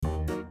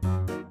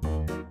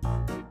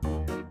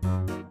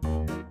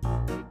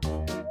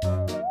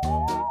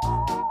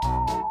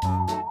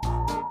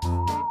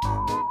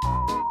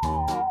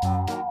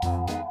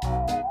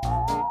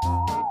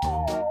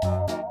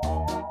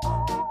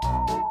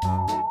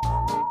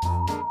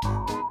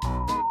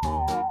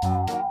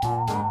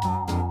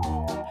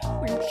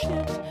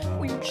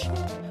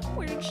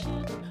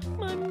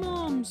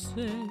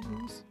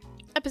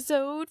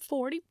episode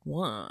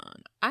 41.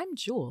 I'm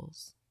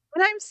Jules.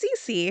 And I'm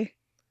CiCi.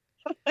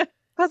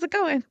 How's it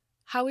going?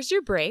 How was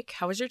your break?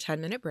 How was your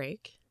 10-minute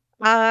break?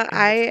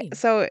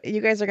 So you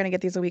guys are gonna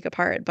get these a week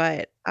apart,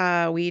 but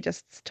we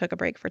just took a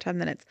break for 10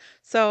 minutes.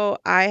 So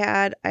I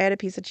had a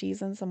piece of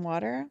cheese and some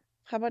water.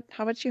 How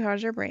about you?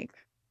 How's your break?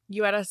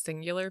 You had a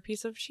singular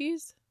piece of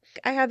cheese?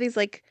 I have these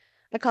I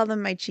call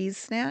them my cheese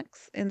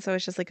snacks, and so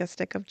it's just like a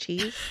stick of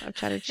cheese, of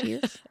cheddar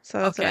cheese.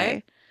 So that's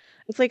Okay.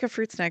 it's like a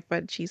fruit snack,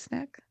 but cheese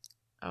snack.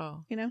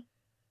 Oh. You know?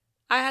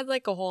 I had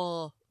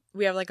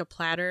we have like a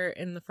platter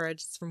in the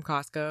fridge. It's from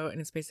Costco, and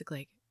it's basically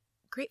like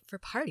great for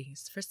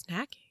parties, for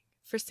snacking,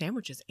 for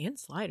sandwiches and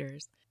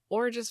sliders,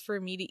 or just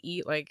for me to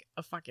eat like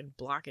a fucking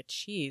block of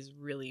cheese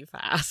really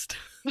fast.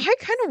 I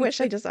kind of wish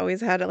I just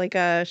always had like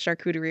a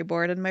charcuterie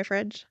board in my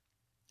fridge.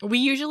 We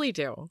usually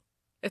do.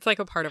 It's like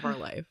a part of our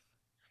life.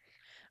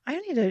 I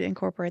need to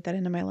incorporate that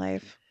into my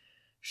life.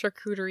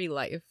 Charcuterie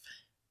life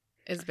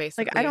is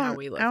basically how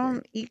we live. I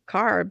don't eat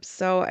carbs,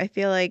 so I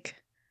feel like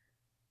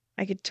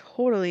I could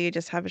totally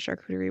just have a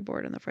charcuterie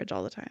board in the fridge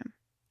all the time.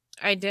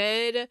 I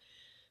did.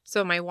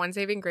 So my one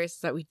saving grace is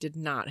that we did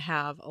not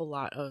have a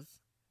lot of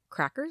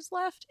crackers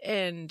left,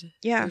 and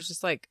Yeah, there's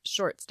just like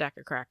short stack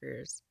of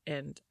crackers,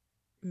 and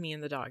me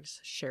and the dogs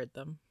shared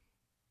them.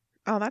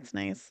 oh, that's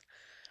nice.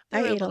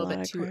 They were I ate a little lot bit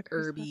of too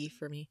crackers herby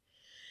for me.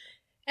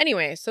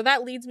 Anyway, so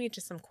that leads me to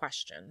some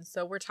questions.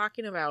 So we're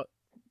talking about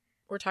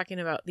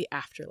the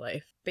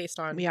afterlife based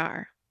on We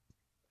are.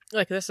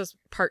 like this is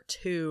part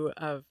 2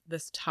 of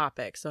this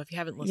topic. So if you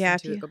haven't listened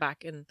to it, go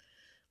back and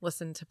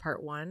listen to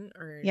part 1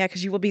 or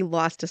because you will be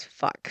lost as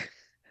fuck.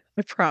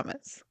 I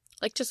promise.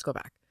 like just go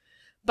back.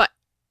 But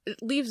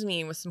it leaves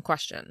me with some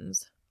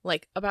questions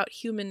like about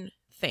human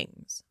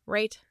things,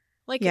 right?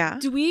 Like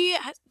do we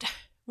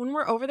when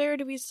we're over there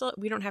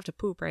we don't have to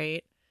poop,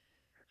 right?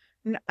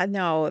 No,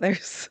 I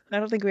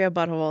don't think we have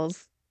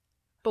buttholes.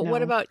 But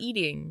what about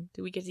eating?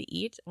 Do we get to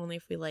eat only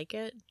if we like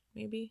it?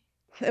 Maybe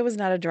it was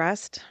not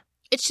addressed.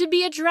 It should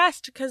be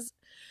addressed because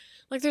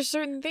like there's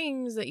certain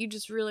things that you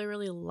just really,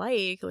 really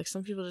like. Like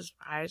some people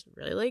I just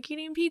really like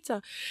eating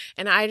pizza.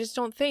 And I just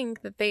don't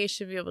think that they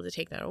should be able to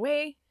take that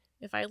away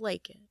if I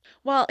like it.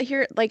 Well,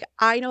 here,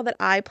 I know that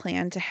I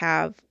plan to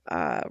have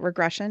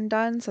regression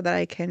done so that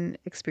I can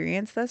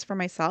experience this for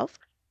myself.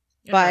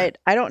 But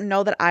I don't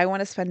know that I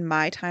want to spend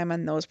my time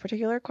on those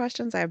particular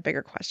questions. I have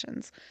bigger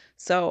questions.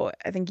 So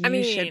I think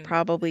you should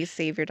probably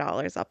save your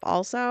dollars up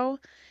also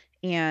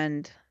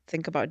and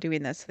think about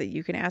doing this so that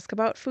you can ask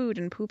about food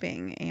and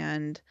pooping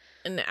and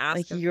ask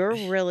like you're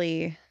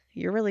really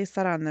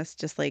set on this,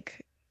 just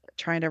like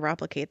trying to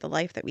replicate the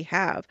life that we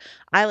have.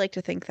 I like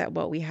to think that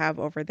what we have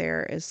over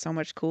there is so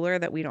much cooler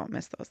that we don't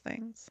miss those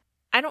things.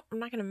 I'm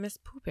not going to miss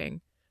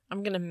pooping.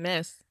 I'm going to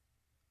miss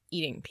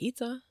eating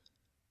pizza.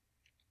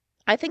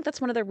 I think that's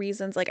one of the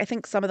reasons, I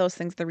think some of those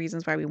things, the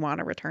reasons why we want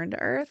to return to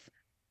Earth,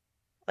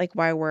 like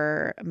why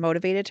we're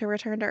motivated to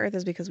return to Earth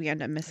is because we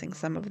end up missing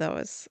some of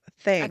those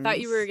things. I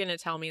thought you were going to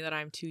tell me that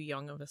I'm too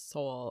young of a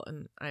soul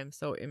and I'm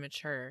so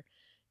immature.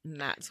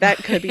 And that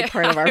could be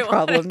part of our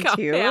problem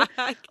too.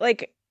 Back.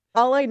 Like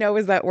all I know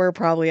is that we're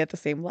probably at the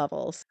same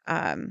levels.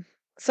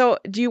 So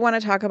do you want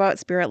to talk about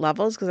spirit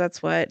levels? Because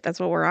that's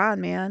what we're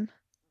on, man.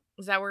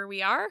 Is that where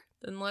we are?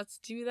 Then let's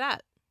do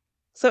that.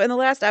 So in the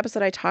last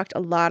episode, I talked a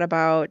lot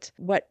about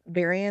what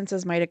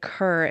variances might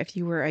occur if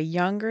you were a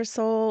younger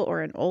soul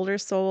or an older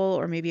soul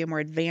or maybe a more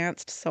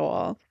advanced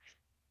soul.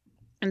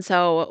 And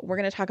so we're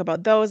going to talk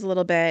about those a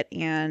little bit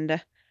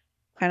and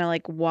kind of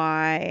like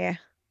what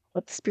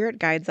the spirit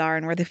guides are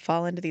and where they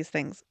fall into these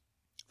things.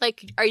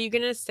 Like, are you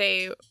going to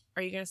say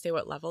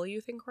what level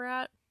you think we're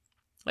at?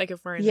 Like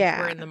if we're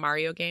in the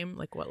Mario game,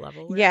 like what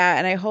level we're at?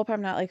 And I hope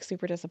I'm not like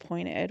super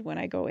disappointed when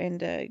I go in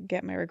to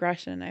get my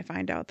regression and I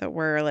find out that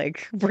we're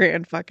like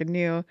brand fucking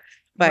new.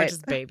 But we're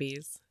just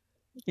babies.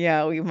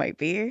 Yeah, we might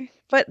be.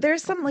 But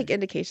there's some like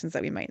indications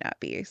that we might not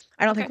be.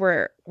 I don't think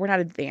we're not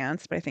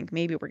advanced, but I think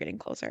maybe we're getting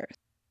closer.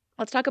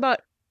 Let's talk about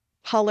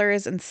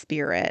colors and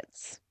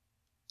spirits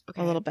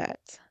a little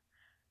bit,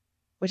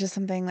 which is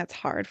something that's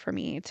hard for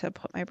me to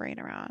put my brain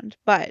around.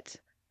 But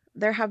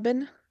there have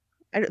been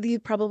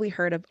you've probably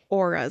heard of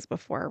auras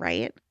before,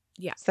 right?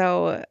 Yeah.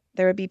 So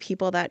there would be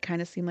people that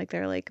kind of seem like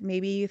they're like,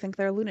 maybe you think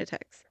they're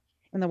lunatics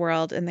in the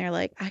world. And they're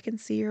like, I can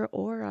see your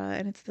aura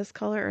and it's this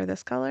color or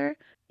this color.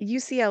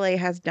 UCLA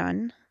has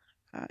done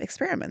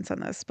experiments on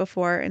this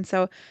before. And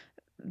so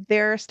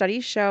their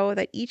studies show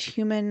that each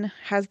human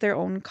has their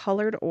own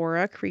colored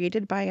aura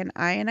created by an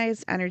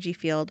ionized energy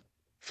field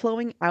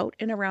flowing out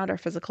and around our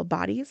physical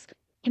bodies,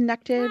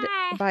 connected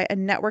by a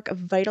network of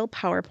vital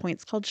power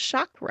points called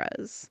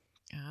chakras.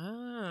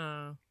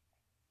 Oh.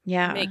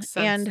 Yeah. Makes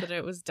sense that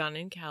it was done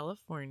in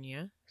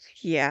California.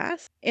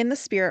 Yes. In the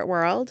spirit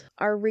world,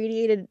 our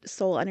radiated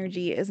soul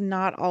energy is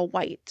not all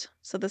white.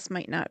 So this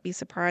might not be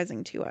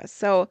surprising to us.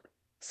 So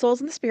souls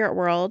in the spirit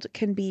world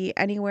can be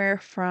anywhere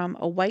from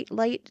a white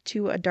light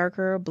to a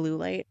darker blue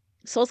light.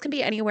 Souls can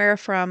be anywhere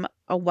from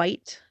a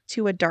white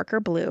to a darker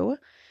blue.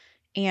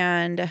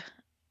 And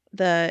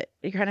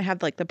you kind of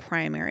have like the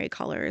primary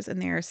colors in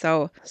there.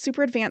 So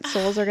super advanced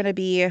souls are going to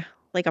be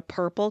like a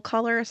purple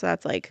color. So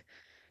that's like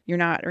you're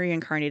not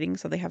reincarnating,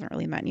 so they haven't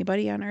really met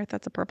anybody on Earth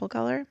that's a purple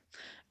color.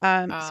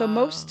 So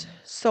most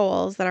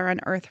souls that are on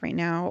Earth right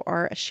now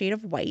are a shade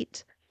of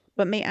white,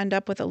 but may end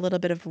up with a little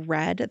bit of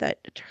red that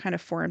kind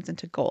of forms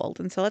into gold.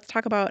 And so let's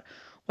talk about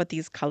what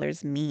these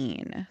colors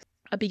mean.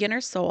 A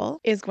beginner soul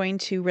is going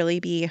to really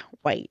be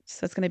white.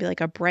 So it's going to be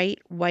like a bright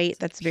white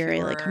It's like that's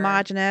very like pure.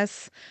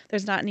 homogeneous.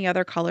 There's not any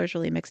other colors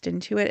really mixed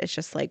into it. It's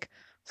just like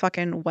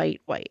fucking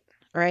white, white.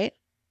 All right.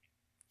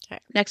 Okay.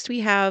 Next, we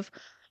have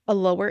a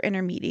lower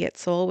intermediate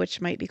soul, which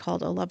might be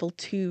called a level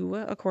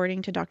 2,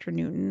 according to Dr.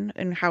 Newton,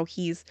 and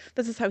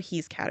this is how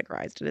he's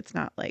categorized it. It's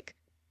not like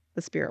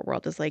the spirit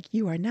world is like,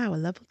 you are now a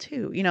level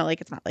 2,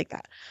 like it's not like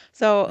that.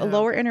 So a Oh,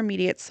 lower okay.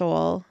 intermediate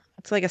soul,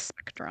 it's like a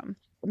spectrum,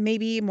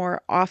 maybe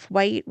more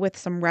off-white with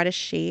some reddish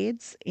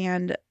shades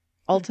and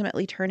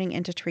ultimately turning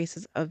into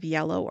traces of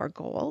yellow or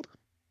gold.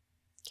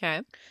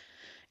 Okay.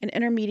 An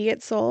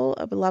intermediate soul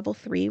of a level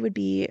 3 would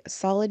be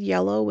solid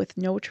yellow with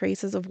no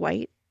traces of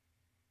white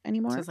So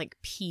anymore. it's like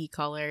pea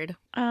colored.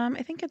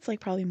 I think it's like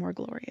probably more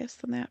glorious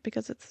than that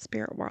because it's the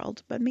spirit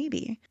world, but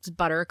maybe. It's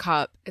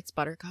buttercup. It's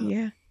buttercup.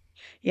 Yeah.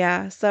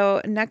 Yeah.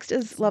 So next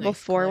is It's a level nice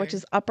 4, which color.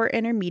 is upper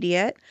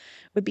intermediate,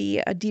 would be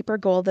a deeper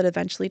gold that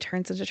eventually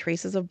turns into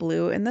traces of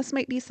blue. And this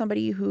might be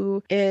somebody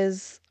who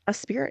is a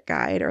spirit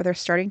guide or they're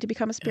starting to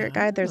become a spirit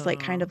guide. There's like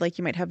kind Oh. of like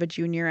you might have a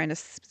junior and a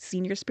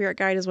senior spirit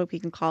guide is what we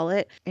can call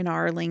it in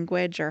our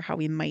language or how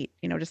we might,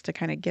 just to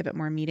kind of give it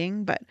more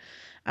meaning. But Do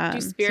so you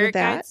have spirit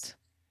guides that.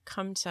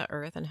 come to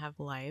Earth and have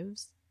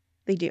lives?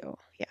 They do.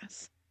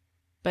 Yes.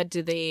 But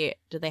do they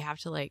have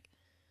to like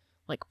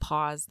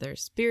pause their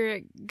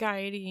spirit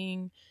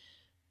guiding?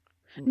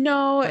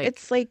 No, Like,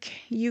 it's like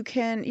you or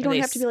don't they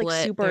have to be like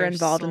split super their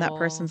involved in that soul?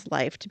 person's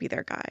life to be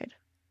their guide.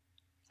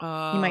 You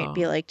might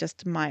be Oh. like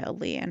just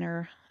mildly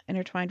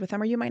intertwined with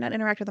them, or you might not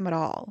interact with them at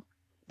all,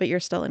 but you're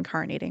still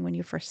incarnating when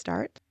you first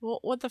start. Well,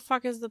 what the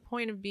fuck is the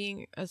point of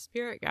being a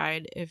spirit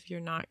guide if you're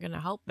not going to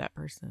help that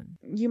person?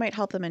 You might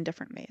help them in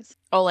different ways.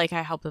 Oh, like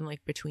I help them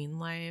like between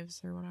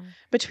lives or whatever?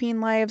 Between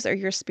lives or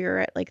your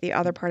spirit, like the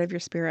other part of your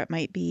spirit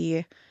might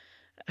be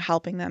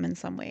helping them in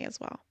some way as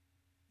well.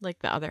 Like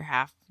the other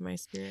half of my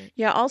spirit?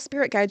 Yeah, all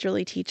spirit guides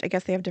really teach. I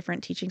guess they have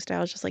different teaching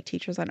styles, just like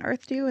teachers on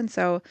Earth do. And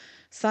so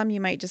some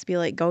you might just be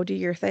like, go do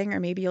your thing, or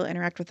maybe you'll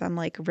interact with them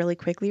like really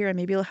quickly, or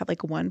maybe you'll have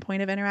like one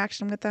point of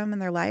interaction with them in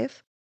their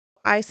life.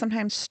 I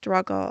sometimes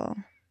struggle.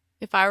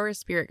 If I were a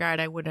spirit guide,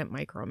 I wouldn't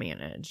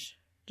micromanage.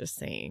 Just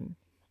saying.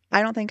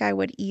 I don't think I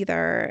would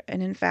either.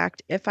 And in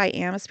fact, if I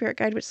am a spirit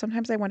guide, which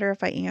sometimes I wonder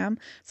if I am,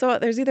 so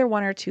there's either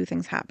one or two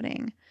things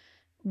happening.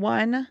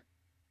 One,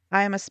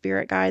 I am a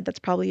spirit guide that's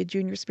probably a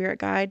junior spirit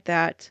guide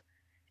that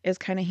is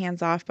kind of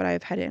hands off, but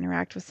I've had to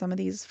interact with some of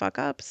these fuck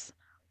ups.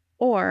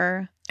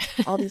 Or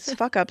all these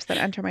fuck ups that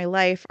enter my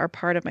life are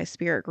part of my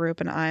spirit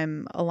group and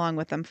I'm along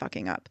with them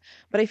fucking up.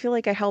 But I feel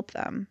like I help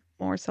them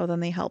more so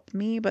than they help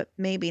me, but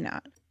maybe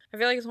not. I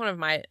feel like it's one of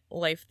my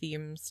life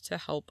themes to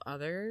help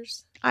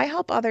others. I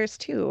help others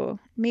too.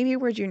 Maybe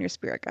we're junior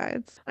spirit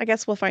guides. I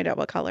guess we'll find out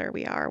what color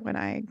we are when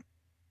I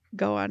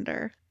go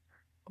under.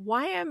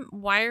 Why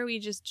are we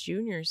just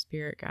junior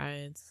spirit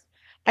guides?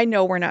 I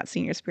know we're not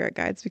senior spirit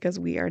guides because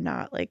we're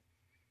not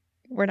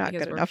Because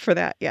good we're enough for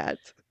that yet.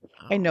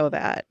 I know oh.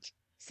 that.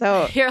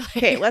 So, You're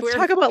okay, like let's we're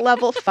talk about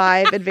level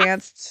 5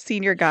 advanced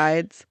senior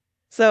guides.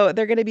 So,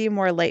 they're going to be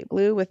more light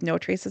blue with no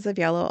traces of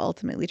yellow,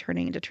 ultimately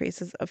turning into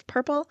traces of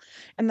purple.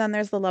 And then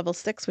there's the level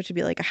 6, which would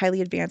be like a highly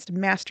advanced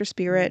master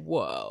spirit.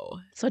 whoa.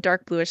 So,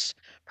 dark bluish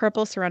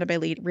purple surrounded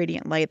by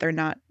radiant light. They're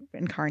not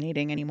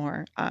incarnating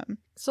anymore.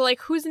 So like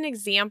who's an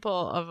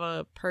example of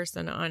a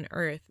person on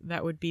Earth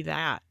that would be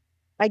that?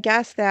 I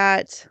guess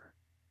that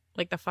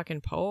Like the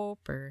fucking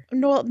Pope or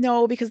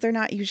no, because they're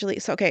not usually.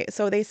 So, okay.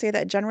 So they say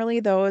that generally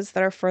those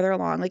that are further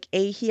along, like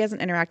he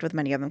hasn't interacted with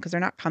many of them because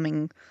they're not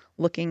coming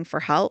looking for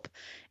help.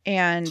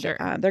 And sure.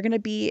 they're going to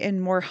be in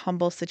more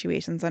humble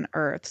situations on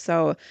Earth.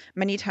 So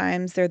many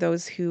times they're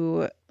those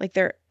who, like,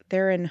 they're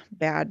in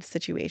bad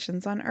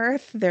situations on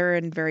Earth. They're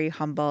in very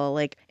humble,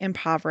 like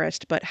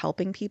impoverished, but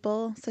helping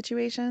people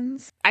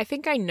situations. I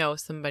think I know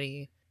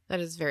somebody that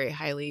is very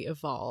highly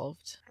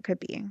evolved. Could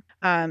be.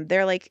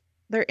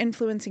 They're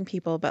influencing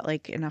people, but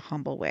like in a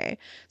humble way.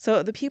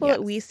 So the people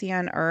that we Yes. see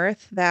on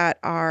Earth that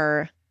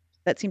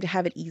seem to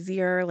have it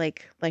easier,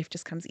 like life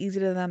just comes easy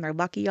to them, they're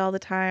lucky all the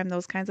time,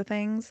 those kinds of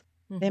things,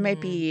 they might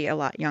Mm-hmm. be a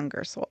lot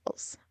younger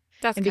souls.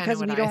 That's And kind of because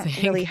what we I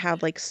don't really think.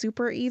 have like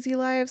super easy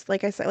lives,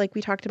 like I said, like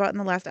we talked about in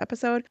the last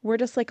episode, we're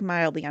just like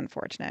mildly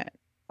unfortunate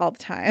all the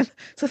time.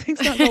 So things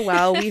don't go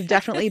well. We've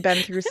definitely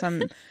been through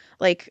some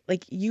like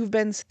you've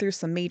been through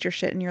some major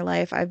shit in your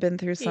life. I've been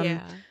through some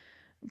Yeah.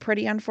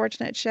 pretty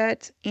unfortunate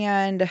shit.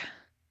 And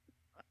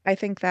I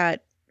think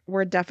that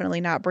we're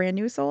definitely not brand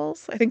new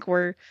souls. I think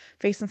we're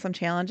facing some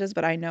challenges,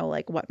 but I know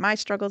like what my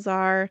struggles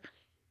are.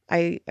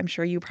 I'm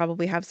sure you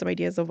probably have some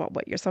ideas of what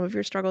some of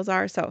your struggles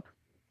are. So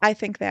I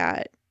think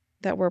that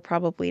we're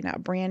probably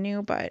not brand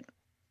new, but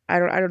I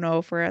don't know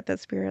if we're at that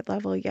spirit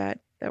level yet.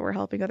 that we're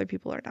helping other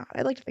people or not.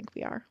 I like to think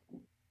we are.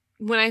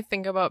 When I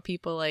think about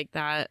people like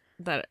that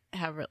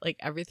have like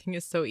everything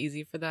is so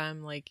easy for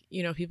them, like,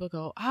 you know, people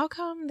go, how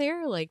come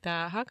they're like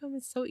that? How come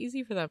it's so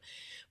easy for them?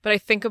 But I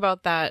think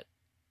about that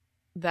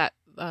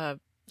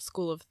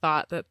school of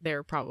thought that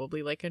they're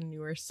probably like a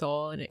newer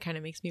soul, and it kind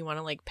of makes me want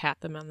to like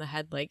pat them on the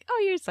head like,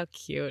 oh, you're so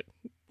cute.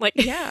 Like,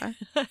 Yeah.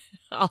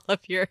 all of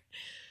your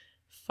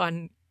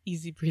fun,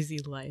 easy breezy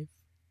life.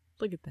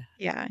 Look at that.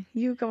 Yeah.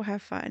 You go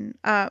have fun.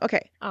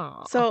 Okay.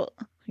 Aw. So,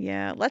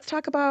 yeah, let's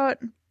talk about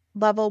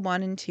level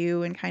 1 and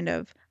 2 and kind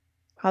of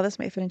how this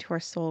might fit into our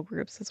soul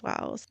groups as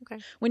well.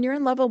 Okay. When you're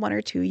in level 1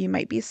 or 2, you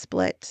might be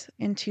split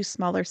into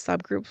smaller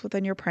subgroups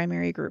within your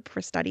primary group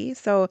for study.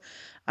 So,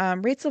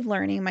 rates of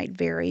learning might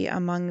vary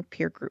among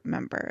peer group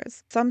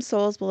members. Some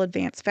souls will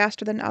advance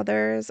faster than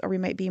others, or we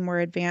might be more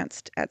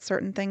advanced at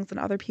certain things than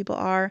other people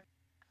are.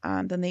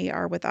 Than they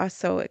are with us.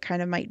 So it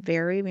kind of might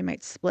vary. We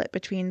might split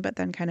between, but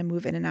then kind of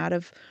move in and out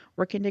of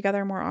working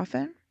together more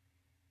often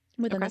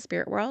within the Okay.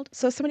 spirit world.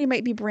 So somebody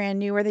might be brand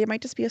new, or they might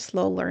just be a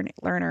slow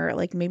learner,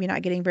 like maybe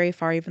not getting very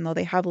far, even though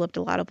they have lived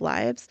a lot of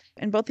lives.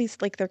 And both these,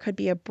 like there could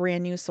be a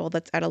brand new soul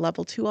that's at a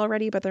level 2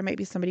 already, but there might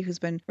be somebody who's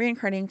been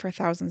reincarnating for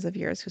thousands of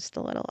years who's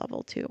still at a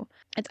level 2.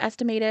 It's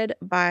estimated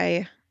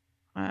by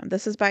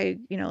this is by,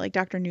 like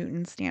Dr.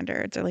 Newton's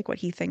standards, or like what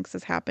he thinks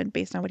has happened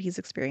based on what he's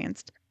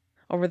experienced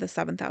over the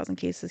 7,000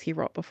 cases he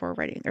wrote before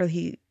writing, or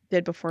he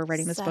did before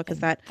writing this book,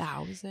 is that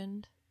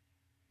 7,000?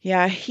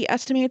 yeah, he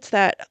estimates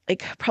that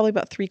like probably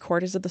about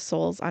 3/4 of the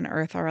souls on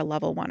Earth are a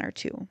level 1 or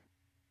 2.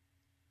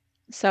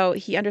 So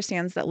he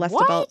understands that less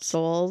developed What?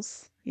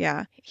 souls,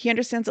 yeah, he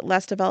understands that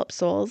less developed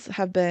souls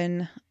have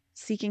been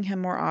seeking him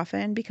more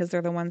often because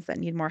they're the ones that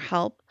need more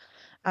help.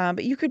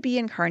 But you could be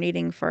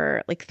incarnating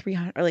for like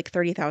 300 or like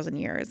 30,000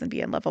 years and be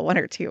in level 1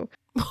 or 2.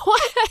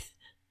 What?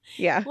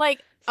 Yeah.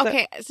 Like, So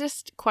okay, it's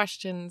just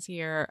questions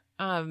here.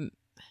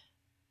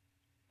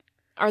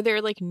 Are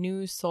there like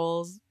new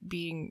souls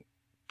being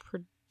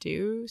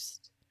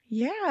produced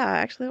yeah,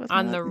 actually that was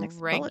on my the next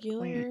bullet point.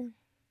 regular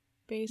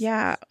basis?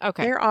 Yeah,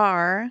 Okay. there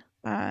are,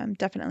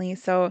 definitely.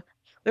 So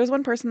there's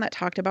one person that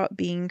talked about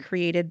being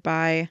created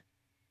by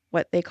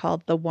what they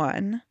called the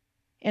One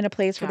in a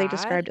place where they God?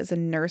 described as a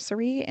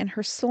nursery, and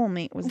her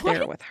soulmate was What?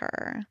 there with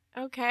her.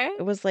 Okay.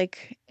 It was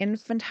like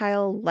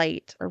infantile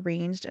light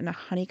arranged in a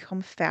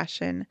honeycomb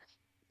fashion,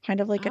 kind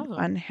of like an Oh.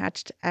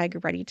 unhatched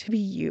egg ready to be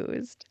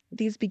used.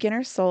 These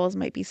beginner souls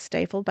might be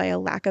stifled by a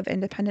lack of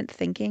independent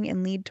thinking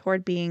and lead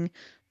toward being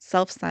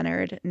self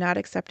centered, not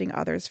accepting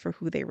others for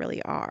who they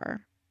really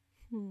are.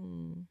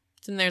 And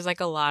there's like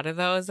a lot of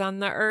those on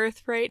the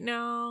earth right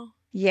now.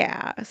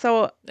 Yeah.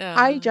 So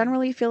I Uh,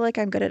 generally feel like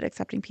I'm good at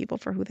accepting people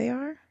for who they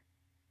are,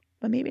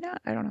 but maybe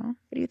not. I don't know.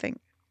 What do you think?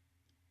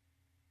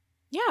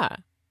 yeah.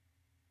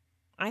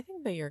 I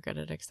think that you're good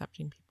at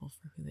accepting people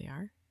for who they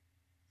are.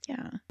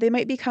 Yeah. They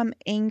might become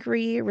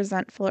angry,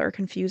 resentful, or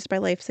confused by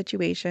life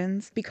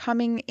situations.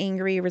 Becoming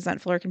angry,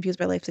 resentful, or confused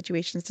by life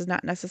situations does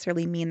not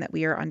necessarily mean that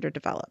we are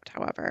underdeveloped,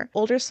 however.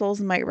 Older souls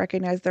might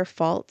recognize their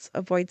faults,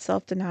 avoid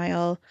self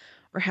denial,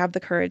 or have the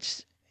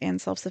courage and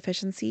self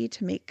sufficiency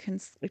to make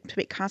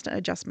constant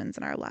adjustments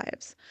in our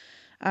lives.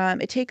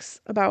 It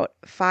takes about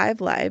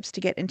 5 lives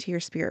to get into your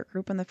spirit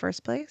group in the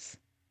first place.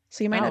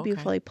 So you might Oh, not be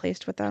okay. fully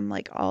placed with them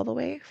like all the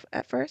way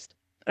at first.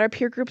 But our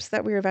peer groups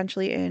that we're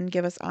eventually in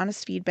give us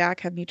honest feedback,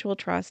 have mutual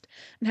trust,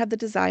 and have the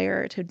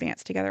desire to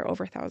advance together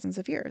over thousands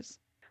of years.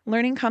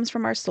 Learning comes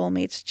from our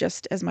soulmates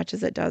just as much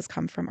as it does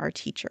come from our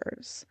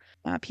teachers.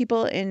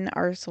 People in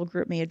our soul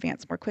group may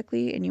advance more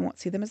quickly, and you won't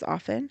see them as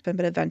often, but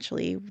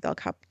eventually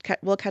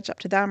we'll catch up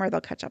to them, or they'll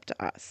catch up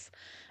to us.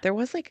 There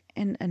was like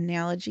an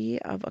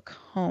analogy of a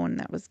cone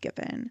that was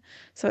given.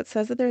 So it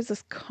says that there's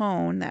this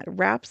cone that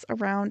wraps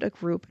around a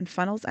group and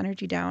funnels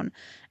energy down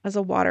as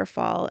a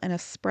waterfall in a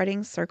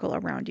spreading circle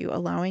around you,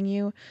 allowing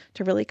you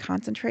to really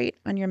concentrate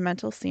on your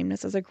mental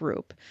sameness as a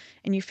group.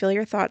 And you feel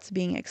your thoughts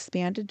being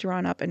expanded,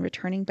 drawn up, and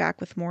returning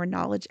back with more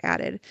knowledge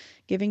added,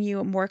 giving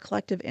you more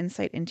collective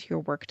insight into your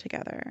work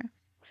together.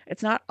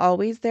 It's not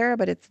always there,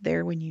 but it's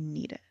there when you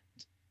need it.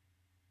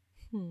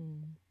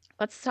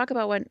 Let's talk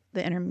about what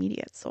the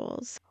intermediate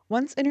souls.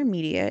 Once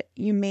intermediate,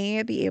 you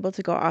may be able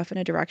to go off in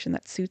a direction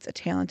that suits a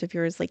talent of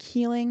yours, like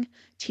healing,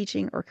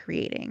 teaching, or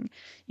creating.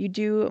 You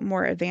do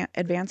more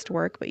advanced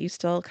work, but you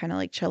still kind of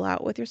like chill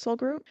out with your soul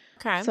group.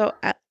 Okay. So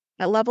at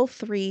level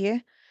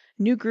 3,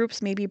 new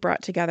groups may be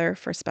brought together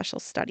for special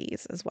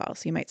studies as well.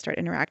 So you might start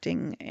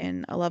interacting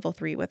in a level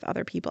 3 with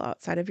other people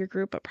outside of your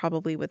group, but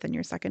probably within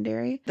your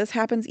secondary. This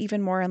happens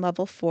even more in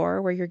level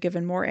 4, where you're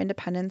given more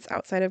independence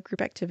outside of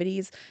group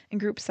activities, and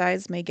group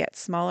size may get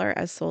smaller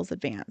as souls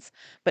advance.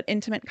 But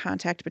intimate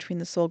contact between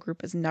the soul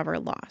group is never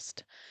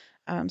lost.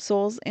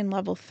 Souls in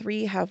level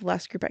 3 have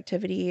less group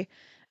activity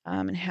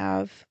and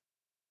have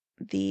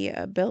the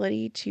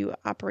ability to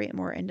operate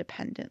more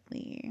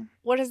independently.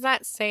 What does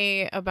that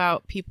say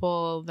about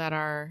people that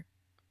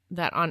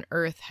on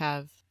Earth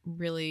have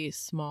really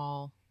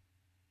small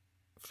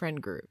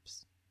friend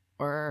groups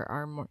or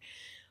are more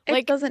It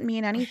like doesn't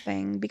mean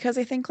anything because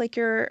I think like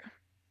you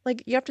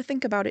have to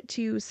think about it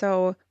too.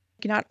 So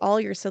Not all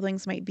your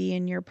siblings might be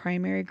in your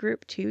primary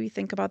group too. You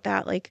think about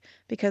that, like,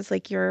 because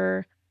like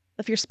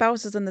if your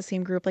spouse is in the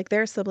same group, like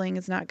their sibling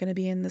is not going to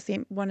be in the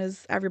same one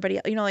as everybody.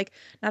 Like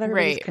not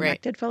everybody's Right.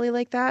 connected fully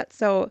like that.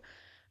 So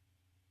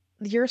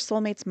your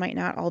soulmates might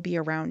not all be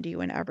around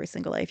you in every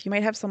single life. You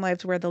might have some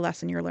lives where the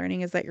lesson you're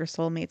learning is that your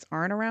soulmates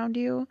aren't around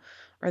you,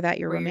 or that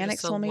your Where you're romantic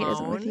just soulmate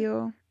isn't with alone.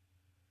 you,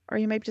 or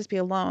you might just be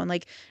alone.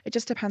 Like it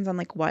just depends on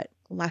like what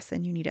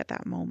lesson you need at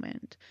that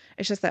moment.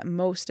 It's just that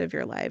most of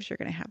your lives you're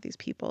going to have these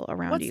people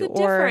around What's you, the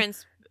or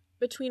difference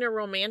between a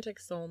romantic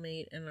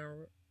soulmate and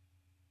a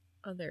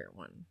other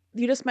one?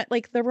 you just might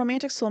like the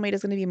romantic soulmate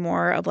is going to be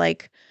more of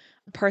like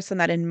a person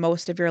that in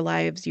most of your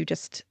lives you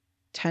just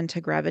tend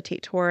to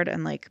gravitate toward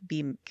and like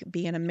be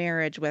in a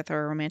marriage with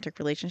or a romantic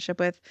relationship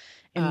with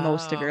in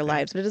most of Oh, your okay.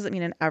 lives. But it doesn't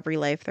mean in every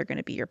life they're going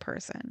to be your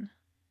person.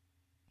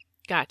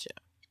 Gotcha.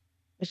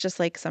 It's just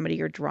like somebody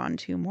you're drawn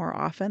to more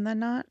often than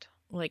not.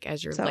 Like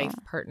as your So life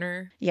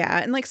partner. yeah,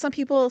 and like some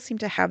people seem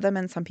to have them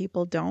and some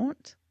people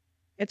don't.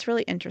 It's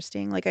really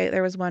interesting. Like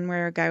there was one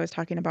where a guy was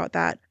talking about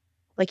that.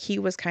 Like he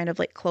was kind of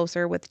like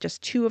closer with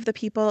just two of the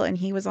people and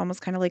he was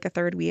almost kind of like a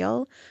third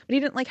wheel. But he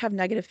didn't like have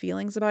negative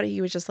feelings about it.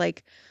 He was just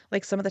like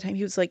some of the time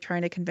he was like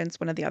trying to convince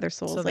one of the other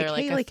So souls, like, they're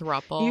like hey, a like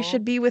you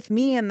should throuple. be with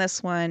me in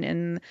this one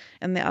and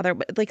the other,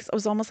 but like it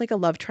was almost like a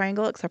love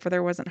triangle, except for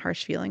there wasn't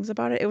harsh feelings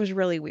about it. It was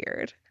really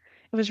weird.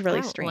 It was I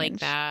really don't like strange.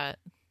 that.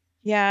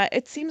 Yeah,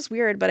 it seems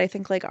weird, but I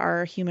think like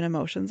our human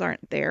emotions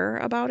aren't there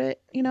about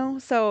it.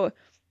 So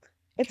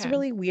it's Okay.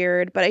 really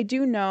weird, but I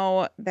do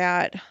know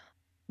that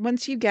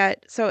once you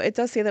get so it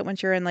does say that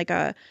once you're in like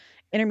a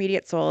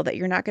intermediate soul that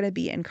you're not going to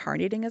be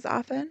incarnating as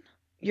often.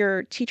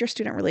 Your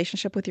teacher-student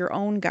relationship with your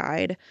own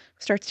guide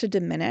starts to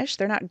diminish.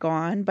 They're not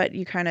gone, but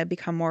you kind of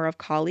become more of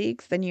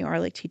colleagues than you are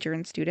like teacher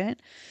and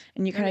student,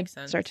 and you That kind makes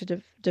of start sense.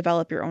 to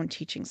develop your own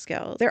teaching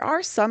skills. There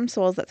are some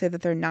souls that say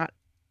that they're not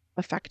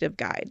effective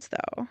guides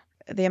though.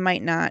 They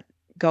might not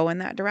go in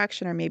that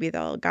direction, or maybe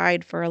they'll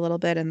guide for a little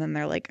bit and then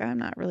they're like, I'm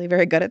not really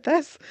very good at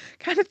this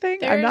kind of thing.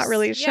 I'm not There's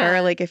really sure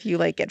yeah. like if you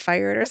like get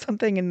fired or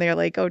something and they're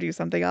like, go do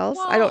something else.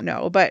 I don't Well,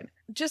 know, but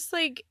just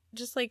like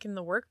in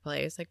the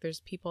workplace, like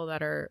there's people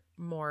that are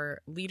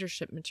more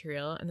leadership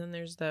material and then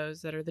there's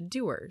those that are the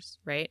doers,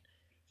 right?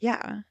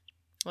 yeah.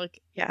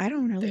 Like Yeah, I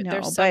don't really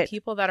there's know, some but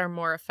people that are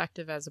more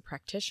effective as a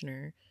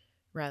practitioner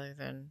rather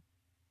than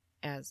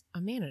as a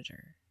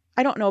manager.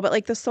 I don't know, but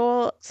like the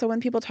soul, so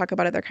when people talk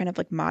about it, they're kind of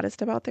like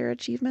modest about their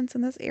achievements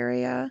in this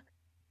area.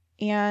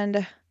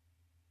 And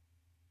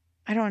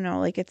I don't know,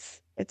 like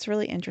it's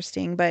really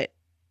interesting, but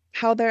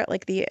how they're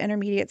like the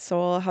intermediate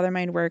soul, how their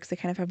mind works, they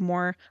kind of have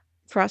more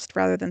trust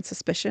rather than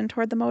suspicion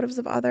toward the motives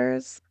of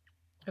others.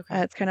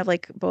 Okay. It's kind of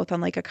like both on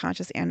like a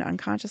conscious and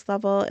unconscious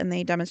level, and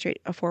they demonstrate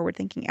a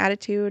forward-thinking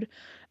attitude.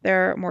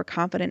 They're more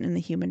confident in the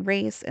human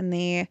race,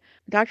 and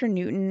Dr.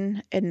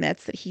 Newton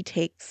admits that he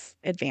takes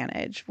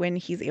advantage when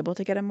he's able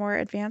to get a more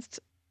advanced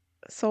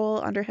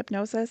soul under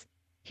hypnosis.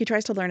 He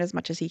tries to learn as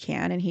much as he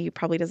can, and he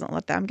probably doesn't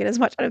let them get as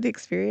much out of the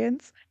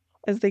experience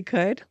as they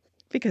could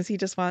because he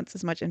just wants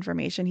as much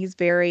information. He's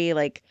very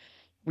like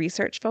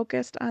research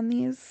focused on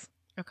these.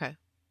 Okay.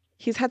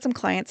 He's had some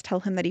clients tell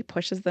him that he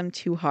pushes them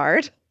too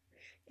hard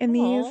in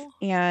these,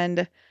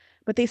 Oh.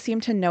 but they seem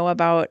to know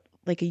about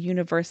like a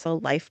universal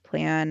life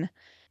plan.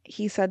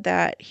 He said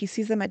that he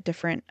sees them at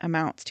different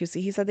amounts too. So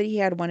he said that he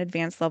had one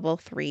advanced level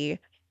 3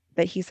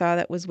 that he saw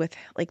that was with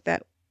like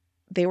that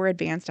they were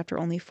advanced after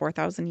only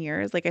 4,000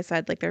 years. Like I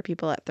said, like there are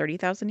people at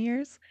 30,000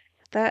 years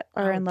that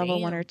are Oh, in level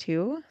 1 or damn.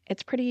 2.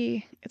 It's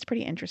pretty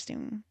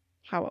interesting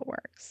how it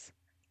works.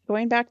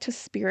 Going back to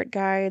spirit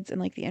guides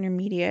and like the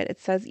intermediate, it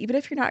says even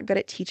if you're not good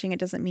at teaching, it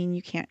doesn't mean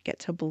you can't get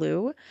to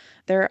blue.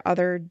 There are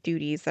other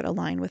duties that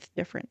align with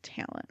different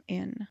talent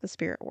in the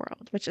spirit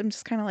world, which I'm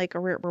just kind of like,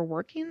 we're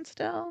working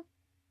still?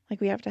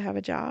 Like we have to have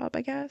a job,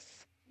 I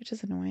guess, which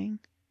is annoying.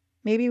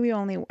 Maybe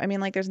I mean,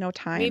 like there's no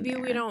time Maybe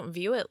we there. don't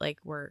view it like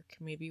work.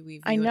 Maybe we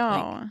I view it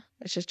like, know.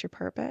 It's just your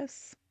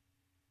purpose.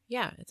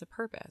 yeah, it's a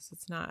purpose.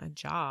 It's not a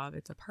job,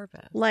 it's a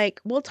purpose.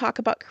 Like we'll talk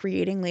about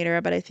creating later,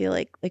 but I feel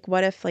like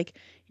what if like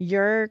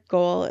your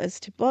goal is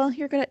to, well,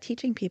 you're good at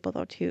teaching people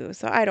though too.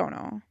 So I don't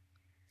know.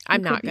 You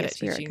I'm could not be good a at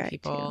spirit teaching guide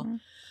people. too.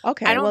 I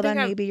Okay, don't well think then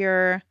I've maybe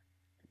you're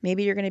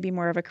going to be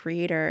more of a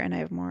creator and I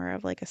have more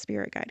of like a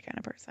spirit guide kind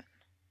of person.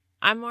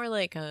 I'm more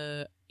like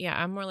a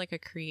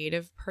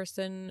creative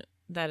person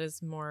that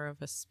is more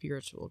of a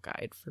spiritual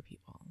guide for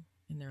people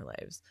in their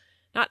lives.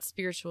 Not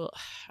spiritual,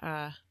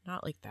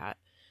 not like that.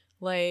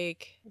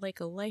 Like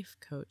a life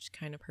coach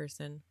kind of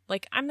person.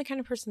 Like I'm the kind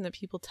of person that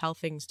people tell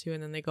things to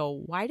and then they go,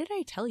 "Why did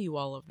I tell you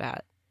all of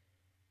that?"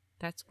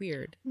 That's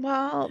weird.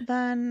 Well,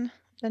 then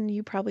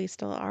you probably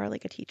still are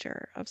like a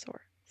teacher of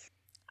sorts.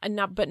 And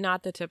not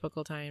the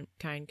typical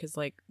kind cuz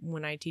like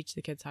when I teach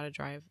the kids how to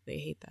drive, they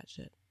hate that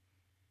shit.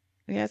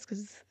 Yes,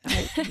 because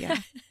yeah.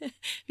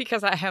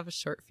 Because I have a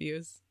short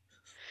fuse.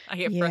 I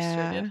get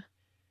Yeah, frustrated.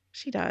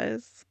 she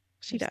does.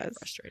 I She just get does.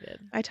 frustrated.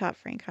 I taught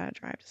Frank how to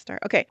drive to start.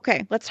 Okay.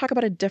 Let's talk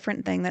about a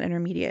different thing that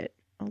intermediate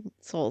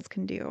souls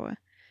can do.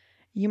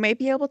 You might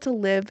be able to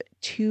live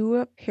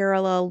two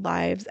parallel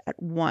lives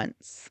at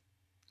once.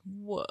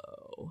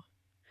 Whoa.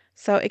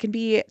 So it can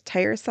be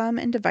tiresome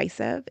and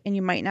divisive, and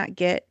you might not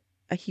get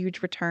a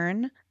huge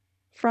return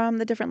from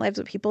the different lives,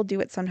 but people do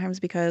it sometimes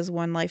because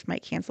one life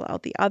might cancel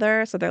out the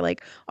other. So they're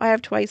like, oh, I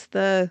have twice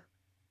the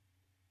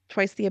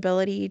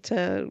ability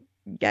to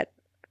get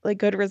like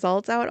good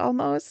results out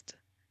almost.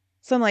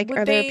 So I'm like, Would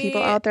are there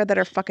people they out there that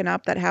are fucking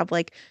up that have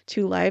like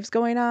two lives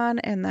going on,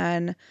 and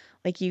then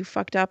like you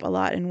fucked up a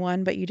lot in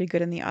one, but you did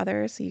good in the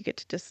other, so you get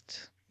to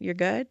just you're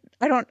good?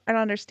 I don't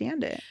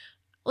understand it.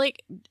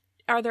 like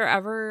are there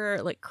ever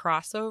like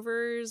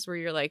crossovers where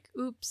you're like,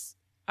 oops,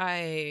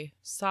 I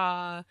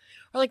saw,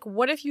 or like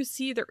what if you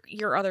see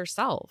your other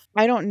self?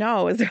 I don't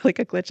know. Is there like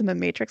a glitch in the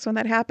matrix when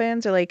that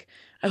happens? Or like,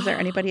 is there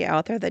anybody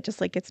out there that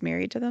just like gets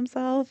married to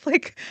themselves?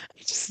 Like,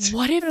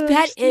 What I if don't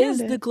that understand is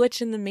the it.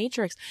 glitch in the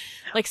matrix?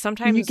 Like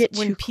When you sometimes get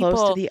when too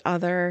close to people, the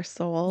other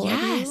soul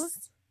of you?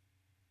 yes.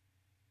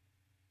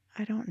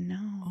 I don't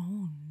know.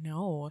 Oh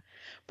no.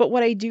 But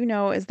what I do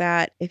know is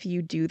that if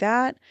you do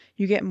that,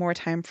 you get more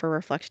time for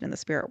reflection in the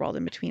spirit world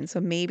in between.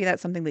 So maybe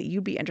that's something that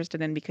you'd be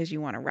interested in because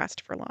you want to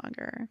rest for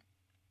longer.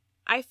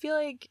 I feel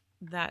like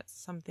that's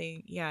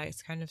something, yeah,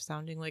 it's kind of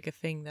sounding like a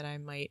thing that I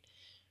might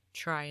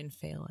try and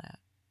fail at.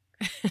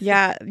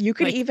 Yeah, you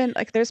could Like even,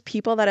 like, there's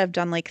people that have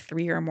done like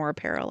 3 or more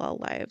parallel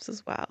lives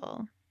as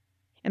well.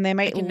 And they I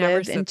might can never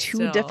live in sit 2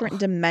 still. different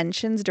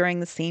dimensions during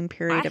the same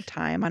period What? of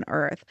time on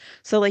Earth.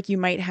 So, like, you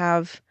might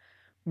have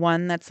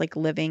one that's, like,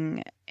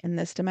 living in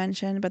this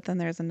dimension, but then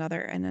there's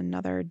another in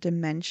another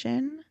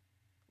dimension.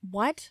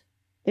 What?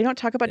 They don't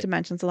talk about Th-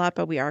 dimensions a lot,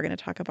 but we are gonna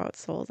talk about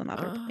souls on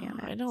other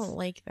I don't planets.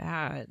 like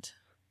that.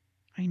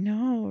 I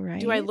know,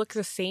 Do I right? look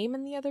the same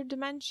in the other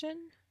dimension?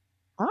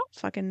 I don't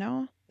fucking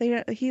know.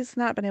 He's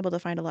not been able to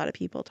find a lot of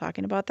people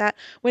talking about that.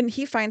 When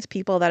he finds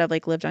people that have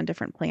like lived on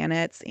different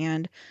planets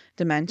and No,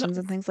 dimensions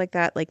and things like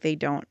that, like they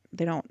don't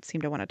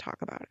seem to want to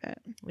talk about it.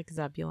 like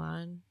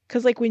Zebulon.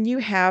 Because like when you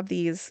have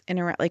these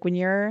like when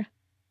you're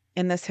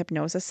in this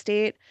hypnosis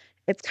state,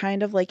 it's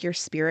kind of like your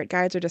spirit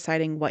guides are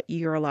deciding what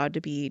you're allowed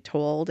to be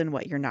told and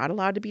what you're not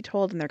allowed to be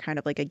told, and they're kind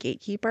of like a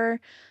gatekeeper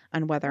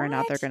on whether or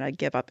not they're What? going to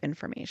give up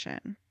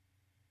information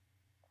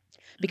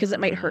because it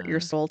might hurt your Uh,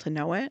 soul to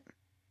know it,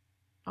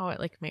 oh, it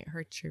like might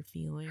hurt your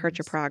hurt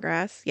your feelings.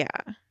 progress. Yeah.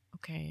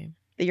 Okay.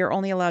 You're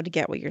only allowed to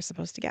get what you're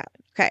supposed to get.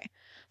 Okay.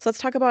 So let's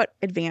talk about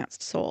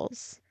advanced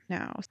souls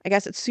now. I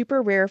guess it's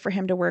super rare for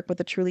him to work with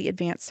a truly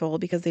advanced soul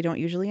because they don't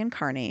usually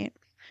incarnate.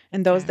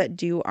 And those Okay. that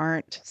do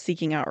aren't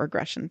seeking out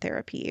regression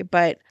therapy,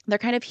 but they're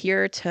kind of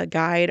here to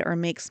guide or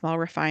make small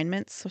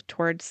refinements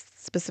towards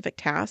specific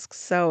tasks.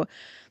 So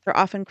they're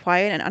often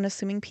quiet and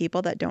unassuming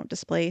people that don't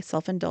display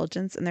self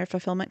indulgence, and their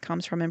fulfillment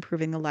comes from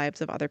improving the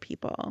lives of other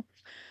people.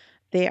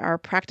 They are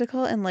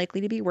practical and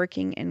likely to be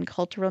working in a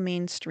cultural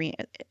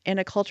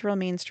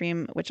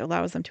mainstream which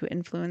allows them to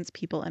influence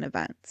people and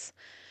events.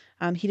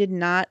 He did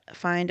not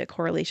find a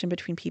correlation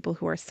between people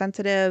who are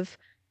sensitive,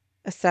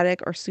 aesthetic,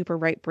 or super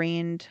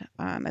right-brained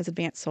as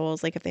advanced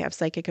souls. Like if they have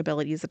psychic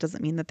abilities, that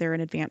doesn't mean that they're an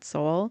advanced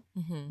soul.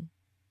 Mm-hmm.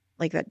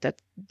 Like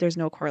that there's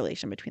no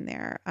correlation between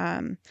there.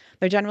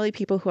 They're generally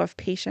people who have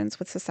patience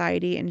with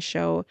society and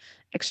show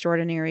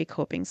extraordinary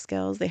coping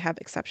skills. They have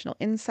exceptional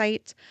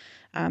insight.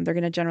 They're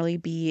going to generally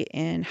be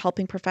in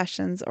helping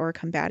professions or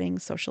combating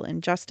social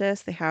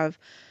injustice. They have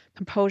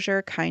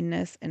composure,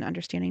 kindness, and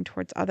understanding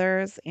towards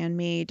others, and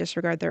may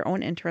disregard their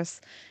own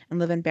interests and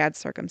live in bad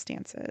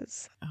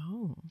circumstances.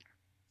 Oh.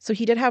 So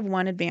he did have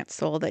one advanced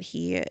soul that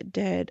he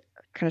did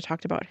kind of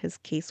talked about his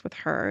case with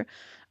her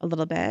a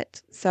little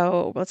bit.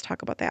 So let's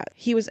talk about that.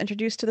 He was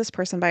introduced to this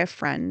person by a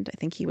friend. I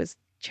think he was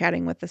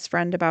chatting with this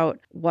friend about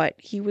what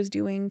he was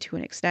doing to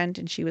an extent,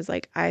 and she was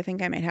like, I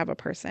think I might have a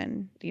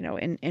person,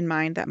 in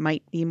mind that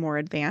might be more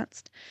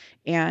advanced.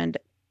 And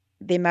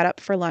they met up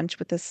for lunch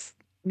with this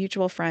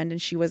mutual friend,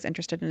 and she was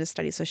interested in his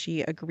study, so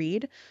she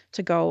agreed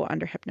to go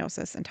under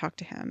hypnosis and talk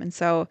to him. And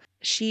so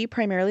she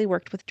primarily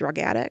worked with drug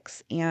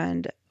addicts,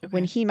 and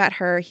when Okay. he met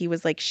her, he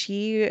was like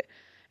she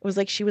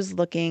was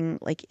looking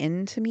like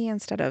into me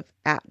instead of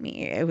at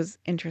me. It was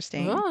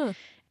interesting. Oh.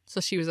 So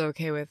she was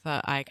okay with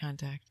eye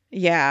contact.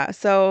 Yeah.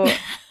 So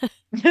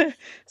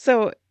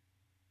so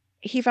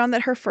he found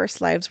that her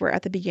first lives were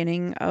at the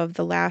beginning of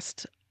the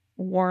last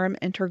warm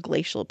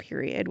interglacial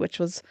period, which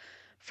was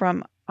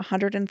from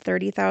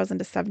 130,000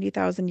 to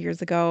 70,000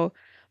 years ago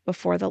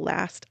before the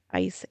last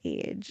ice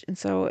age. And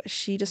so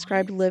she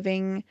described What?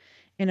 living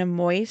in a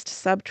moist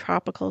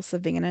subtropical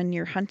savanna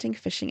near hunting,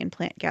 fishing, and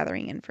plant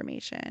gathering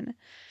information.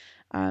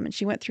 And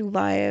she went through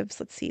lives.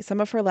 Let's see, some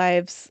of her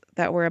lives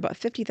that were about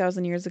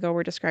 50,000 years ago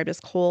were described as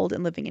cold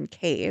and living in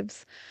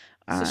caves.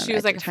 So she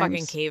was At like a fucking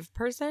times, cave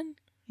person?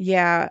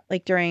 yeah,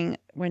 like during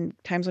when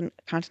times when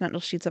continental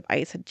sheets of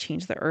ice had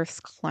changed the Earth's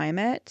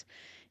climate.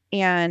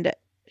 And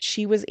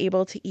she was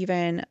able to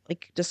even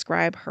like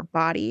describe her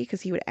body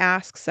because he would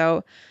ask.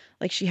 So,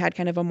 like, she had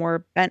kind of a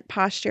more bent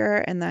posture,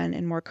 and then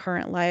in more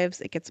current lives,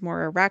 it gets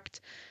more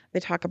erect. They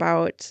talk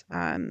about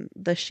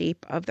the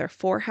shape of their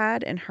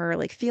forehead and her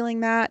like feeling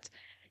that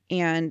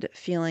and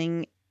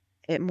feeling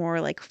it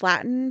more like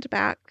flattened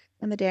back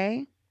in the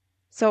day.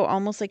 So,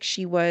 almost like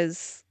she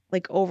was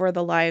like over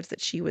the lives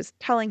that she was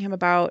telling him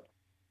about,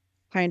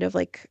 kind of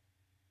like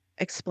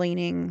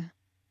explaining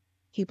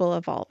people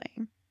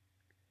evolving,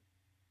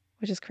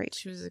 which is crazy.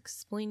 She was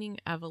explaining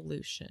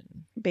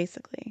evolution.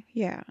 Basically,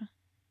 yeah.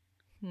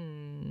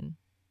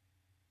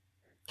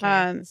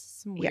 Okay, this is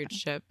some Yeah, weird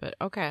shit, but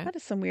okay. that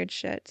is some weird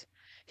shit.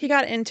 He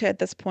got into at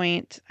this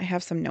point. I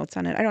have some notes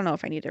on it. I don't know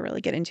if I need to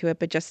really get into it,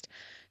 but just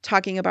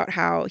talking about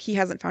how he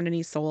hasn't found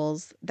any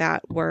souls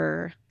that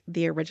were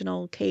the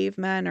original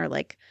cavemen or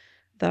like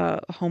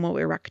the Homo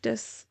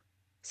erectus.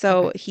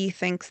 So Okay. he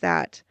thinks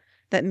that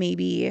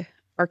maybe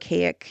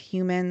archaic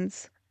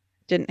humans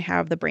didn't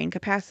have the brain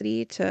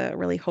capacity to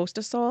really host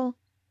a soul.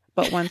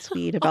 But once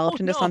we Oh developed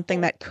into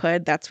something no. that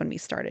could, that's when we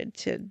started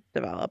to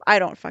develop. I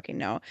don't fucking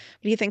know.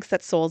 But he thinks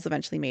that souls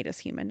eventually made us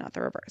human, not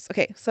the reverse.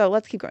 Okay, so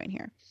let's keep going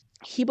here.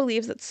 He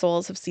believes that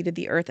souls have seeded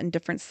the earth in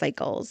different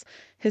cycles.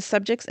 His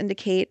subjects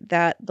indicate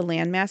that the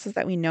land masses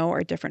that we know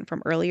are different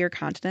from earlier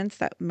continents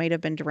that might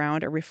have been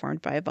drowned or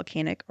reformed by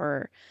volcanic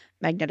or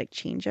magnetic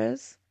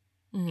changes.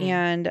 Mhm.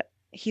 And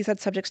he said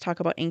subjects talk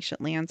about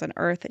ancient lands on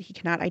earth that he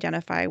cannot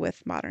identify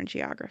with modern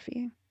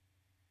geography.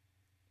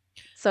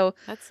 So,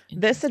 That's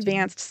this interesting.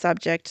 advanced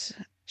subject,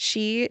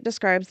 she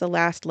describes the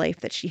last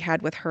life that she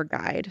had with her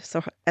guide.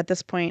 So, at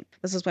this point,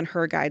 this is when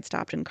her guide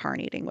stopped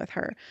incarnating with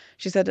her.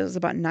 She said it was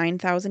about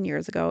 9,000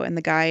 years ago, and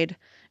the guide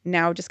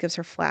now just gives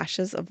her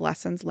flashes of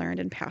lessons learned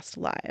in past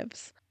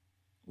lives.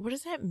 What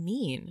does that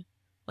mean?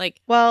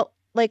 Like, Well,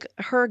 like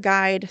her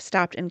guide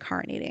stopped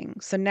incarnating.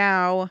 So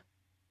now,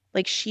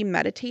 like, she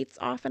meditates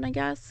often, I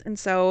guess. And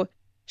so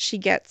she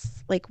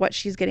gets like what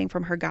she's getting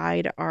from her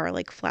guide are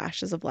like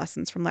flashes of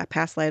lessons from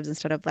past lives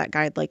instead of that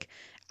guide like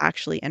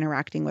actually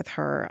interacting with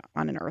her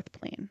on an earth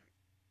plane.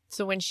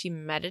 so when she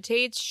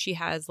meditates, she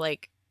has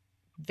like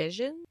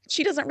vision?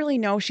 She doesn't really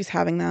know she's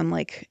having them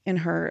like in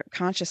her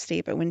conscious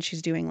state, but when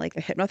she's doing like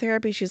the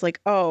hypnotherapy, she's like,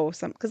 oh,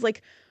 some because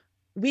like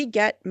we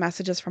get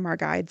messages from our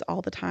guides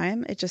all the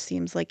time. It just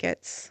seems like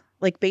it's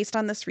like based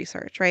on this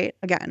research, right?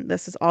 Again,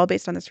 this is all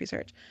based on this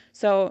research.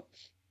 So,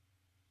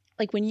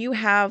 like when you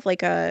have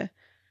like a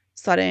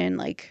sudden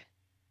like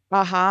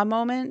aha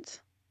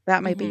moment,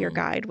 that might be your Mhm.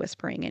 guide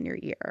whispering in your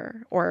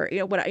ear or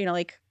what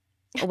like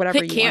or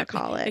whatever you want to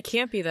call It it.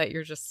 can't be that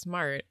you're just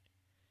smart.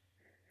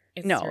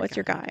 It's No, your it's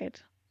your guide. guide.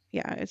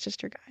 Yeah, it's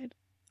just your guide.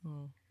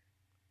 Oh.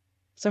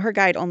 So her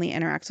guide only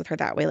interacts with her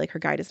that way. Like her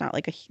guide is not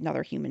like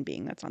another human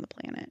being that's on the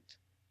planet,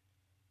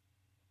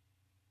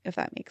 if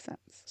that makes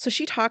sense. So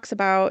she talks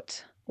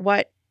about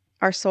what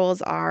our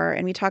souls are,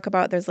 and we talk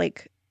about there's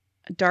like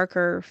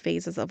darker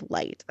phases of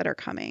light that are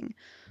coming.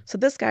 So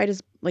this guide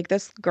is like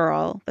this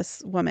girl,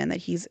 this woman that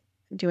he's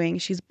doing,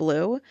 she's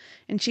blue,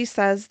 and she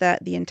says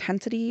that the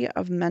intensity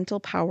of mental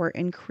power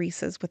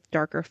increases with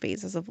darker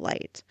phases of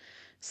light.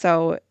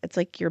 So it's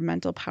like your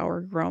mental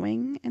power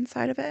growing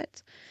inside of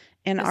it.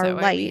 And Is our that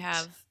why we light,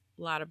 have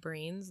a lot of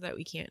brains that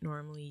we can't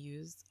normally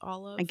use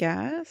all I of?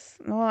 guess.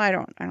 Well, I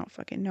don't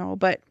fucking know,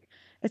 but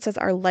it says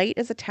our light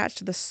is attached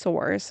to the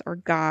source or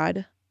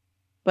God,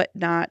 but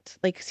not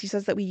like she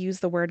says that we use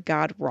the word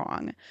God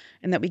wrong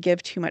and that we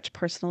give too much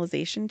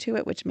personalization to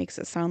it, which makes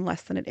it sound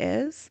less than it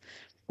is.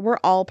 We're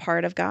all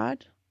part of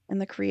God and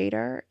the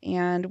creator,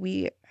 and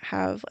we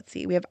have, let's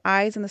see, we have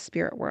eyes in the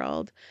spirit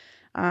world.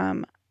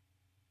 Um,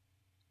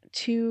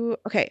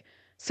 okay,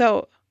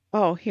 so,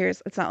 oh,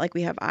 it's not like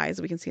we have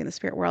eyes we can see in the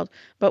spirit world,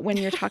 but when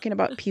you're talking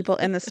about people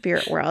in the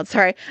spirit world,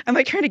 sorry, I'm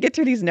like trying to get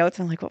through these notes.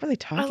 And I'm like, what were they I'm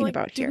talking like,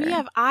 about do we here?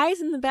 have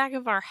eyes in the back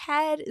of our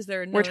head? Is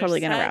there We're another totally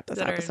going to set wrap this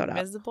that are episode up.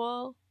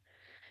 invisible?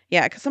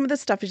 Yeah, because some of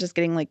this stuff is just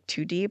getting like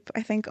too deep,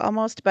 I think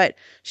almost. But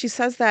she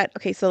says that,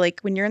 okay, so like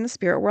when you're in the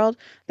spirit world,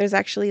 there's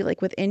actually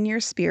like within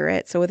your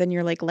spirit, so within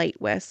your like light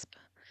wisp,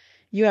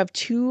 you have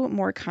two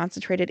more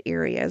concentrated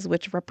areas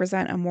which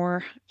represent a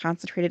more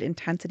concentrated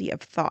intensity of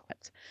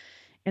thought.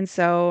 And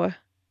so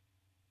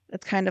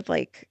it's kind of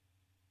like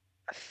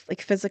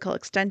physical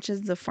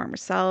extensions of former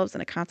selves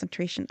and a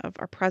concentration of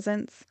our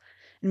presence.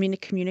 And we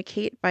need to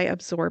communicate by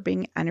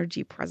absorbing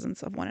energy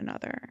presence of one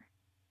another.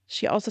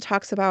 She also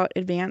talks about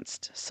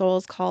advanced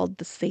souls called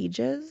the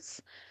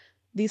sages.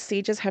 These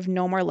sages have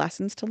no more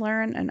lessons to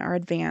learn and are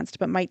advanced,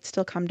 but might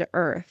still come to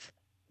Earth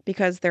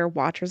because they're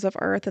watchers of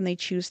Earth and they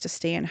choose to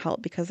stay and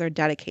help because they're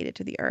dedicated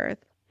to the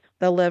Earth.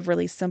 They'll live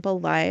really simple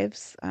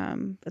lives.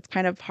 It's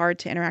kind of hard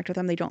to interact with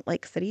them. They don't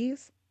like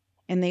cities.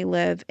 And they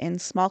live in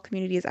small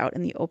communities out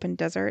in the open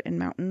desert and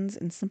mountains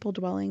in simple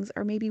dwellings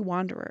or maybe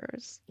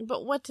wanderers.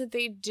 But what did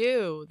they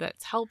do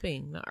that's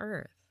helping the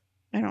earth?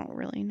 I don't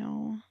really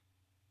know.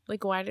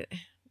 Like, why do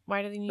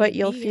they need to But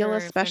you'll be feel here a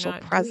if they're special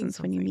not doing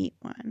presence when you something? meet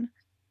one.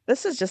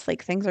 This is just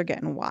like things are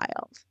getting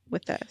wild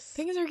with this.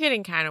 Things are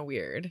getting kind of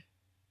weird.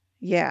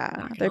 Yeah,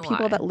 Not they're gonna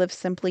people that lie. live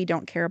simply,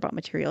 don't care about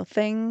material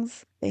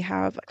things. They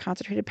have a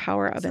concentrated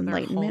power of So they're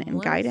enlightenment and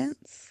homeless?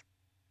 guidance.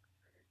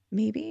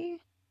 Maybe.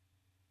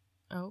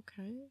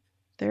 Okay.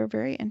 They're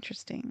very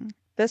interesting.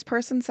 This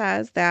person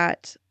says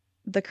that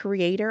the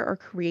creator or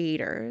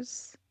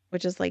creators,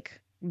 which is like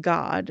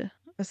God,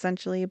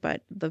 essentially,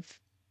 but the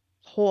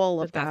whole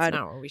of But that's God.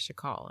 not what we should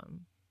call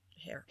him.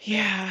 hair.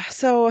 Yeah.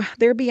 So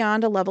they're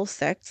beyond a level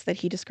 6 that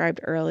he described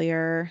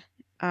earlier.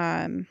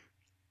 Um,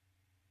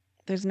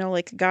 there's no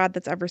like God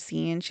that's ever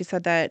seen. She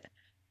said that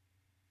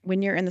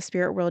when you're in the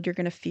spirit world, you're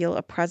going to feel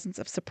a presence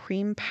of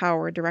supreme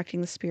power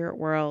directing the spirit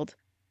world.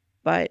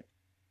 But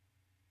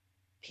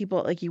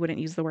people, like, you wouldn't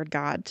use the word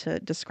God to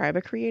describe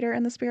a creator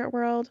in the spirit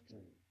world.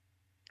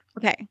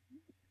 Okay.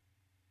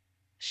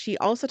 She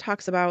also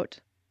talks about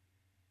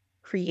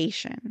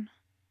creation.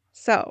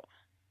 So,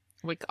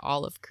 Like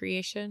all of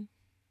creation.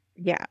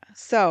 yeah.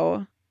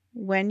 So,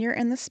 when you're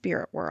in the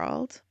spirit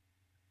world,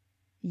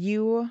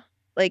 you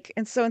like,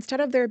 and so instead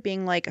of there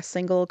being like a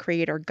single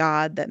creator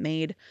God that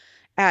made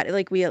at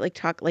like we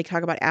talk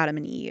about Adam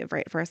and Eve,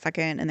 right, for a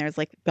second, and there's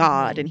like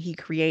God and he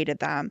created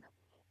them.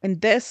 In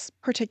this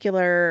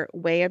particular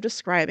way of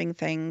describing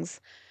things,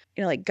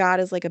 like God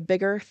is like a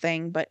bigger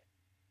thing, but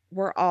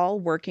we're all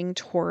working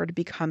toward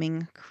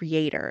becoming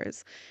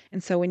creators.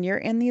 And so when you're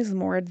in these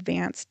more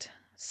advanced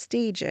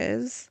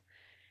stages,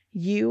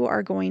 you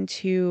are going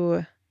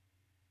to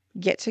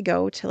get to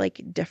go to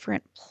like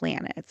different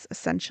planets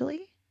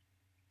essentially.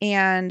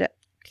 And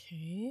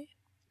Okay.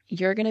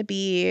 you're going to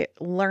be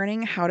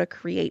learning how to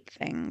create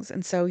things.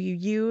 And so you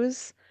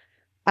use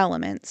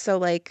elements. So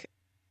like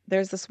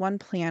there's this one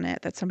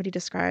planet that somebody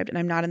described, and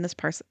I'm not in this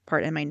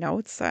part in my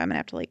notes, so I'm going to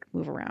have to like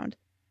move around.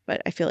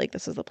 But I feel like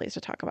this is the place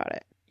to talk about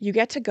it. You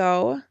get to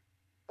go.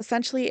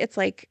 Essentially, it's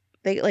like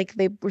they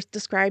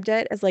described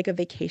it as like a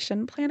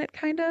vacation planet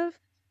kind of,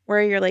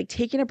 where you're like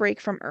taking a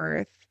break from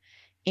Earth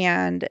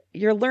and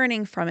you're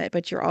learning from it,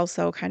 but you're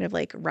also kind of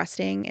like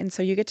resting. And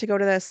so you get to go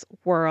to this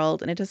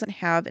world and it doesn't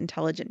have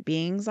intelligent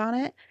beings on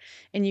it.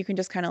 And you can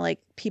just kind of like,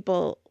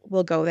 people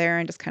will go there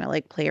and just kind of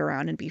like play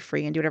around and be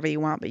free and do whatever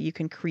you want, but you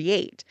can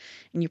create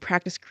and you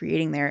practice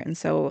creating there. And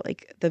so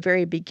like the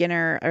very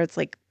beginner, or it's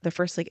like the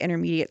first like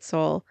intermediate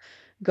soul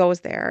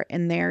goes there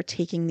and they're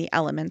taking the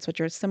elements, which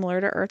are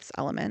similar to Earth's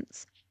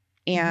elements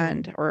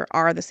and or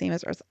are the same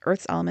as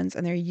Earth's elements,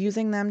 and they're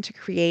using them to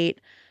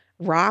create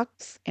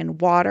rocks and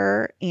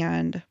water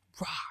and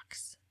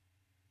Rocks.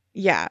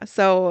 yeah.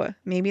 So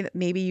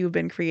maybe you've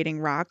been creating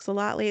rocks a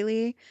lot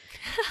lately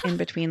in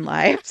between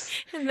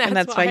lives, And and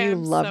that's that's why why you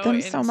I'm love so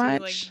them so into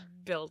like much.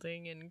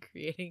 building and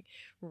creating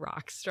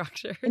rock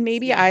structures. And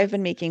maybe I've Yes.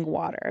 been making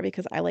water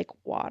because I like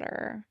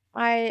water.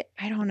 I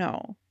don't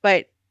know.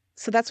 But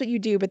so that's what you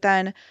do, but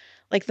then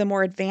like the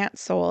more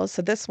advanced souls,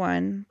 so this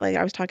one, like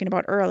I was talking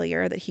about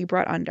earlier that he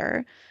brought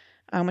under,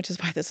 which is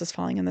why this is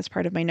falling in this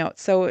part of my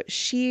notes. So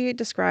she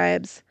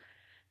describes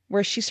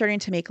where she's starting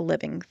to make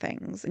living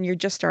things, and you're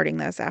just starting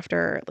this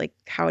after like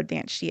how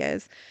advanced she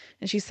is.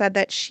 And she said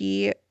that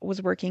she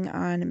was working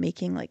on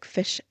making like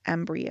fish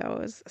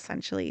embryos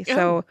essentially. Oh.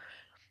 So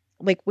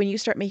like when you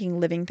start making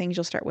living things,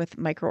 you'll start with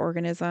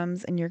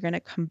microorganisms and you're going to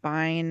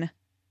combine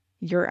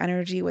your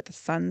energy with the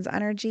sun's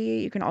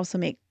energy. You can also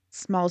make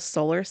small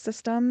solar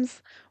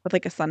systems with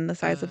like a sun the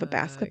size of a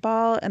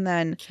basketball. And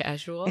then I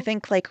Casual.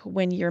 think like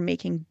when you're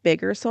making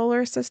bigger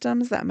solar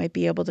systems that might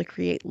be able to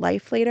create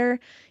life later,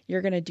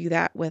 you're going to do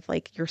that with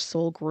like your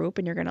soul group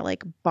and you're going to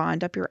like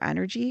bond up your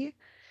energy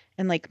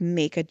and like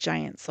make a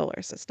giant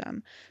solar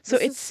system. So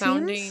This it is seems,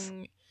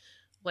 sounding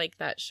like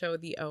that show,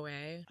 The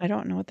OA. I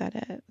don't know what that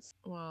is.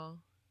 Well,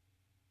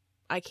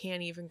 I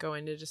can't even go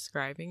into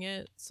describing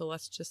it, so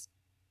let's just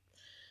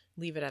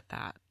leave it at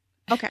that.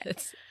 Okay.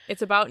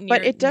 It's about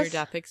But it near does.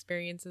 death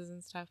experiences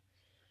and stuff.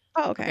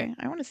 Oh, okay. Okay.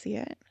 I want to see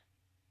it.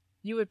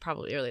 You would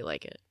probably really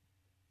like it.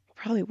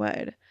 Probably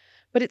would.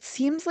 But it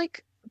seems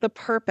like the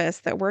purpose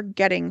that we're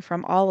getting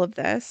from all of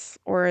this,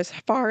 or as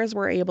far as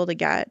we're able to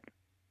get,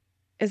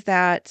 is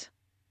that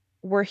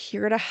we're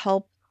here to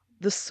help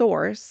the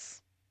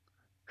source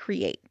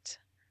create.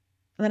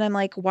 And then I'm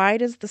like, why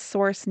does the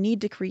source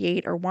need to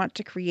create or want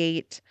to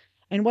create?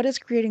 And what is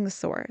creating the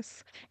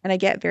source? And I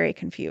get very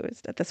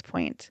confused at this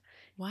point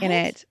in What?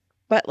 it.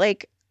 But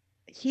like,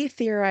 he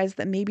theorized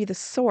that maybe the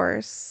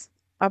source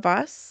of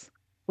us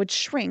would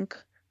shrink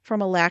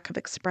from a lack of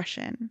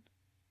expression.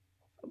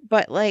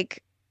 But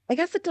like, I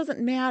guess it doesn't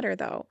matter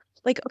though.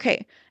 Like,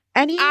 okay,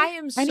 I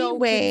am any so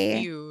way.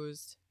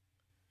 confused.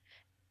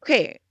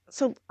 Okay,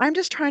 so I'm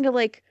just trying to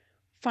like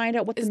find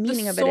out what the Is the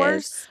meaning of it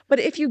is. source But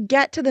if you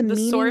get to the the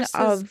meaning source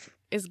of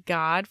is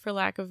God, for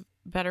lack of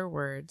better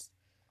words.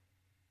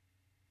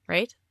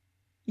 Right?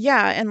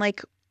 yeah, and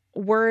like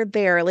we're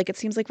there, like it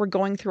seems like we're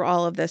going through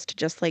all of this to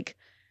just like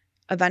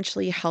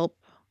eventually help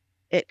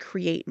it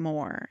create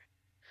more.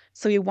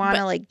 So you want But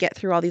to like get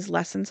through all these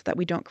lessons so that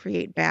we don't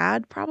create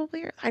bad,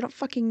 probably. Or I don't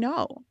fucking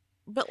know.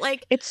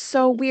 like It's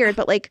so weird,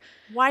 but like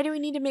why do we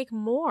need to make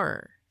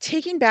more?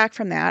 taking back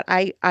from that,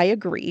 I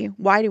agree.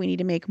 Why do we need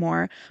to make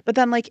more? But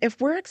then like if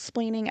we're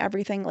explaining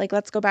everything, like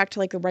let's go back to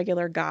like the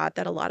regular God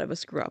that a lot of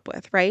us grew up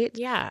with, right?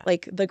 Yeah.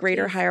 Like the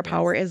greater Please, higher yes.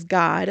 power is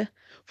God.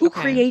 Who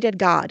Okay. created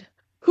God?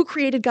 Who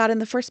created God in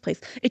the first place?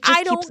 It I just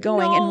keeps don't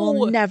going and we'll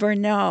know. never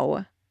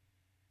know.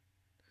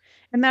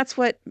 And that's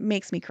what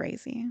makes me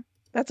crazy.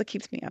 That's what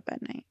keeps me up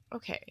at night.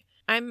 Okay.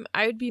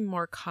 I would be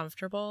more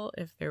comfortable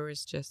if there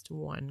was just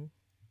one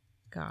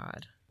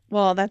God.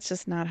 Well, that's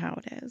just not how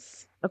it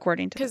is,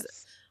 according to Cuz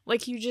this.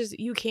 Like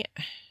you can't.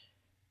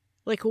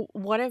 Like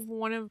what if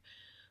one of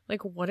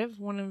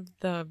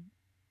the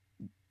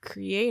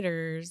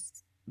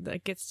creators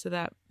that gets to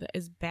that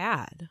is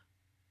bad?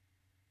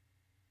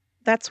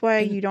 That's why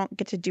And you don't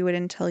get to do it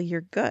until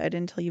you're good,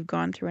 until you've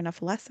gone through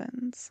enough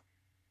lessons.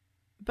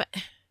 but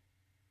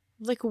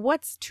like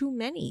what's too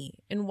many?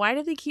 And why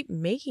do they keep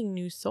making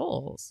new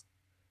souls?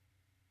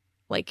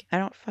 Like I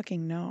don't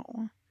fucking know.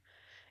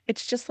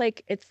 It's just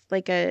like it's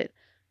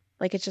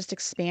just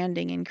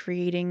expanding and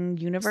creating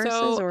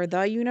universes so or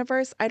the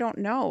universe. I don't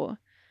know.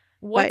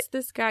 But what's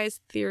this guy's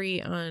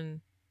theory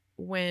on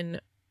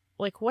when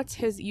what's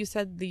his you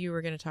said that you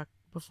were going to talk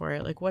before,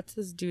 like what's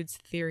this dude's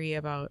theory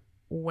about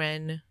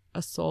when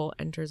a soul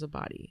enters a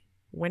body?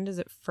 When does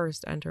it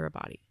first enter a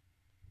body?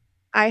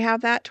 I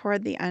have that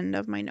toward the end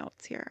of my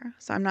notes here.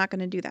 So I'm not going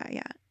to do that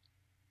yet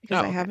because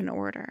Oh, I have okay. an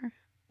order.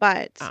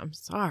 But I'm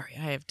sorry,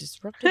 I have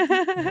disrupted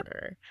the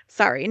order.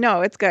 sorry.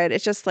 No, it's good.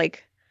 It's just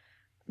like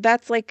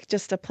that's like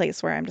just a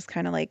place where I'm just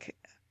kind of like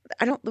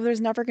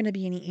there's never going to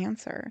be any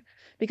answer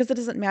because it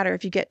doesn't matter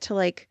if you get to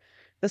like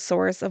the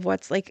source of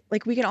what's like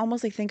we can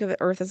almost like think of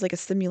Earth as like a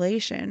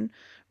simulation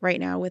right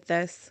now with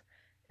this.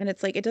 And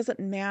it's like, it doesn't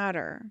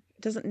matter.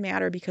 It doesn't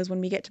matter because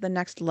when we get to the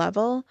next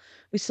level,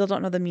 we still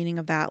don't know the meaning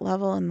of that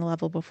level and the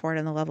level before it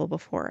and the level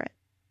before it.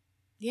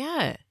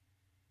 Yeah.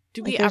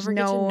 Do Like we there's ever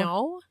get to no,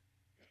 know?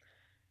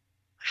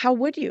 how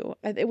would you?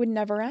 It would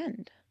never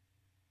end.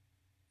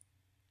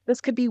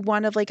 This could be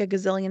one of like a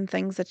gazillion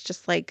things that's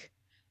just So like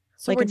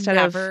we're instead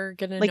of never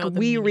gonna like know the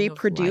we meaning of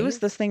reproduce,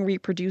 life? this thing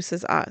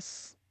reproduces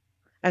us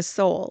as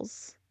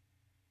souls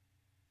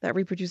that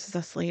reproduces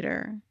us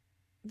later.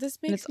 This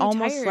And makes it's me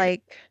almost tired.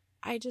 like,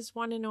 I just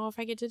want to know if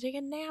I get to take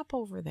a nap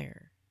over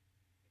there.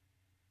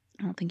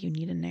 I don't think you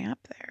need a nap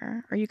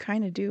there, or you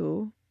kind of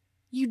do.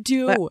 You But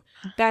do.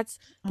 That's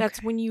okay,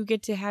 when you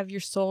get to have your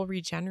soul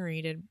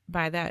regenerated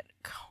by that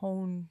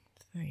cone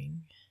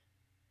thing.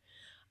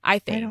 I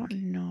I don't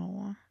think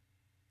know.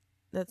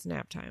 that's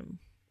nap time.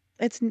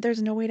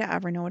 There's no way to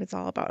ever know what it's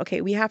all about.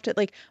 Okay, we have to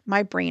like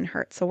my brain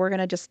hurts, so we're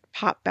gonna just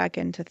pop back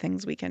into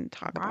things we can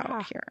talk about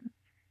Rah. here.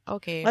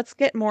 Okay. Let's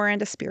get more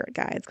into spirit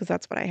guides because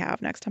that's what I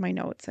have next to my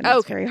notes, and it's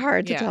Okay. very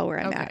hard to Yeah. tell where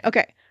I'm Okay. at.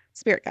 Okay,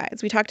 spirit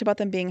guides. We talked about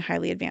them being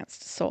highly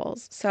advanced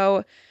souls.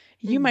 So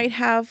you Mhm. might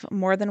have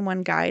more than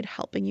one guide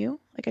helping you,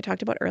 like I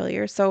talked about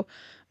earlier. So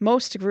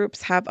most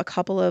groups have a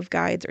couple of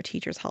guides or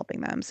teachers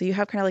helping them. So you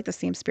have kind of like the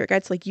same spirit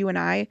guides. Like you and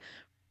I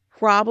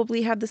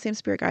probably have the same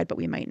spirit guide, but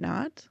we might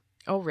not.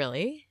 Oh,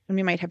 really? And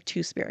we might have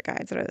two spirit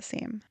guides that are the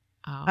same.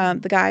 Oh.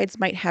 The guides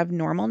might have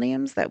normal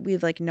names that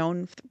we've like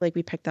known, like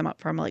we picked them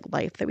up from like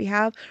life that we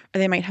have, or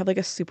they might have like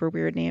a super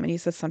weird name. And he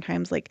says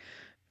sometimes like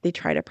they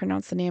try to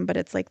pronounce the name, but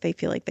it's like they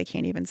feel like they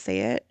can't even say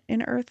it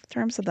in Earth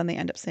terms, so then they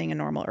end up saying a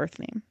normal Earth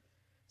name.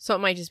 So it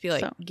might just be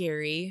like So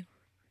Gary.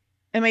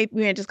 we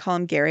might just call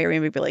him Gary, or we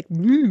might be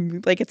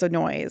like it's a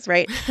noise,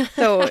 right?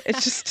 So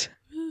it's just,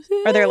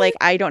 or they're like,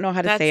 I don't know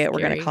how to say That's it. We're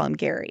gonna call scary. him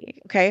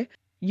Gary. Okay.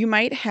 You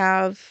might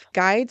have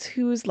guides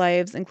whose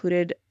lives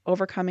included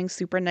overcoming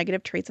super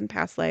negative traits in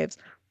past lives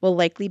will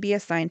likely be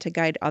assigned to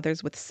guide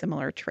others with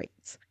similar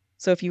traits.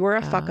 So if you were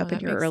a fuck Oh, up in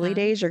that your makes early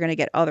days, sense. you're going to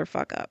get other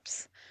fuck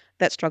ups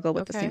that struggle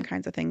with the same Okay.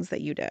 kinds of things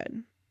that you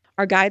did.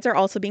 Our guides are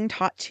also being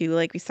taught to,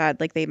 like we said,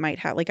 like they might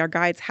have, like our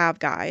guides have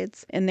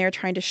guides, and they're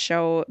trying to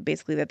show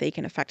basically that they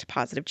can affect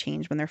positive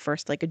change when they're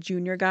first like a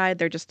junior guide.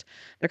 They're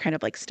kind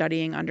of like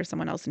studying under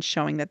someone else and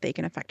showing that they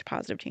can affect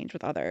positive change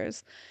with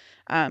others.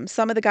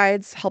 Some of the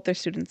guides help their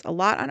students a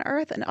lot on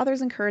Earth, and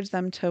others encourage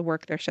them to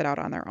work their shit out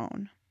on their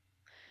own.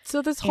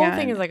 So this whole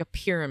thing is And like a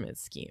pyramid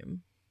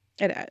scheme.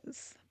 it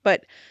is.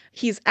 But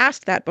he's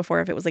asked that before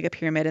if it was like a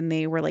pyramid, and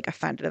they were like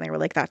offended and they were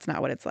like, that's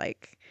not what it's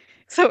like.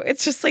 So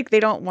it's just like they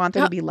don't want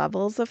there Uh, to be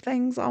levels of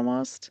things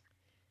almost.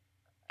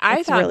 I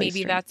It's thought really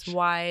maybe that's strange.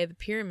 why the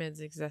pyramids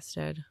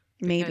existed.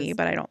 Maybe, Because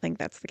but I don't think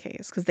that's the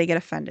case because they get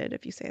offended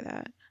if you say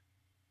that.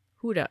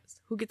 who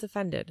does? Who gets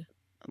offended?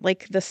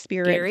 Like the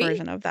spirit Gary?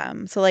 version of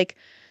them. So like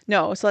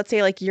no, so let's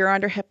say like you're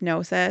under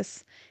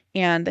hypnosis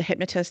and the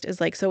hypnotist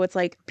is like, so it's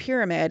like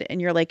pyramid, and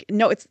you're like,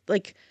 no, it's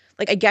like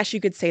I guess you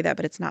could say that,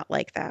 but it's not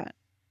like that.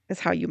 Is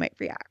how you might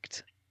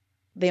react.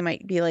 They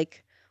might be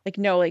like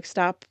no, like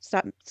stop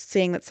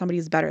saying that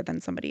somebody's better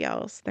than somebody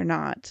else. They're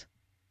not.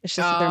 It's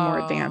just that they're more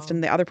advanced Oh.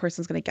 and the other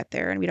person's going to get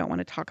there and we don't want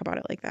to talk about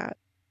it like that.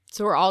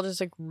 So we're all just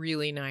like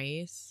really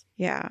nice.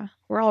 Yeah,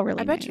 we're all I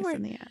really bet you nice are.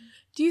 in the end.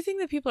 Do you think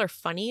that people are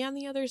funny on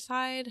the other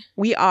side?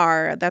 We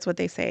are. That's what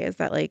they say is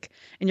that like,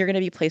 and you're going to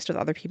be placed with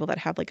other people that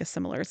have like a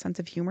similar sense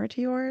of humor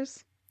to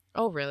yours.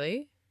 Oh,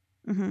 really?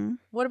 Hmm.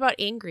 What about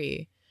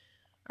angry?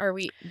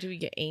 Do we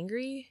get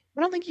angry?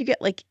 I don't think you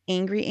get like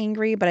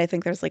angry, but I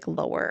think there's like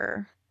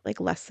lower, like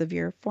less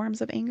severe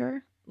forms of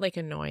anger. Like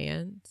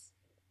annoyance?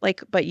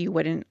 Like, but you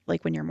wouldn't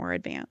like when you're more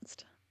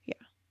advanced. Yeah.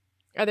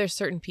 Are there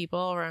certain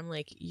people where I'm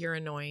like, you're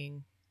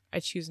annoying? I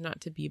choose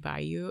not to be by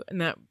you,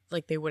 and that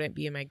like they wouldn't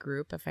be in my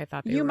group if I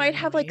thought they You were might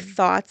have like annoying.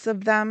 thoughts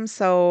of them.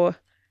 So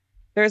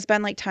there's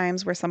been like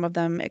times where some of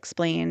them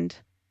explained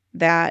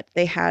that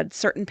they had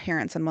certain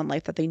parents in one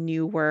life that they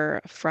knew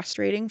were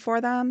frustrating for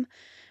them,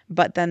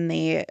 but then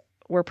they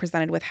were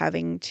presented with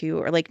having to,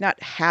 or like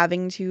not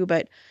having to,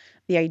 but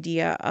the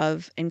idea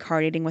of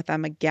incarnating with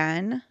them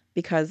again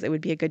because it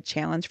would be a good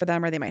challenge for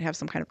them, or they might have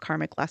some kind of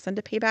karmic lesson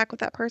to pay back with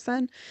that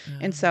person.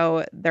 And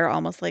so they're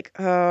almost like,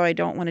 oh, I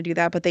don't want to do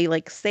that. But they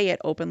like say it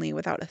openly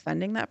without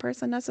offending that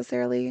person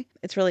necessarily.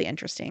 It's really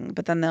interesting.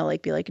 But then they'll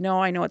like be like,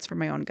 no, I know it's for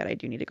my own good. I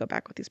do need to go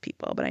back with these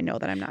people, but I know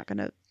that I'm not going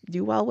to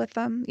do well with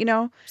them, you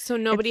know? So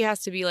nobody has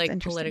to be It's like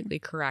interesting. politically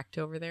correct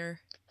over there.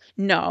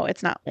 No,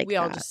 it's not like we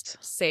all that.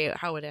 just say it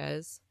how it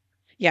is.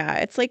 Yeah,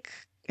 it's like,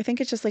 I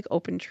think it's just like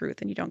open truth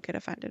and you don't get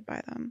offended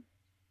by them.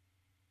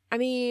 I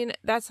mean,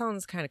 that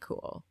sounds kind of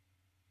cool,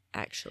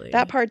 actually.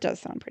 That part does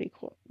sound pretty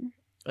cool.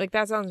 Like,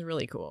 that sounds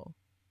really cool.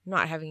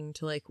 Not having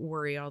to, like,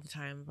 worry all the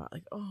time about,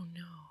 like, oh,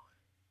 no.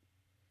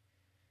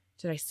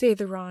 Did I say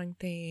the wrong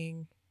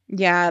thing?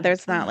 Yeah,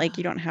 there's not, like,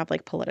 you don't have,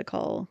 like,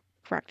 political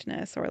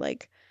correctness or,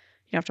 like,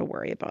 you don't have to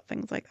worry about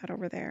things like that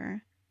over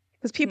there.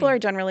 Because people are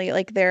generally,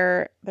 like,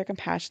 they're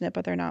compassionate,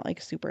 but they're not, like,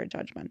 super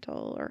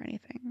judgmental or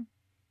anything.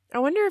 I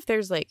wonder if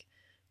there's, like,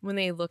 when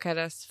they look at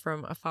us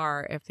from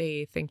afar, if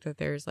they think that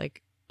there's,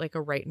 like a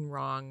right and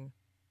wrong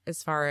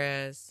as far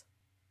as...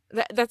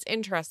 That's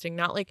interesting.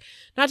 Not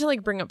to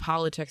like bring up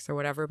politics or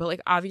whatever, but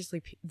like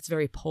obviously it's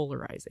very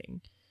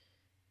polarizing.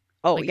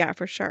 Oh, like, yeah,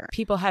 for sure.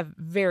 People have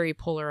very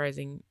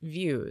polarizing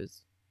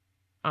views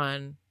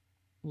on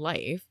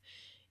life,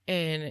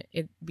 and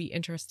it'd be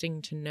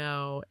interesting to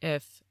know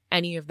if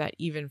any of that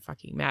even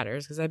fucking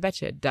matters, because I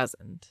bet you it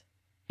doesn't.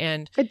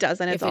 And it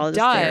doesn't. It's if all it just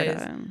does,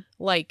 there to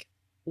like,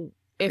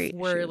 if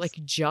we're issues.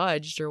 like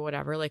judged or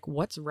whatever, like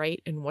what's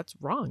right and what's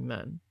wrong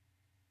then?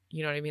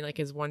 You know what I mean? Like,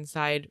 is one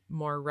side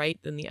more right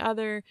than the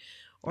other?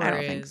 Or I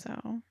don't think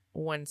so.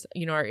 One's,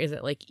 you know, or is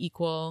it like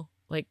equal?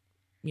 Like,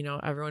 you know,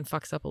 everyone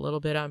fucks up a little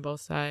bit on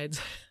both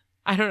sides.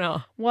 I don't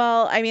know.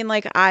 Well, I mean,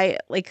 like, I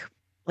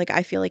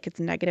feel like it's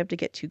negative to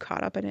get too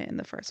caught up in it in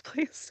the first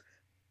place.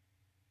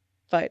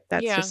 But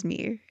that's just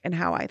me and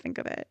how I think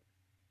of it.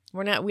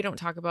 We don't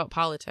talk about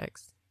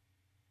politics.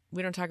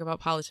 We don't talk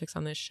about politics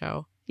on this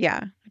show.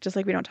 Yeah, just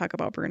like we don't talk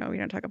about Bruno, we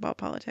don't talk about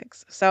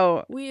politics.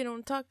 So we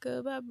don't talk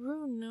about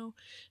Bruno.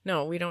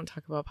 No, we don't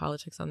talk about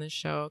politics on this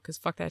show because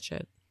fuck that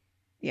shit.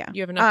 Yeah,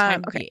 you have enough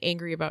time to be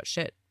angry about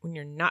shit when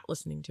you're not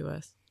listening to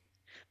us.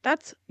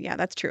 That's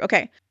true.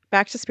 Okay,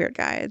 back to spirit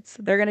guides.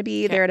 They're going to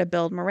be there to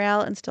build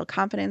morale, instill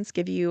confidence,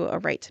 give you a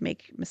right to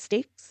make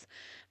mistakes.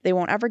 They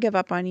won't ever give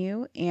up on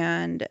you,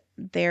 and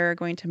they're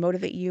going to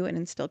motivate you and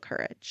instill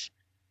courage.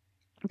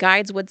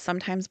 Guides would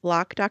sometimes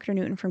block Dr.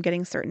 Newton from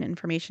getting certain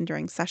information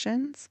during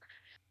sessions.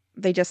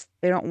 They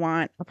don't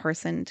want a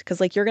person because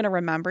like you're going to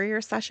remember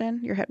your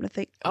session, your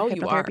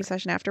hypnotherapy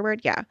session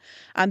afterward. Yeah.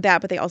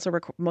 But they also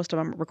most of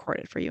them record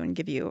it for you and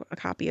give you a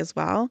copy as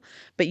well.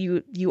 But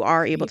you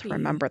are able to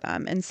remember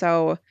them. And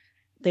so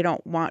they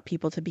don't want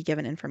people to be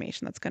given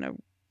information that's going to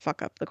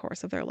fuck up the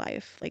course of their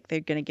life. Like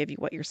they're going to give you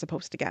what you're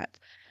supposed to get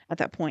at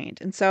that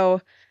point. And so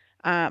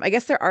I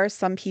guess there are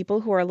some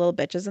people who are little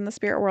bitches in the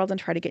spirit world and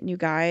try to get new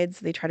guides.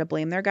 They try to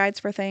blame their guides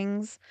for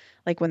things,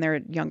 like when they're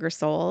younger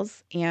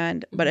souls.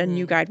 But a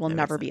new guide will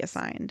never be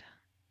assigned.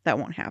 That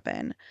won't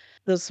happen.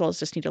 Those souls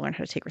just need to learn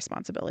how to take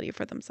responsibility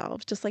for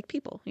themselves, just like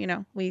people. You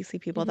know, we see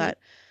people that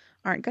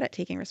aren't good at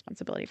taking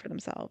responsibility for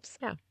themselves.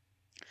 Yeah.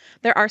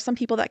 There are some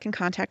people that can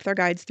contact their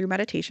guides through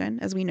meditation,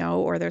 as we know,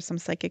 or there's some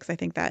psychics, I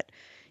think, that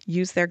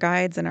use their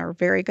guides and are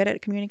very good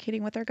at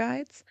communicating with their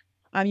guides.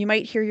 You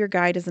might hear your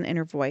guide as an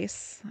inner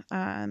voice.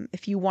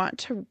 If you want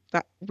to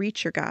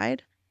reach your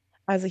guide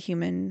as a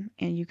human,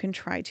 and you can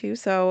try to.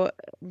 So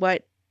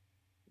what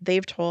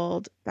they've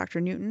told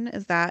Dr. Newton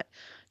is that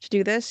to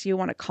do this, you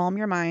want to calm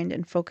your mind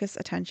and focus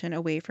attention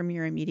away from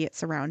your immediate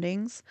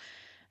surroundings.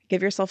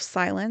 Give yourself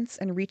silence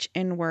and reach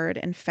inward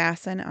and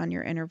fasten on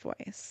your inner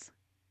voice.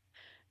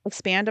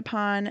 Expand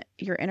upon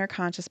your inner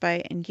conscious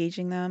by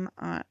engaging them,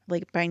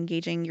 by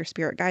engaging your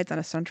spirit guides on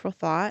a central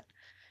thought.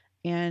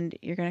 And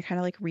you're going to kind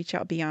of like reach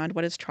out beyond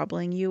what is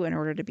troubling you in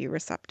order to be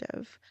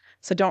receptive.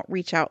 So don't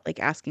reach out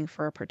like asking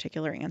for a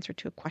particular answer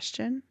to a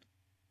question.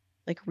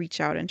 Like reach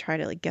out and try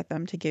to like get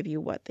them to give you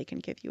what they can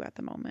give you at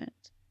the moment.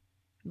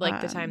 Like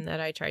the time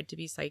that I tried to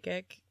be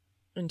psychic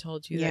and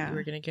told you that you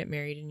were going to get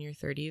married in your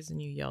 30s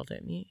and you yelled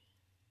at me.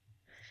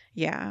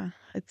 Yeah,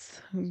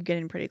 I'm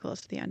getting pretty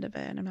close to the end of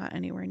it and I'm not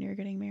anywhere near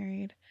getting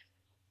married.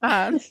 So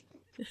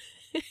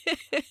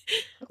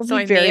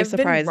I'm very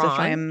surprised if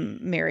I'm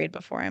married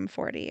before I'm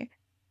 40.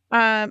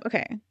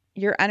 Okay.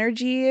 Your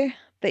energy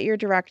that you're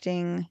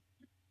directing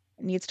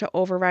needs to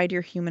override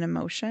your human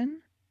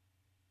emotion.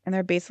 And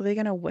they're basically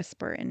going to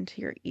whisper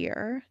into your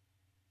ear.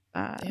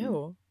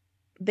 Ew.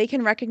 They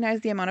can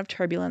recognize the amount of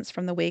turbulence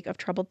from the wake of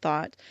troubled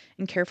thought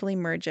and carefully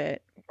merge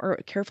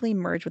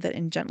with it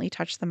and gently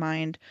touch the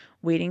mind,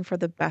 waiting for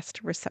the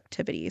best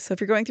receptivity. So if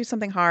you're going through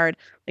something hard,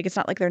 like it's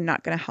not like they're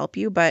not going to help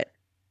you, but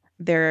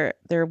they're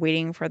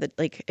waiting for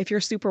if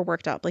you're super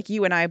worked up, like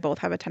you and I both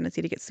have a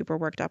tendency to get super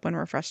worked up when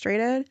we're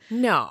frustrated.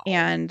 No.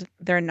 And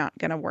they're not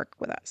going to work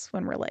with us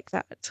when we're like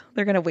that.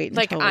 They're going to wait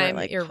until we're I'm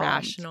like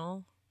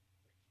irrational.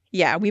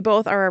 Yeah, we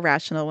both are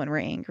irrational when we're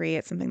angry.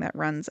 It's something that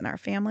runs in our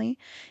family.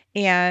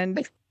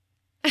 And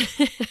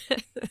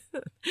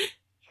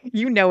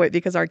you know it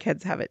because our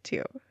kids have it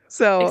too.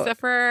 So, Except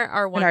for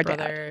our and one our dad.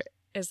 brother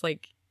is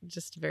like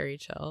just very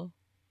chill.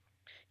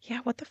 Yeah,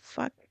 what the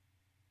fuck?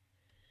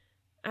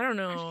 I don't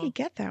How did he know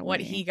get that what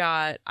way? he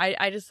got.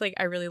 I just like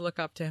I really look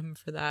up to him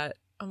for that.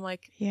 I'm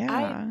like,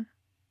 Yeah.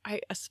 I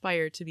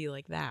aspire to be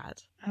like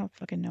that. I don't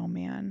fucking know,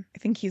 man. I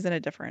think he's in a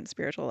different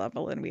spiritual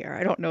level than we are.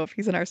 I don't know if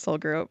he's in our soul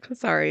group.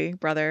 Sorry,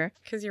 brother.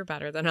 Because you're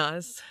better than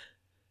us.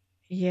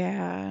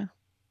 Yeah.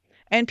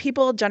 And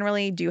people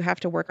generally do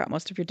have to work out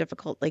most of their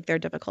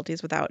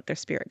difficulties without their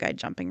spirit guide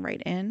jumping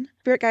right in.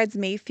 Spirit guides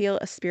may feel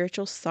a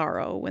spiritual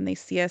sorrow when they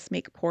see us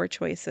make poor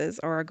choices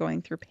or are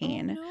going through Oh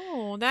pain.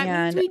 no, that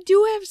means And we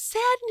do have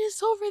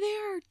sadness over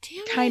there.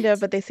 Damn kind of,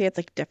 it. but they say it's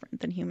like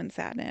different than human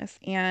sadness.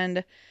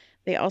 And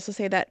they also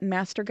say that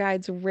master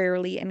guides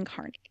rarely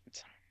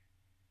incarnate.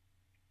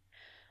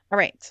 All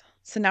right.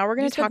 So now we're You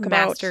going to said talk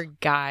about, master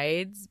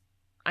guides.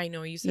 I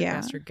know you said yeah,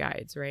 master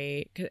guides,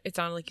 right? 'Cause it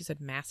sounded like you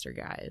said master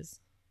guys.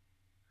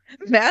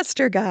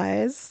 master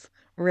guys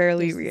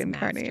rarely There's these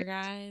master reincarnate.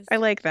 guys. I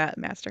like that,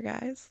 master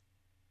guys.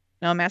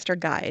 No, master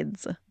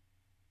guides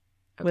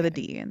with a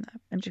Okay. D in the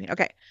engineer.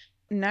 Okay.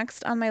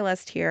 Next on my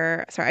list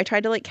here, sorry, I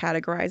tried to like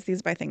categorize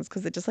these by things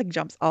because it just like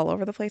jumps all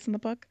over the place in the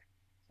book.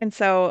 And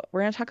so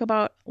we're going to talk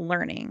about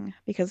learning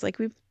because, like,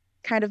 we've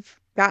kind of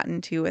gotten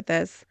to with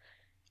this,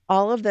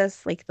 all of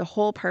this, like, the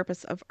whole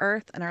purpose of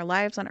Earth and our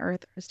lives on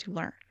Earth is to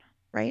learn,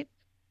 right?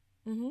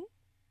 Mm-hmm.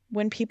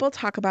 When people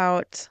talk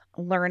about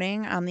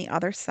learning on the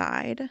other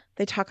side,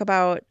 they talk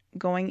about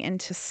going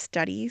into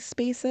study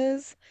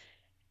spaces,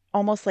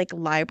 almost like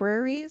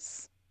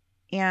libraries,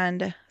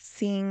 and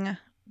seeing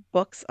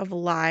books of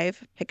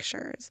live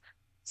pictures.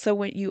 So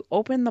when you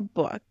open the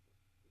book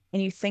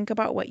and you think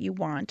about what you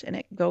want and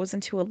it goes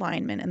into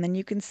alignment, and then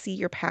you can see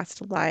your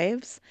past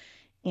lives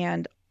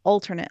and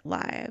alternate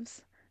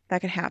lives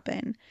that could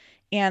happen.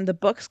 And the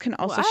books can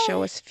also show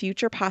What? us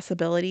future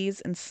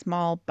possibilities in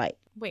small bites.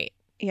 Wait.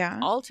 Yeah.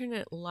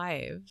 Alternate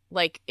lives?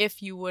 Like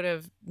if you would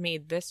have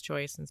made this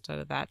choice instead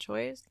of that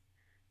choice?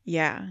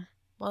 Yeah.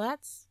 Well,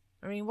 that's,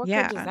 I mean, what good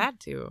does Yeah. that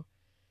do?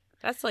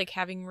 That's like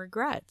having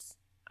regrets.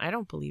 I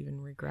don't believe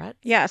in regrets.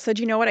 Yeah. So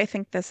do you know what I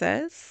think this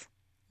is?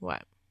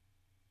 What?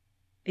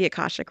 The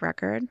Akashic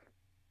Record.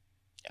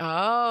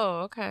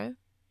 Oh, okay.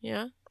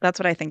 Yeah. That's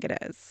what I think it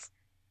is.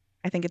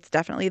 I think it's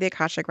definitely the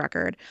Akashic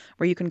Record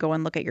where you can go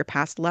and look at your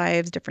past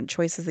lives, different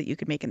choices that you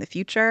could make in the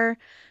future,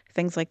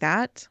 things like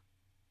that.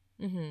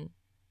 Mm-hmm.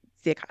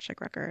 It's the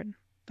Akashic Record.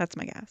 That's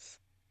my guess.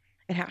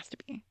 It has to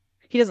be.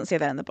 He doesn't say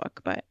that in the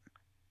book, but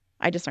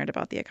I just learned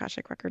about the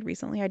Akashic Record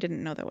recently. I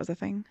didn't know that was a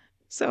thing.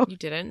 So, You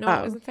didn't know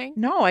it was a thing?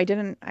 no, I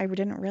didn't. I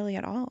didn't really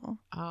at all.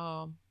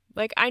 Oh,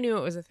 like I knew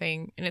it was a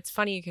thing, and it's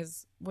funny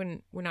because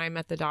when I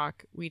met the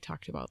doc, we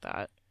talked about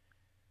that.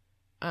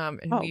 And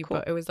Oh, cool.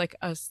 it was like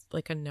us,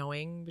 like a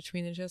knowing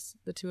between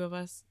the two of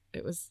us.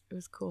 It was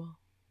cool.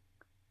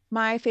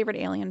 My favorite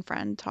alien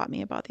friend taught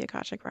me about the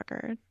Akashic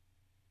Record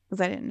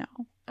because I didn't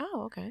know.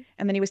 Oh, okay.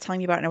 And then he was telling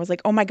me about it, and I was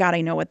like, oh my God,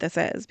 I know what this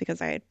is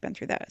because I had been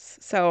through this.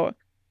 So,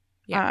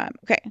 Yeah.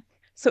 okay.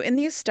 So, in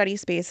these study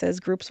spaces,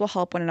 groups will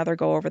help one another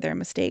go over their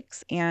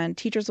mistakes, and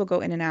teachers will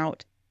go in and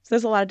out. So,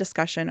 there's a lot of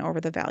discussion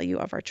over the value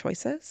of our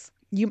choices.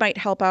 You might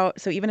help out.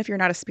 So, even if you're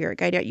not a spirit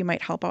guide yet, you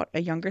might help out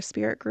a younger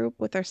spirit group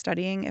with their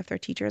studying if their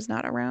teacher is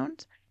not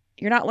around.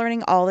 You're not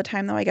learning all the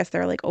time, though. I guess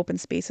there are like open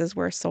spaces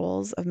where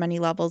souls of many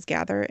levels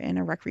gather in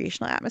a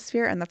recreational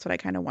atmosphere. And that's what I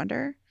kind of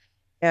wonder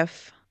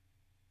if,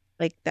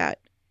 like, that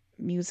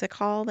music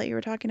hall that you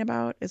were talking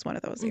about is one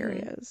of those Mm-hmm.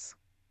 areas.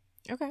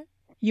 Okay.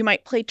 You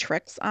might play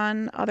tricks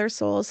on other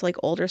souls. So, like,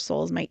 older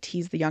souls might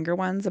tease the younger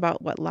ones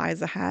about what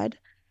lies ahead.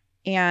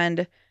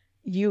 And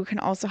you can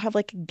also have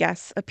like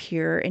guests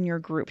appear in your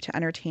group to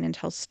entertain and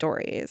tell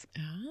stories.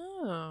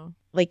 Oh.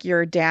 Like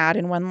your dad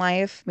in one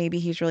life, maybe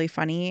he's really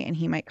funny and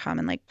he might come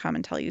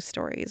and tell you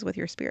stories with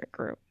your spirit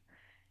group.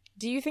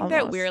 Do you think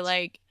that we're Almost.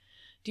 like?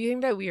 Do you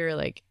think that we are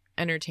like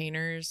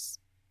entertainers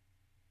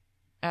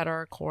at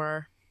our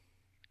core?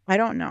 I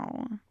don't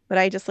know. But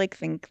I just like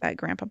think that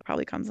grandpa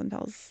probably comes and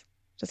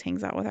just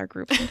hangs out with our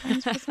group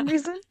sometimes for some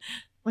reason.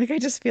 Like I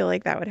just feel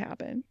like that would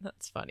happen.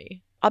 That's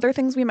funny. Other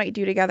things we might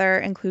do together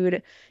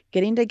include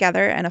getting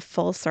together in a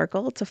full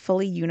circle to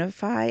fully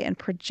unify and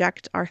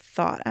project our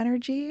thought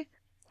energy.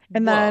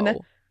 And then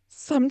Whoa.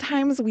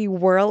 sometimes we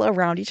whirl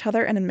around each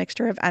other in a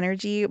mixture of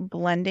energy,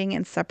 blending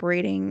and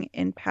separating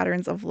in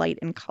patterns of light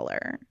and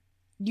color.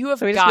 You So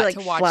have we just be got like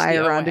to watch fly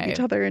the around at OA. each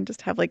other and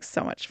just have like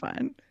so much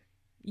fun.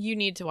 You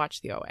need to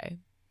watch the OA.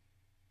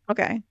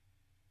 Okay.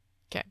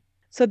 Okay.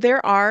 So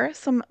there are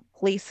some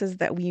places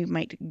that we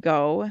might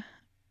go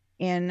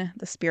in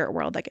the spirit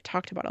world that get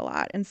talked about a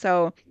lot. And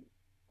so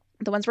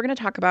the ones we're going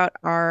to talk about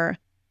are,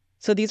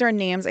 so these are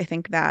names I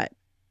think that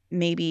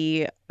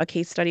maybe a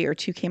case study or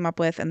two came up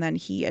with, and then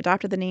he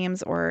adopted the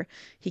names, or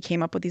he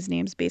came up with these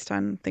names based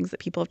on things that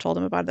people have told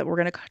him about. That we're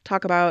going to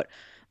talk about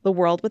the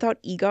world without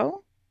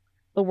ego,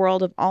 the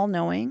world of all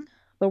knowing,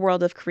 the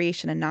world of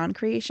creation and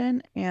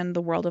non-creation, and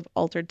the world of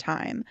altered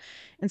time.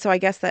 And so I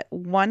guess that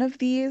one of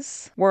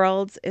these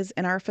worlds is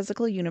in our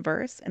physical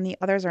universe and the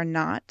others are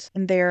not.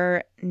 And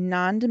they're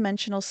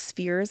non-dimensional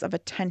spheres of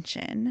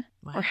attention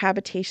or What?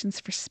 habitations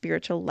for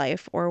spiritual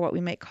life, or what we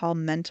might call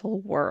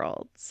mental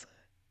worlds.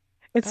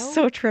 It's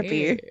so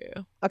trippy. Okay.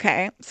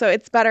 Okay, so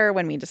it's better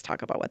when we just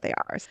talk about what they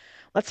are.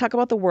 Let's talk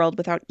about the world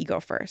without ego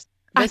first.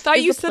 I This thought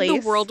is you the said the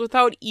place. world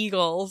without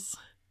eagles.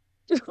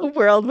 A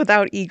world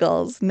without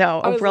eagles. No,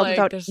 I a was world like,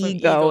 without there's some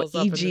ego. eagles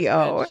up in this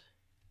EGO. bitch.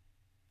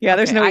 Yeah,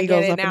 there's Okay, no I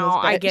get eagles it up in this now.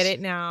 I get bitch. it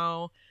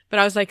now. But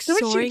I was like, So wait,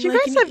 soaring do you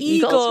like guys an have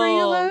eagles where you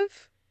eagle.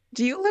 live?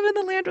 Do you live in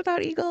the land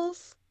without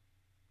eagles?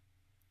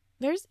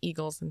 There's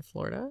eagles in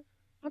Florida.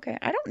 Okay,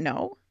 I don't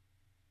know.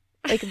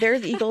 Like,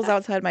 there's eagles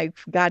outside my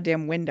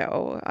goddamn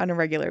window on a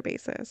regular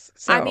basis.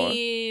 So, I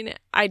mean,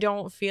 I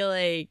don't feel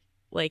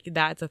like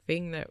that's a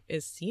thing that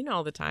is seen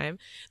all the time.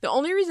 The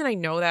only reason I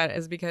know that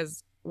is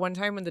because one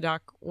time when the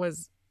doc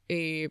was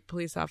a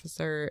police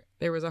officer,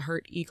 there was a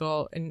hurt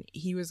eagle and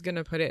he was going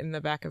to put it in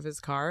the back of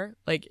his car.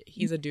 Like,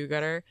 he's a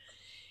do-gooder.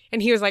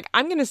 And he was like,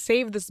 I'm going to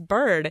save this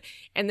bird.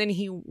 And then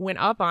he went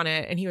up on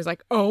it and he was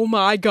like, oh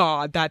my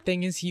God, that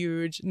thing is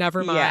huge.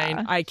 Never mind.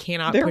 yeah, I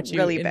cannot they're put you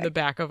really in big. the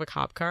back of a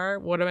cop car.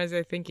 What am I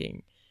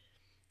thinking?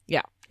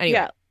 Yeah. Anyway.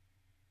 Yeah,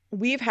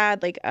 we've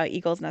had like a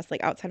eagle's nest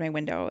like outside my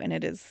window, and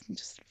it is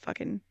just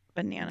fucking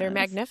bananas. They're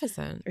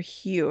magnificent. They're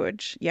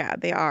huge. Yeah,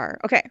 they are.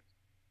 Okay,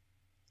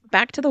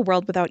 back to the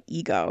world without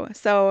ego.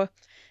 So,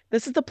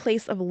 this is the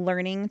place of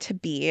learning to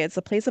be. It's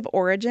a place of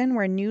origin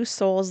where new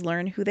souls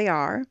learn who they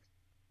are.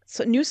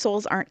 So new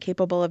souls aren't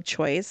capable of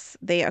choice.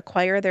 They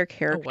acquire their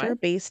character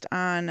what? based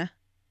on,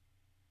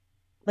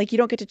 like, you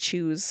don't get to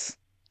choose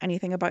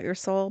anything about your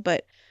soul,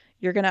 but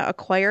you're going to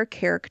acquire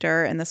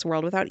character in this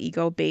world without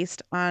ego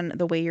based on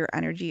the way your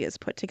energy is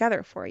put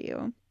together for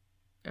you.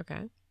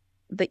 Okay.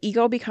 The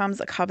ego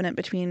becomes a covenant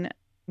between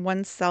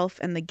oneself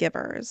and the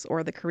givers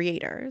or the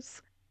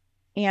creators.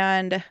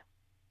 And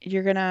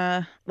you're going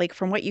to, like,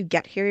 from what you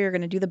get here, you're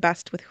going to do the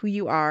best with who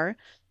you are.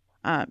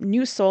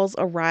 New souls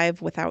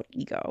arrive without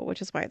ego,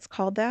 which is why it's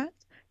called that.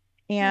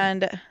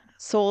 And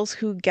souls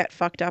who get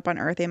fucked up on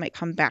Earth, they might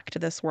come back to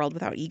this world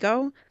without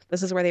ego.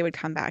 This is where they would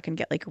come back and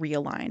get like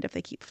realigned if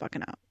they keep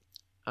fucking up.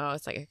 Oh,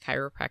 it's like a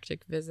chiropractic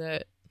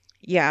visit.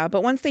 Yeah,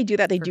 but once they do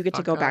that, they For do get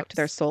to go back to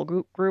their fuck-ups.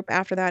 soul group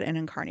after that and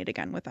incarnate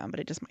again with them, but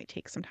it just might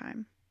take some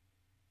time.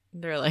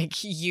 They're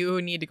like,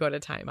 you need to go to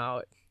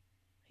timeout.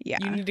 Yeah.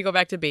 You need to go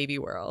back to baby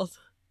world.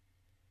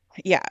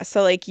 Yeah,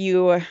 so like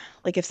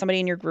if somebody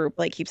in your group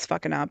like keeps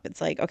fucking up,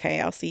 it's like, okay,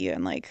 I'll see you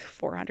in like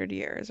 400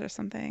 years or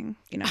something,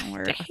 you know,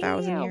 or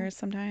 1,000 Damn. years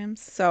sometimes.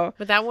 So,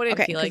 But that wouldn't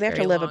okay, feel because like they have to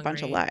very live a long,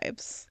 bunch of right?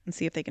 lives and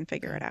see if they can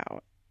figure Okay. it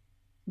out.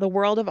 The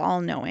world of all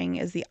knowing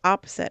is the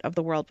opposite of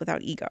the world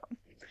without ego.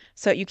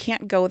 So you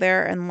can't go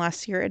there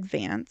unless you're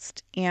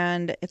advanced,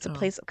 and it's a Oh.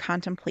 place of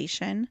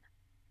contemplation,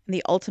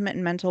 the ultimate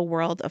mental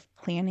world of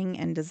planning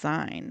and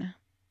design.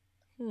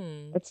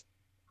 It's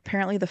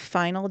apparently the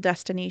final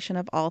destination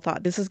of all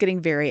thought. This is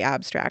getting very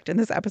abstract in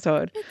this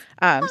episode.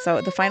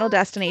 So the final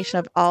destination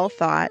of all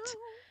thought,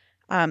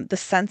 the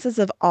senses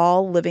of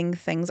all living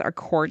things are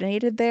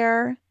coordinated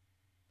there,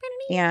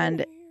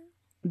 and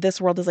this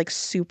world is like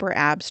super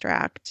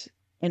abstract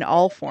in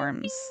all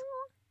forms.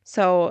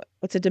 So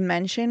it's a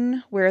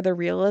dimension where the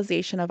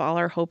realization of all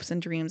our hopes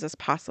and dreams is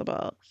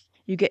possible.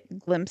 You get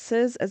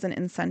glimpses as an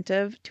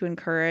incentive to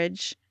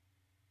encourage,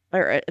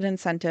 or an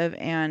incentive,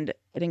 and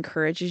it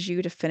encourages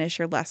you to finish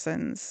your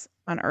lessons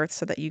on Earth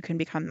so that you can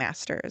become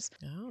masters.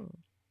 Oh.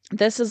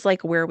 This is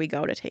like where we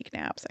go to take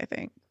naps, I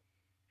think.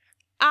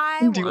 I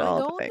And do want to all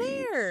the go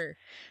things. there.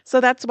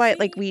 So that's why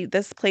like See?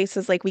 this place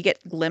is like we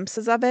get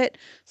glimpses of it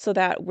so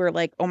that we're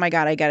like, oh my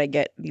God, I gotta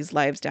get these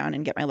lives down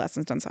and get my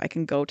lessons done so I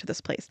can go to this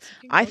place. So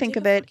you can I go think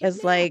take of a it fucking as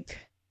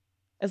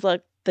nap.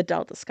 like the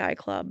Delta Sky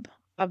Club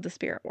of the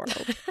spirit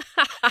world.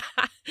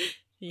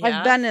 Yeah.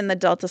 I've been in the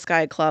Delta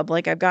Sky Club,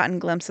 like I've gotten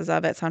glimpses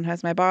of it.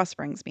 Sometimes my boss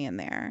brings me in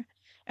there.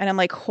 And I'm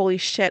like, holy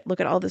shit,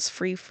 look at all this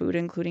free food,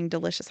 including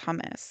delicious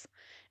hummus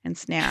and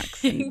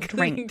snacks and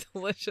Including drinks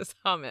delicious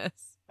hummus.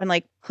 and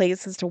like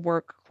places to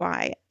work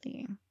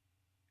quietly.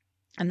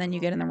 And then you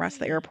Oh, get in the rest of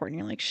the man. airport and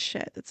you're like,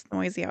 shit, it's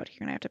noisy out here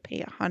and I have to pay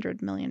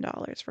 $100 million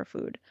for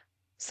food.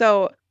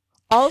 So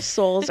all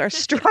souls are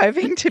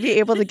striving to be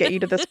able to get you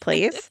to this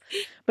place,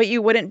 but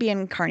you wouldn't be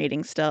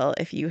incarnating still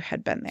if you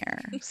had been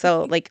there.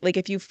 So like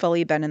if you've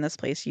fully been in this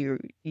place,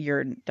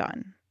 you're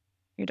done.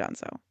 You're done.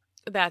 So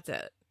That's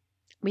it.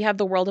 we have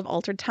the world of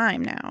altered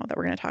time now that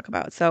we're going to talk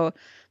about. So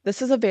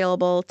this is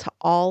available to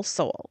all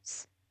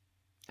souls.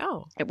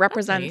 Oh, It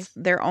represents nice.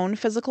 their own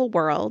physical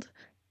world.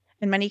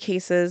 In many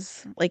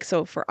cases, like,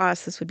 so for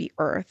us, this would be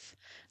Earth.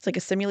 It's like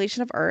a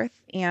simulation of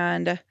Earth,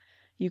 and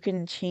you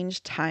can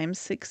change time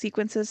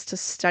sequences to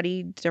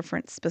study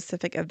different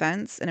specific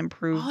events and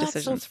improve Oh, that's so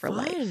decisions for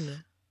life.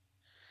 fun.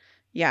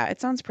 Yeah,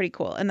 it sounds pretty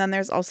cool. And then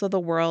there's also the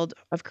world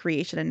of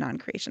creation and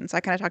non-creation. So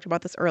I kind of talked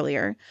about this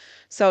earlier.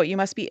 So you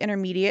must be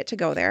intermediate to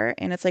go there,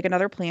 and it's like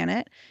another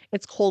planet.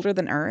 It's colder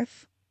than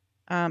Earth.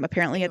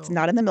 Apparently, it's Ew.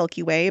 not in the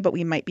Milky Way, but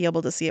we might be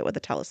able to see it with a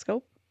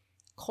telescope.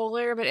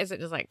 colder, but is it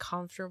just like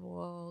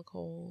comfortable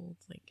cold?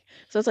 Like,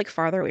 So it's like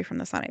farther away from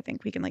the sun. I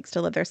think we can like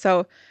still live there.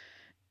 So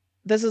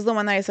this is the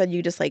one that I said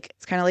you just like,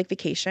 it's kind of like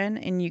vacation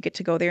and you get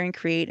to go there and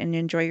create and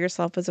enjoy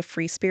yourself as a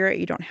free spirit.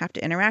 You don't have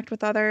to interact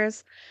with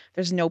others.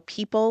 There's no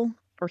people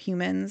or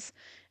humans.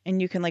 And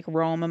you can like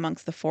roam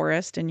amongst the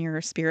forest in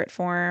your spirit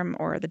form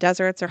or the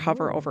deserts or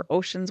hover over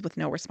oceans with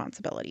no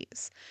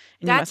responsibilities.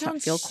 And you that must not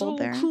sounds feel cold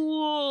so there.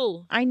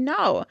 cool. I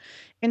know.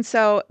 And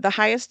so the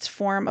highest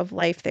form of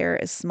life there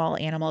is small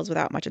animals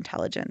without much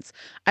intelligence.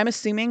 I'm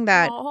assuming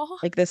that Aw,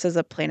 like this is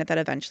a planet that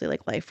eventually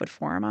like life would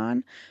form on.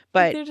 like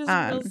But they're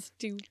just real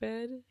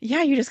stupid.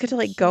 yeah, you just get So to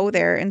like go cute.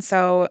 there. And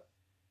so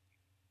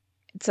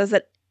it says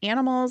that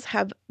animals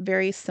have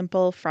very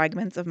simple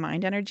fragments of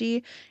mind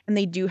energy and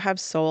they do have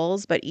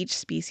souls, but each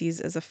species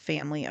is a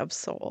family of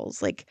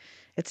souls. Like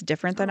it's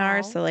different than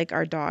ours. Aw, So like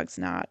our dog's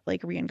not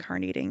like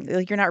reincarnating.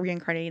 Like you're not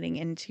reincarnating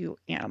into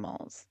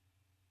animals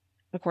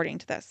according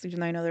to this, even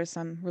though I know there's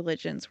some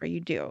religions where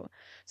you do.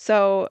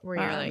 So where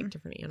you're like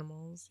different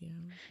animals. Yeah.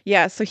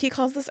 yeah, so he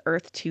calls this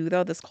Earth 2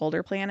 though, this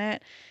colder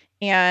planet.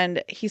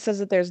 And he says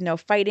that there's no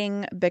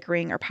fighting,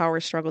 bickering, or power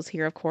struggles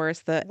here, of course.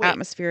 The Wait,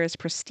 atmosphere is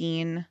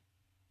pristine.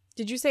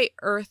 did you say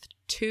Earth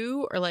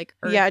 2 or like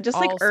Earth Yeah, just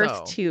like Earth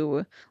also?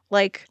 2.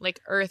 Like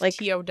Like Earth like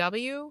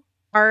TOW?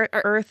 our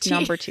Or Earth T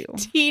number 2.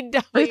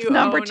 Earth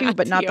number TWO, 2, not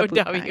but not the poop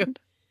TOW. kind.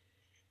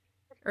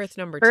 Earth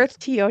number 2. Earth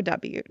TOW.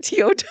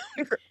 TOW.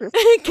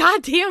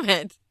 God damn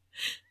it.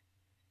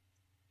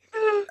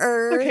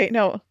 Earth. Okay,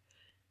 no.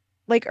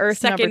 Like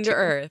Earth number Second 2.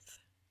 Earth.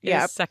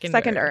 Yeah, Is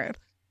second Earth.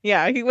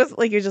 Yeah, he was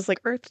just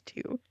like Earth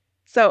 2.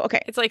 So,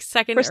 okay. It's like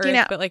second Pristine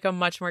Earth, but like a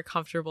much more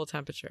comfortable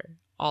temperature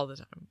all the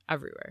time,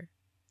 everywhere.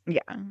 Yeah.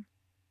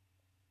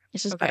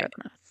 It's just Okay. better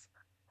than us.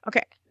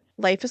 Okay.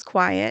 Life is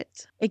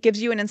quiet. It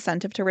gives you an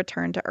incentive to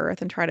return to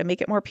Earth and try to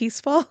make it more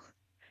peaceful.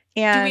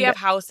 And Do we have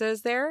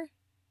houses there?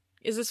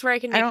 Is this where I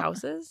can make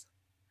houses?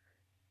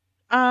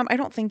 I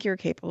don't think you're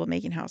capable of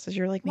making houses.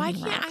 You're like Why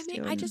making can't rocks, I make?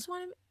 dude. I just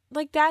want to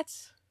like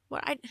that's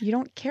what I. You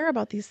don't care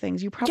about these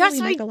things. You probably Yes,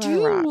 make I a lot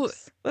do. of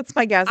rocks. That's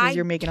my guess is I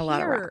you're making a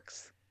lot of care.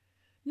 rocks.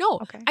 No,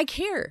 Okay. I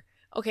care.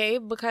 Okay,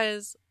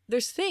 because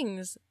there's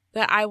things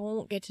that I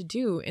won't get to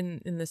do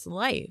in this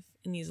life,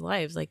 in these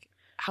lives. Like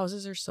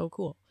houses are so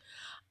cool.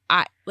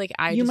 I You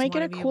just might get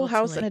wanna a be cool able to,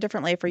 house in a like,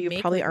 different life where you've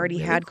make, probably like, a already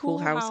really had cool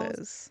house.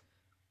 houses.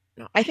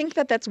 No, I think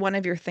that that's one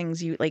of your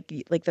things you like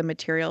the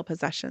material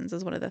possessions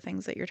is one of the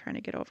things that you're trying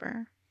to get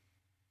over.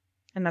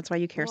 And that's why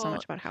you care so Well,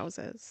 much about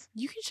houses.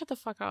 you can shut the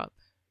fuck up.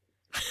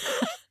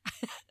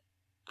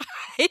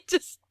 I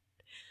just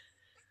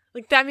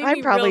like that made I'm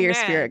me probably real your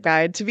mad. spirit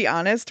guide. To be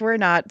honest, we're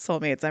not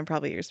soulmates. I'm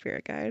probably your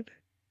spirit guide.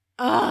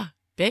 Ugh,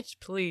 bitch,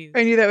 please.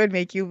 I knew that would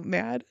make you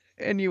mad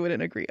and you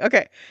wouldn't agree.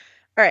 Okay.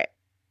 All right.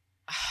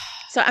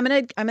 So I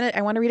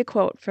want to read a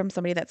quote from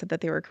somebody that said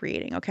that they were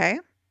creating, okay?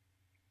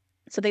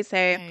 So they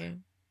say, Okay.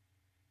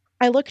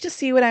 I look to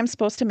see what I'm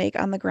supposed to make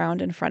on the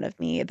ground in front of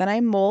me. Then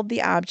I mold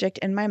the object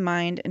in my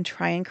mind and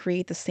try and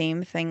create the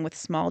same thing with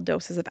small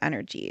doses of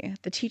energy.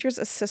 The teachers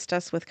assist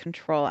us with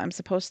control. I'm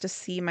supposed to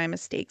see my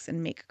mistakes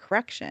and make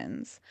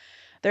corrections.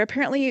 They're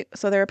apparently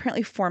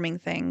forming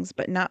things,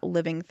 but not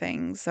living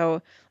things. So,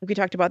 like we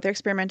talked about, they're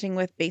experimenting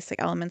with basic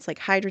elements like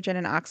hydrogen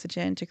and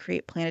oxygen to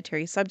create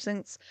planetary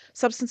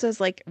substances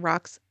like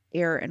rocks,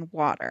 air, and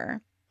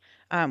water.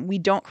 We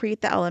don't create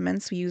the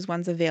elements, we use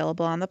ones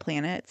available on the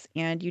planets.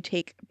 And you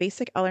take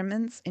basic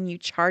elements and you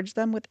charge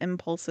them with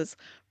impulses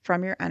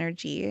from your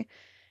energy.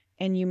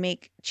 And you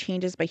make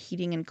changes by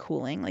heating and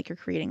cooling, like you're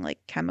creating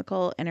like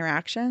chemical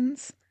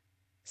interactions.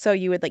 So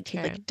you would like take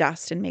Okay. like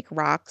dust and make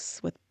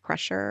rocks with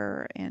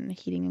pressure and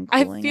heating and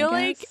I cooling, feel I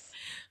like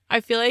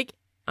guess.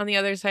 on the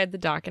other side, the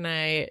doc and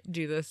I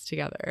do this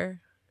together.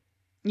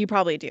 You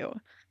probably do.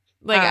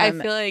 Like, I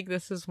feel like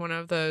this is one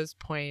of those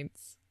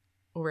points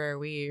where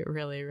we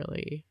really,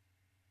 really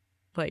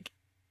like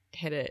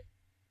hit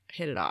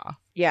it off.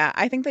 Yeah,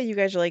 I think that you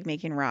guys are like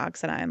making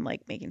rocks and I'm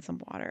like making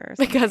some water or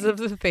something. Because of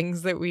the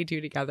things that we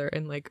do together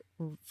and like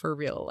for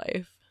real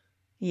life.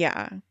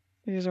 Yeah.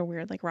 These are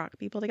weird like rock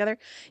people together.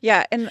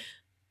 Yeah, and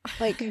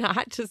like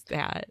not just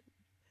that.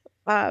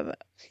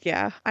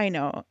 Yeah, I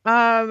know.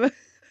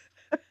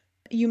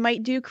 You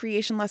might do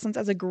creation lessons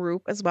as a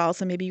group as well.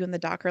 So maybe you and the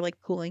doc are like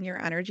pooling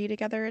your energy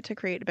together to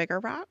create bigger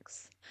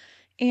rocks.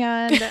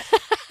 And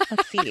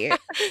let's see.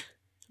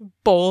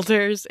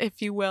 Boulders,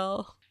 if you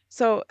will.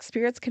 So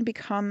spirits can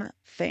become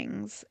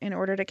things in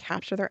order to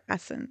capture their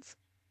essence.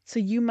 So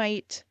you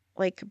might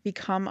like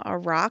become a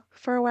rock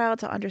for a while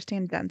to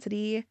understand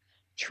density,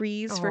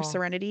 trees for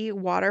serenity,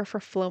 water for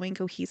flowing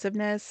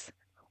cohesiveness,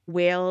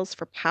 whales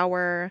for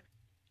power.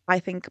 I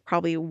think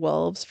probably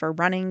wolves for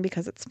running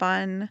because it's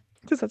fun.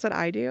 Because that's what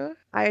I do.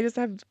 I just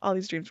have all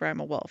these dreams where I'm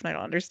a wolf and I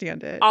don't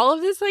understand it. All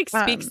of this like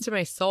speaks to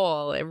my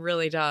soul. It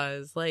really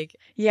does. Like,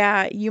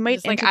 yeah, you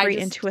might integrate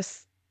into a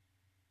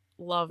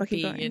love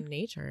being in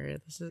nature.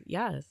 This is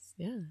yeah,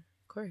 of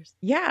course.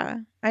 Yeah,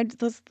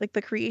 that's like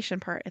the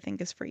creation part I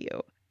think is for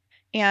you.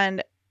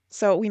 And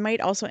so we might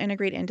also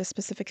integrate into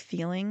specific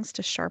feelings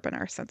to sharpen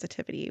our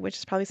sensitivity, which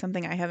is probably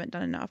something I haven't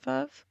done enough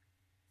of.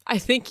 I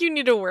think you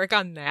need to work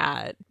on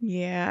that.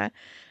 Yeah.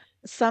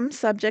 Some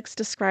subjects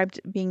described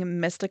being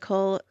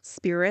mystical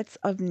spirits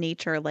of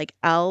nature like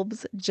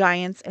elves,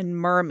 giants, and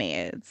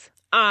mermaids.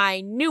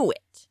 I knew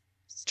it.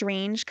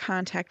 Strange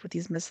contact with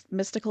these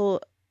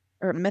mystical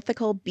or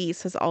mythical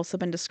beasts has also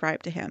been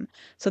described to him.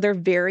 So they're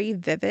very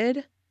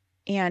vivid,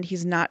 and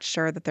he's not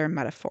sure that they're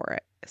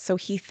metaphoric. So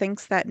he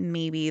thinks that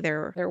maybe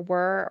there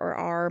were or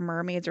are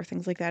mermaids or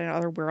things like that in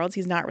other worlds.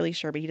 He's not really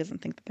sure, but he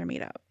doesn't think that they're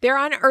made up. They're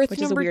on Earth which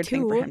is a number weird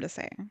thing for 2. him to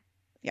say.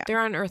 Yeah.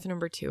 They're on Earth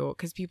number 2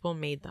 because people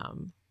made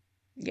them.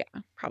 Yeah,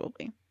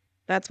 probably.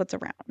 That's what's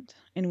around,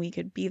 and we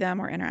could be them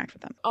or interact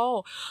with them.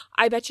 Oh,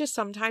 I bet you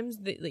sometimes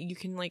you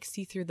can like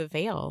see through the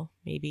veil,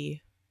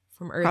 maybe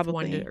from Earth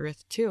 1 to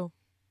Earth 2.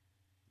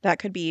 That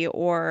could be,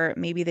 or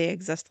maybe they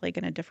exist like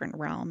in a different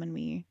realm, and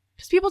we.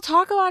 Because people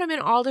talk about them in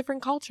all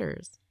different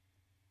cultures.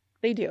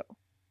 They do.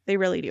 They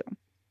really do.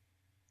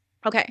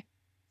 Okay,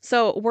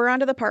 so we're on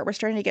to the part. We're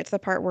starting to get to the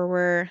part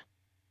where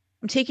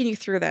I'm taking you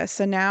through this.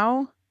 So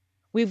now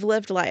we've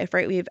lived life,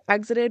 right? We've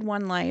exited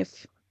one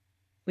life.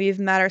 We've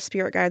met our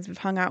spirit guides. We've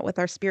hung out with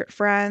our spirit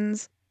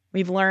friends.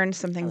 We've learned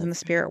some things in the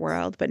spirit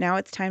world, but now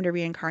it's time to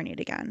reincarnate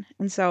again.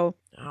 And so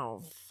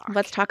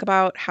let's talk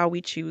about how we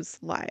choose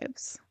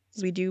lives,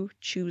 because we do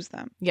choose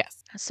them.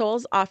 Yes.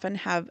 Souls often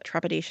have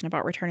trepidation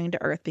about returning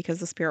to Earth because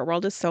the spirit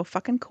world is so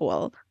fucking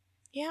cool.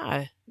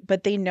 Yeah.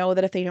 But they know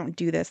that if they don't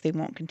do this, they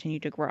won't continue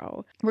to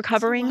grow.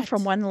 Recovering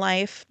from one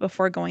life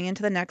before going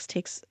into the next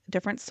takes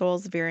different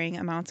souls varying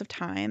amounts of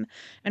time.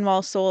 And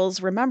while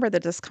souls remember the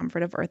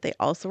discomfort of Earth, they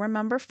also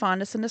remember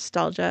fondness and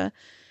nostalgia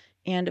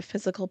and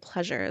physical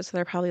pleasure. So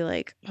they're probably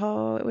like,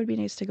 oh, it would be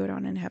nice to go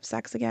down and have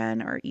sex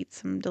again or eat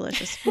some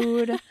delicious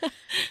food.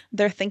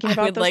 They're thinking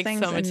about those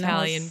things. I would like some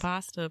Italian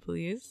pasta,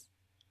 please.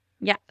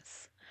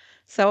 Yes.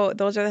 So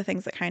those are the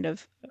things that kind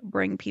of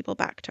bring people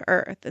back to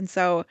Earth. And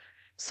so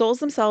souls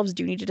themselves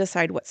do need to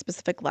decide what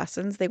specific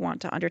lessons they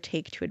want to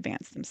undertake to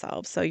advance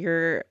themselves. So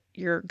your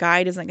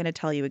guide isn't going to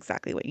tell you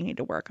exactly what you need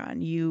to work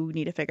on. You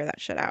need to figure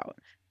that shit out,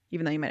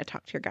 even though you might have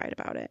talked to your guide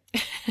about it.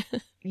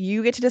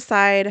 You get to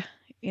decide,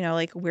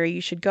 like where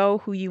you should go,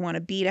 who you want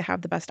to be to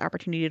have the best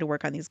opportunity to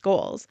work on these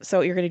goals.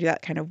 So you're going to do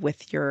that kind of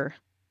with your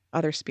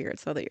other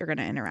spirits, though, that you're going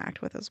to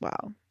interact with as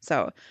well.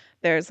 So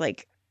there's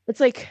it's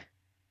like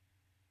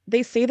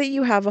they say that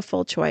you have a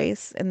full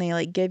choice and they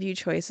like give you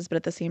choices, but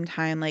at the same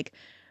time, like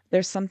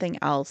there's something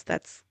else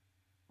that's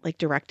like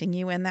directing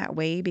you in that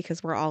way,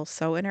 because we're all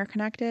so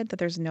interconnected that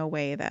there's no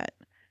way that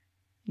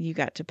you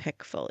got to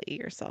pick fully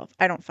yourself.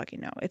 I don't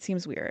fucking know. It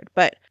seems weird,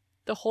 but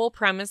the whole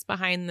premise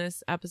behind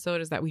this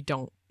episode is that we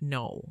don't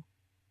know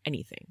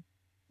anything.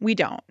 We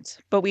don't,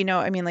 but we know,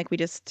 I mean, like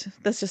this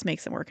just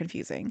makes it more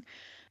confusing.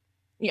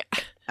 Yeah.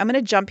 I'm going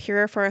to jump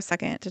here for a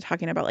second to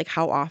talking about like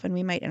how often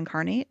we might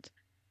incarnate.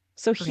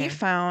 So he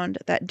found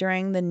that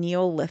during the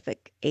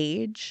Neolithic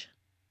age,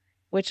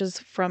 which is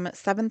from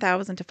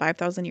 7,000 to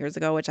 5,000 years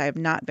ago, which I have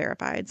not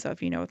verified. So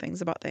if you know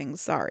things about things,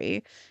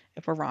 sorry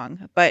if we're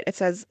wrong. But it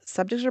says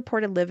subjects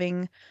reported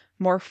living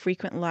more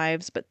frequent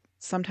lives, but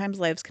sometimes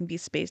lives can be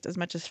spaced as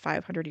much as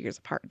 500 years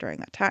apart during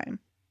that time.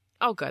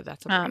 Oh, good.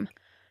 That's okay.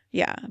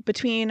 Yeah.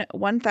 Between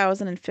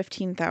 1,000 and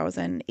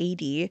 15,000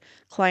 AD,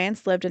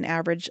 clients lived an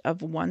average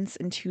of once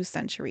in 2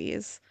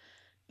 centuries.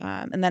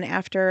 And then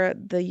after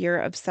the year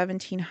of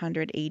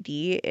 1700 AD,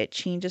 it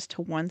changes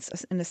to once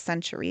in a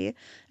century.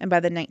 And by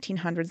the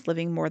 1900s,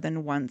 living more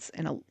than once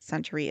in a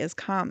century is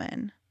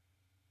common.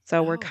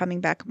 So we're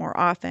coming back more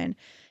often.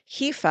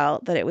 He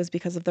felt that it was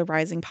because of the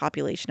rising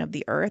population of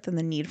the Earth and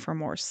the need for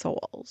more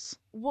souls.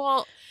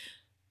 Well,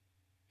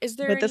 is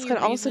there But this could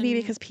also be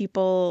reason... because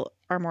people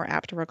are more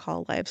apt to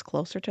recall lives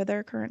closer to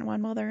their current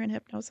one while they're in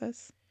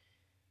hypnosis.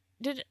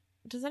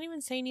 Does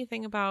anyone say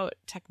anything about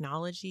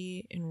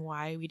technology and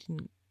why we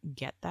didn't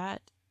get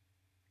that?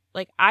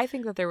 Like, I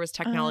think that there was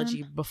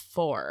technology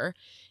before,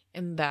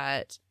 and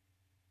that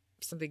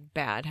something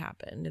bad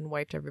happened and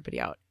wiped everybody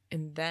out,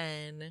 and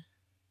then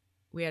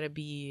we had to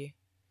be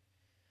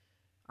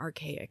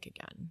archaic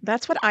again.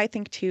 That's what I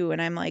think too,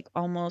 and I'm like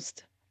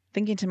almost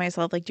thinking to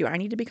myself, like, do I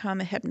need to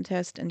become a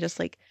hypnotist and just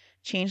like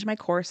change my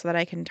course so that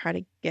I can try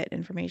to get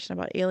information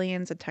about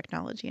aliens and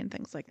technology and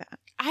things like that?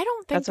 I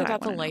don't think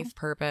that's a life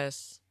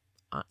purpose.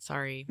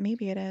 Sorry.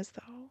 Maybe it is,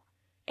 though.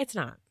 It's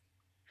not.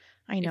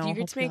 I know. If you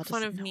get to make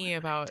fun of me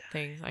about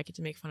things, I get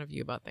to make fun of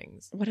you about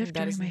things. What if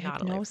during my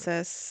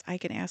hypnosis, I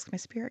can ask my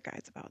spirit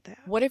guides about that?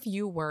 What if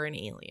you were an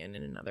alien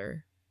in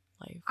another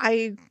life?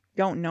 I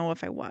don't know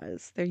if I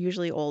was. They're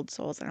usually old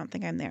souls. I don't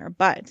think I'm there.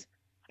 But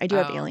I do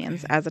have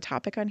aliens as a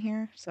topic on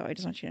here, so I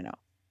just want you to know.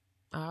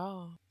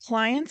 Oh.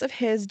 Clients of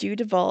his do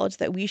divulge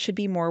that we should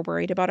be more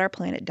worried about our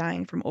planet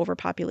dying from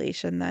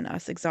overpopulation than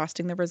us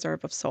exhausting the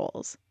reserve of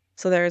souls.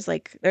 So there's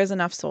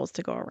enough souls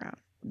to go around.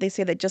 They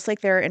say that just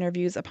like there are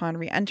interviews upon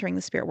re-entering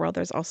the spirit world,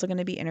 there's also going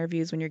to be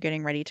interviews when you're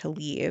getting ready to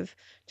leave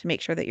to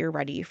make sure that you're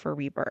ready for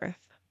rebirth.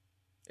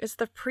 It's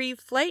the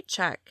pre-flight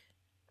check.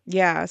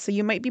 Yeah, so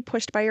you might be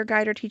pushed by your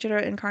guide or teacher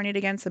to incarnate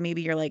again. So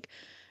maybe you're like,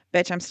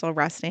 bitch, I'm still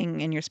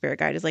resting. And your spirit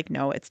guide is like,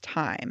 no, it's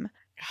time.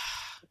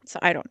 So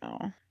I don't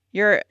know.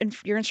 Your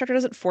instructor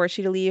doesn't force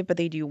you to leave, but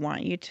they do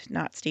want you to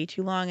not stay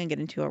too long and get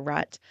into a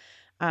rut.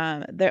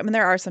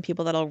 There are some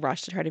people that'll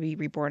rush to try to be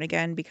reborn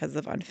again because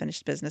of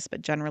unfinished business,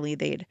 but generally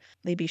they'd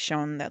be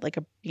shown that like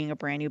being a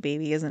brand new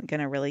baby isn't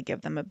going to really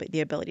give them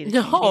the ability to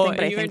change No, anything.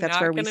 But I you're think that's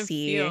where not we gonna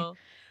see. feel.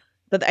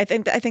 But I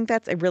think I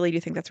really do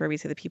think that's where we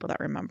see the people that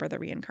remember the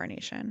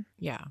reincarnation.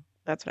 Yeah.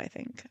 That's what I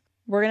think.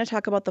 We're going to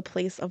talk about the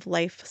place of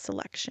life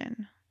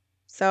selection.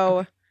 So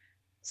Okay.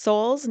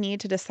 souls need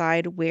to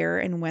decide where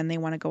and when they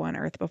want to go on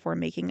Earth before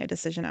making a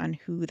decision on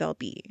who they'll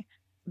be.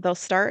 They'll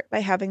start by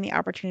having the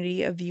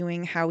opportunity of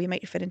viewing how we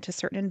might fit into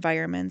certain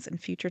environments and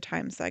future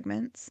time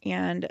segments,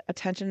 and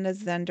attention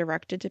is then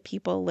directed to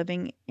people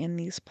living in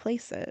these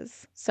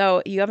places.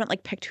 So you haven't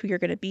like picked who you're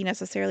going to be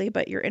necessarily,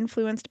 but you're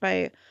influenced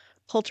by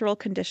cultural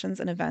conditions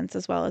and events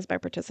as well as by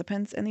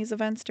participants in these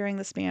events during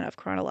the span of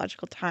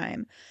chronological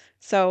time.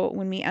 So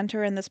when we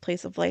enter in this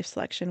place of life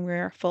selection,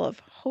 we're full of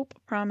hope,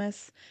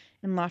 promise,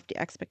 and lofty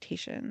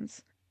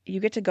expectations. You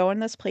get to go in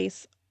this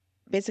place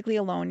basically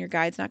alone. Your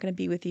guide's not going to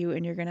be with you,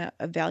 and you're going to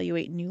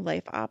evaluate new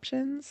life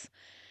options.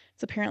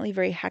 It's apparently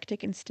very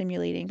hectic and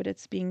stimulating, but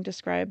it's being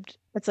described,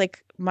 it's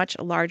like much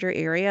larger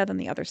area than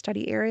the other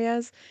study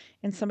areas.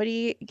 And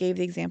somebody gave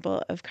the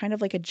example of kind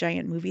of like a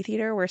giant movie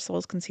theater where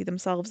souls can see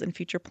themselves in the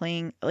future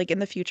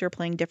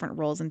playing different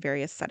roles in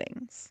various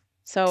settings.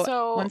 So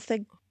So once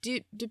they do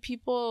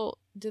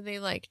they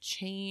like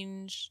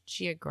change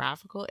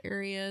geographical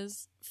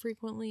areas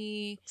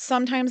frequently?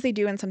 sometimes they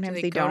do and Do sometimes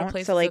they they go to don't. So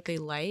places that like they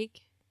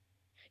like?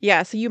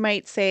 yeah, so you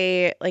might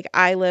say like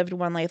I lived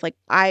one life like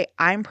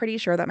I'm pretty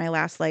sure that my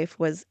last life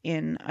was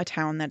in a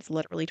town that's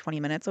literally 20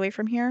 minutes away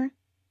from here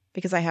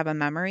because I have a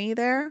memory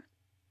there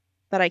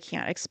that I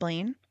can't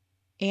explain.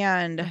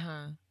 And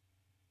Uh-huh.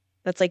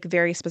 that's like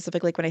very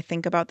specific. Like when I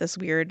think about this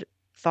weird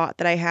thought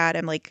that I had,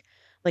 I'm like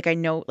I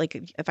know like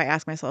if I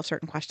ask myself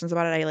certain questions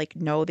about it, I like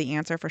know the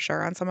answer for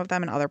sure on some of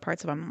them, and other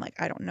parts of them I'm like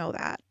I don't know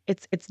that.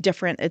 It's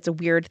different. It's a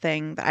weird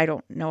thing that I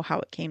don't know how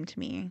it came to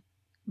me,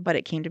 but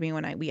it came to me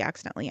when we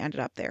accidentally ended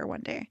up there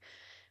one day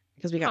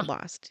because we Huh. got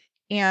lost.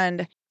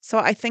 And so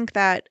I think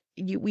that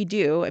we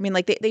do. I mean,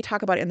 like they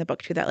talk about it in the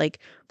book too, that like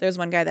there's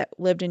one guy that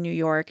lived in New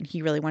York and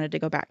he really wanted to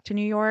go back to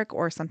New York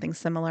or something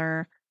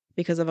similar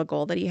because of a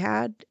goal that he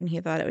had. And he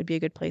thought it would be a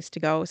good place to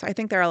go. So I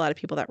think there are a lot of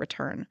people that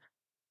return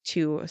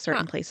to Huh.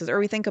 certain places. Or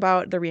we think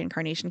about the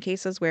reincarnation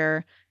cases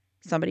where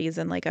somebody is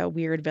in like a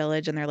weird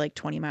village and they're like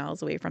 20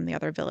 miles away from the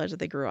other village that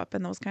they grew up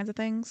in, those kinds of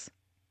things.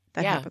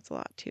 That Yeah. happens a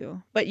lot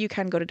too. But you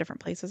can go to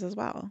different places as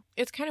well.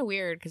 It's kind of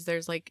weird because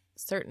there's like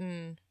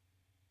certain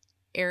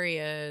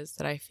areas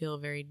that I feel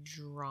very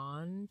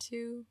drawn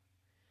to.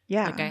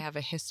 Like I Yeah. have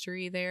a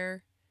history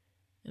there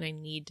and I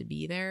need to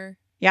be there.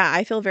 Yeah,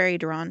 I feel very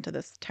drawn to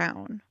this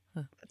town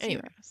Huh. that's near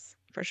Anyway. us,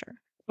 for sure.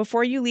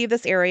 Before you leave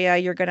this area,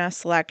 you're going to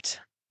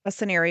select a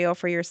scenario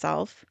for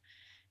yourself.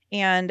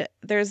 And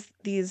there's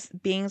these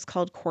beings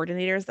called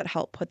coordinators that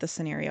help put the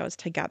scenarios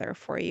together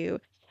for you.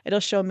 It'll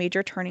show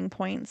major turning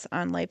points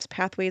on life's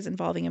pathways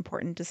involving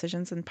important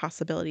decisions and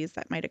possibilities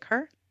that might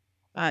occur.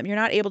 You're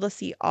not able to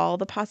see all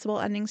the possible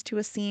endings to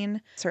a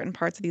scene. Certain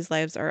parts of these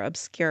lives are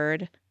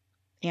obscured,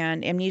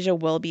 and amnesia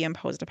will be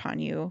imposed upon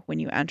you when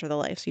you enter the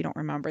life, so you don't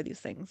remember these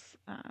things,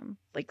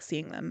 like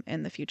seeing them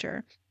in the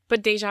future.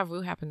 But deja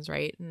vu happens,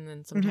 right? And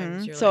then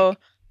sometimes you're So like,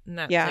 and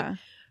that's like, yeah,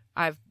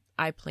 I've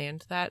I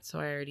planned that, so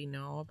I already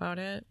know about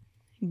it.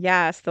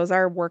 yes, those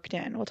are worked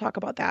in. We'll talk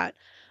about that.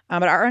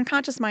 But our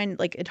unconscious mind,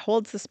 like it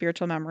holds the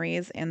spiritual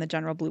memories and the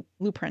general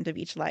blueprint of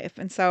each life,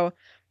 and so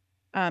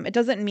it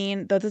doesn't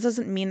mean though. This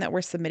doesn't mean that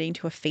we're submitting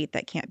to a fate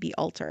that can't be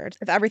altered.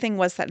 If everything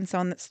was set in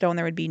stone,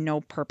 there would be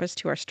no purpose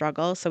to our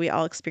struggle. So we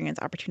all experience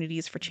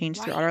opportunities for change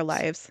throughout our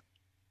Right. lives,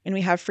 and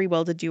we have free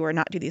will to do or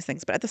not do these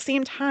things. But at the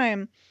same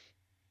time,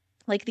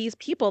 like these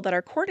people that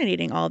are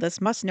coordinating all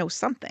this must know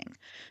something,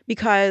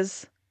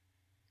 because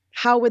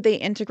how would they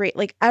integrate?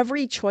 Like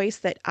every choice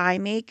that I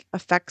make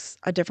affects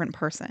a different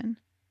person,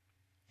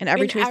 and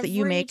every In choice that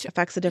you every make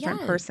affects a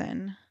different yeah.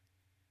 person.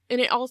 And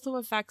it also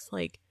affects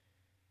like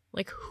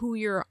who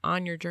you're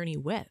on your journey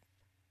with.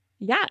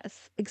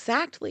 Yes,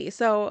 exactly.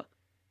 So,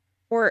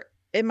 or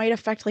it might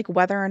affect like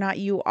whether or not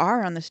you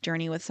are on this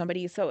journey with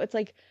somebody. So it's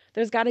like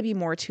there's got to be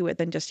more to it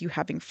than just you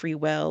having free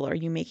will or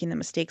you making the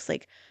mistakes.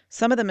 Like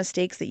some of the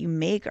mistakes that you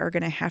make are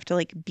going to have to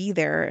like be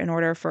there in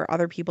order for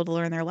other people to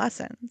learn their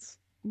lessons.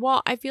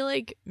 Well, I feel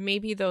like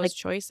maybe those Like,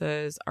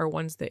 choices are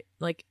ones that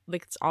like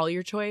it's all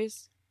your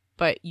choice,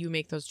 but you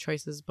make those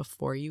choices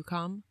before you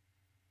come.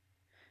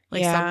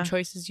 Like some yeah,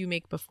 choices you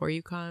make before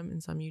you come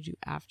and some you do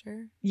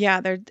after.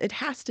 yeah, there it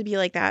has to be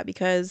like that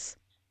because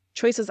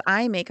choices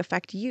I make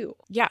affect you.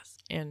 Yes,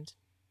 and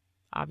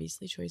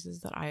obviously choices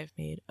that I have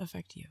made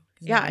affect you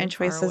because Yeah, now and I'm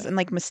far choices and away.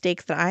 like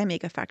mistakes that I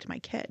make affect my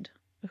kid.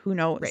 Who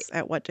knows Right.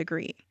 at what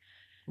degree.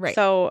 Right.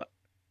 So,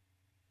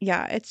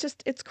 yeah,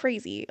 it's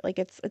crazy. Like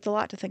it's a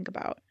lot to think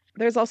about.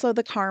 There's also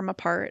the karma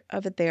part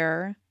of it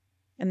there,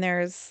 and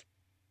there's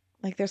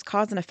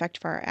cause and effect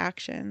for our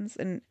actions,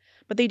 and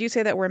but they do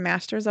say that we're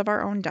masters of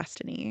our own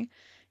destiny,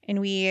 and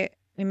we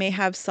We may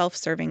have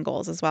self-serving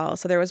goals as well.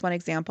 So there was one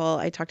example,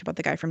 I talked about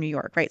the guy from New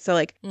York, right? So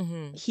like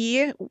Mm-hmm.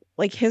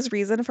 his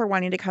reason for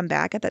wanting to come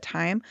back at that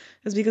time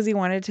was because he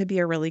wanted to be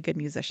a really good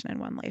musician in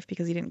one life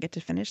because he didn't get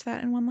to finish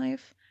that in one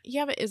life.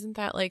 Yeah, but isn't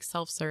that like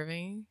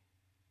self-serving?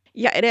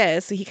 Yeah, it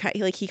is. So he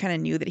kind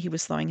of knew that he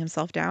was slowing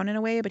himself down in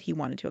a way, but he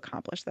wanted to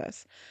accomplish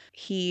this.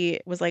 He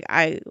was like,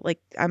 I'm going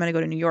to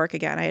go to New York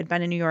again. I had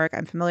been in New York.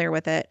 I'm familiar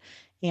with it,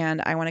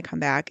 and I want to come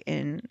back.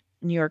 And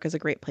New York is a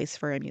great place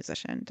for a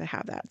musician to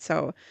have that.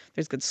 So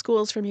there's good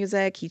schools for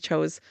music. He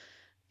chose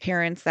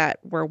parents that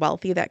were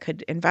wealthy that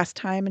could invest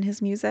time in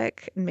his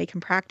music and make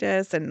him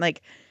practice. And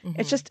like, Mm-hmm.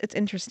 it's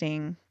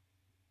interesting.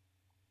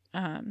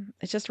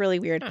 It's just really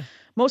weird. Huh.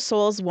 Most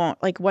souls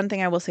won't, like, one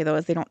thing I will say though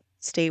is they don't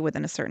stay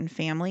within a certain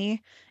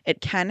family.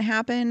 It can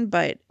happen,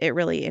 but it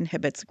really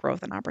inhibits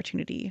growth and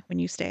opportunity when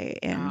you stay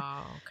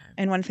Oh, okay.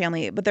 in one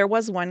family. But there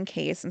was one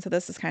case, and so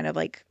this is kind of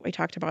like we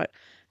talked about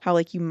how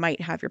like you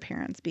might have your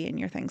parents be in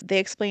your things. They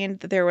explained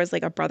that there was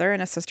like a brother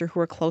and a sister who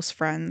were close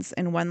friends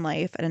in one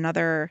life, and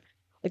another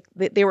like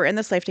they were in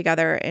this life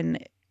together,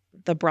 and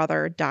the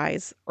brother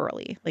dies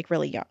early, like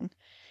really young.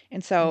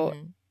 And so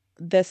Mm-hmm.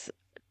 this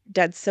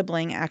dead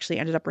sibling actually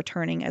ended up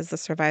returning as the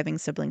surviving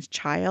sibling's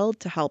child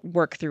to help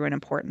work through an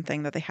important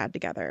thing that they had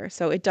together.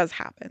 So it does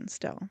happen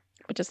still,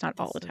 but just not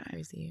all That's the so time.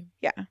 crazy.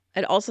 Yeah.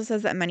 It also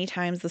says that many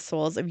times the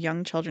souls of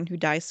young children who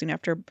die soon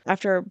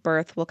after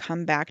birth will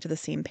come back to the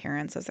same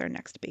parents as their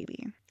next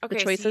baby. The Okay,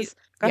 see, choices.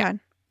 Go yeah. ahead.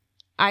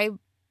 I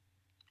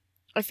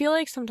I feel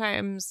like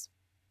sometimes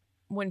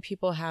when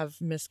people have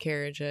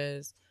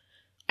miscarriages,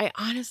 I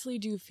honestly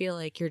do feel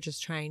like you're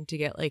just trying to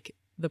get like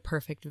the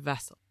perfect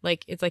vessel.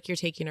 Like it's like you're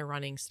taking a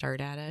running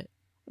start at it.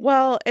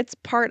 Well, it's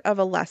part of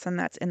a lesson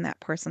that's in that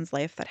person's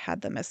life that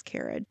had the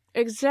miscarriage. It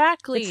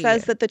Exactly.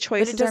 says that the But it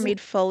choices are doesn't. made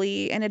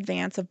fully in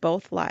advance of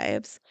both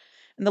lives.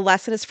 And the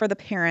lesson is for the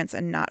parents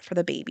and not for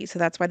the baby. So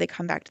that's why they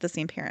come back to the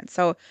same parents.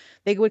 So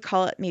they would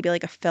call it maybe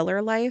like a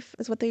filler life,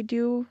 is what they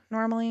do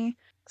normally.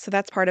 So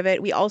that's part of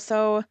it.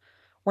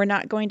 We're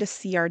not going to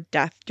see our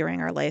death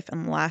during our life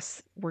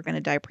unless we're going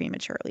to die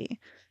prematurely.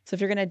 So if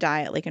you're going to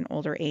die at like an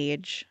older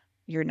age,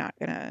 you're not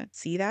going to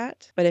see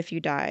that. But if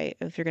you're going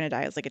to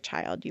die as like a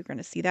child, you're going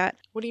to see that.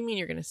 What do you mean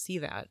you're going to see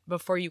that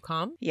before you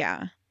come?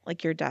 Yeah,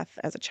 like your death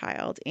as a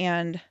child.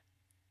 And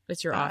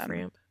It's your off um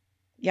ramp.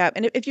 yeah,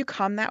 and if you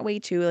come that way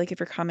too, like if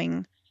you're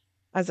coming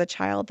as a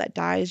child that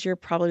dies, you're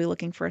probably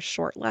looking for a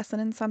short lesson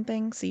in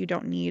something, so you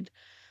don't need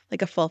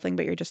like a full thing,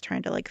 but you're just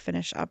trying to like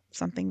finish up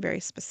something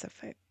very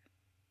specific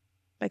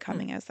by Hmm.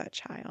 coming as that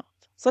child.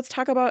 So let's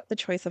talk about the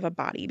choice of a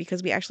body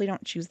because we actually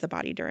don't choose the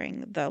body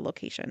during the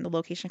location. The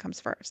location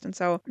comes first. And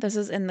so this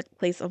is in the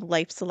place of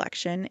life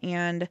selection,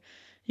 and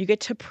you get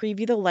to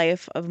preview the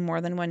life of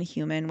more than one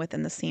human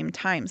within the same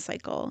time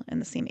cycle in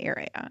the same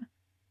area.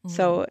 Mm-hmm.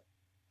 So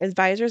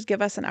advisors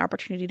give us an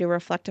opportunity to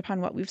reflect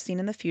upon what we've seen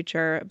in the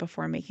future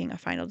before making a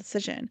final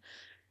decision.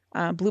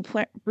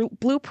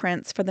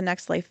 Blueprints for the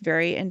next life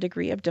vary in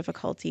degree of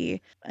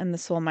difficulty, and the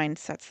soul mind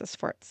sets this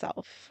for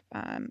itself.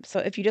 So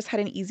if you just had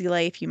an easy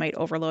life, you might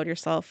overload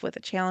yourself with a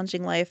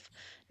challenging life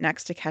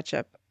next to catch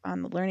up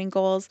on the learning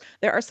goals.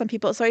 There are some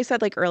people, so I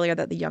said like earlier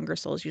that the younger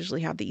souls usually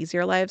have the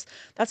easier lives.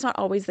 That's not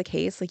always the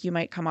case. Like you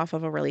might come off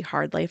of a really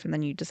hard life and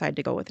then you decide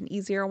to go with an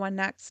easier one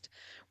next,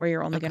 where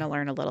you're only going to Okay.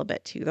 learn a little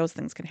bit too. Those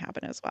things can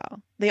happen as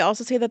well. They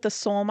also say that the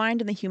soul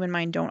mind and the human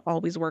mind don't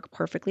always work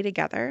perfectly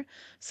together.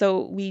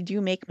 So we do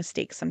make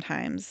mistakes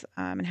sometimes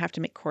and have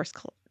to make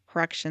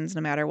corrections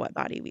no matter what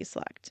body we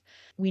select.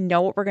 We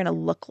know what we're going to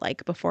look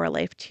like before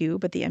life too,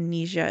 but the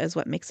amnesia is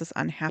what makes us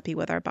unhappy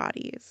with our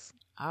bodies.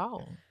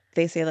 Oh.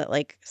 They say that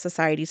like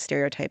society's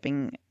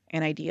stereotyping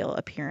an ideal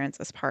appearance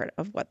as part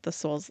of what the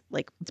soul's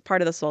like, it's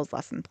part of the soul's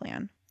lesson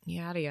plan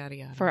Yada yada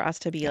yada. for us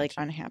to be like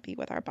Gotcha. unhappy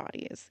with our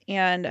bodies.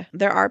 And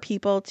there are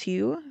people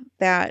too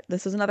that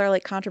this is another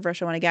like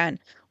controversial one. Again,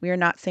 we are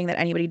not saying that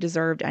anybody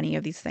deserved any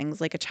of these things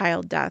like a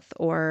child death,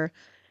 or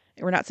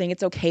we're not saying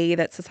it's okay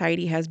that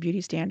society has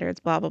beauty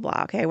standards, blah, blah,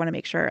 blah. Okay, I want to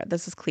make sure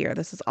this is clear.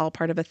 This is all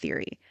part of a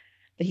theory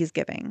that he's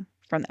giving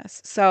from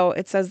this. So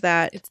it says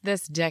that, It's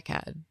this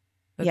dickhead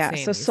that's yeah,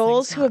 saying so these things,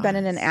 souls who not have been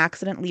in an us.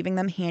 accident, leaving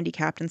them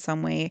handicapped in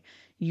some way,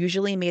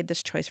 usually made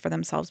this choice for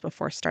themselves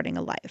before starting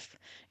a life.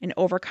 And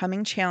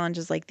overcoming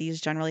challenges like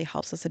these generally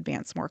helps us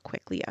advance more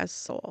quickly as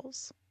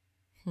souls.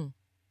 Hmm.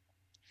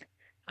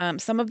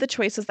 Some of the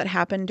choices that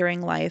happen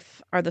during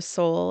life are the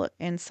soul,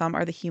 and some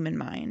are the human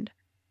mind.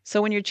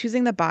 So when you're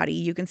choosing the body,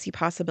 you can see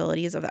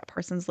possibilities of that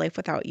person's life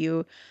without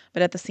you,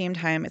 but at the same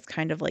time, it's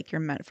kind of like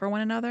you're meant for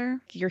one another.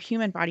 Your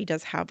human body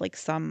does have like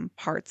some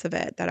parts of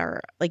it that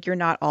are like you're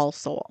not all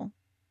soul.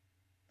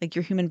 Like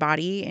your human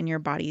body and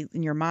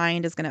your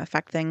mind is going to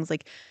affect things.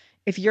 Like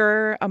if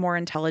you're a more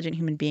intelligent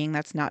human being,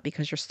 that's not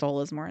because your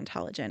soul is more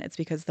intelligent. It's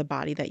because the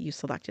body that you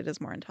selected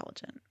is more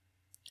intelligent.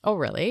 Oh,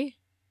 really?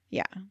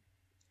 Yeah.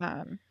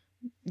 Um,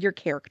 your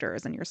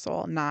characters and your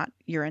soul, not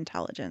your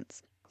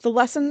intelligence. The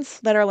lessons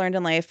that are learned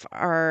in life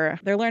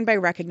they're learned by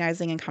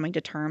recognizing and coming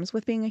to terms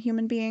with being a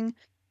human being.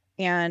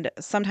 And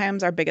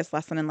sometimes our biggest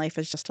lesson in life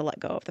is just to let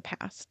go of the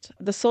past.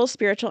 The soul's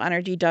spiritual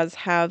energy does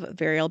have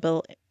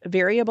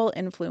variable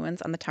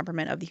influence on the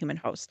temperament of the human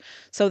host.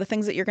 So the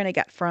things that you're going to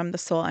get from the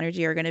soul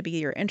energy are going to be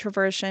your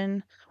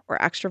introversion or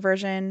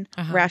extroversion,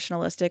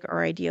 rationalistic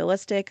or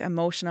idealistic,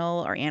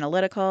 emotional or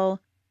analytical.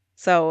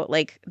 So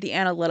like the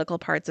analytical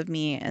parts of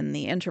me and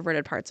the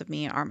introverted parts of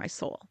me are my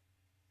soul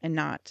and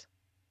not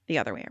the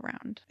other way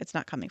around. It's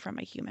not coming from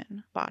my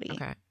human body.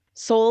 Okay.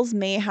 Souls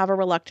may have a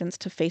reluctance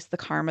to face the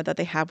karma that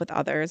they have with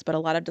others, but a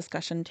lot of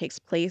discussion takes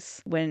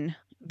place when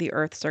the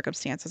earth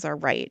circumstances are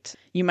right.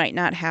 You might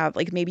not have,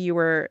 like, maybe you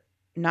were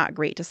not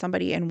great to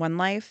somebody in one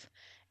life,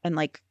 and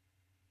like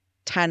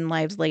 10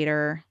 lives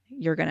later,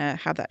 you're going to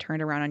have that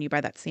turned around on you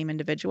by that same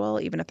individual,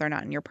 even if they're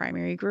not in your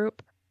primary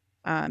group,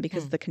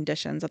 because the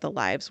conditions of the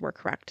lives were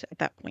correct at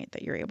that point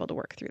that you're able to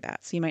work through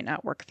that. So you might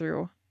not work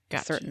through a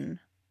certain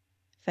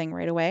thing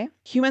right away.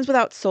 Humans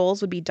without souls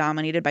would be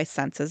dominated by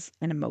senses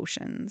and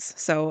emotions.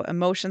 So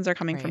emotions are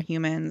coming from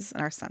humans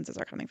and our senses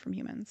are coming from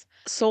humans.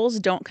 Souls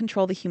don't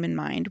control the human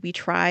mind. We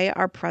try by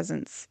our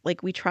presence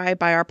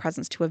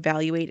to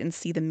evaluate and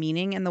see the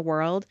meaning in the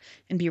world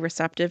and be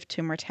receptive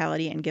to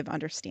mortality and give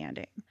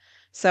understanding.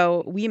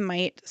 So we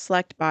might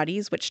select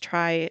bodies which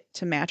try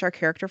to match our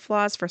character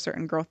flaws for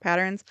certain growth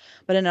patterns,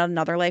 but in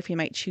another life, we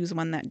might choose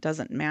one that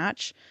doesn't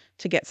match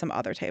to get some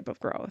other type of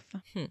growth.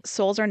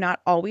 Souls are not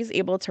always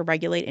able to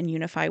regulate and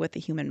unify with the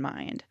human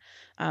mind.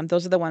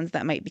 Those are the ones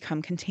that might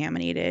become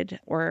contaminated,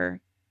 or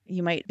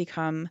you might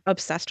become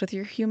obsessed with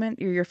your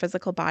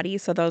physical body.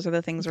 So those are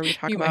the things where we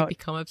talk about. You might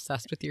become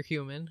obsessed with your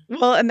human.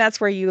 Well, and that's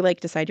where you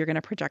like decide you're going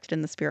to project it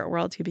in the spirit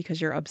world too,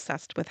 because you're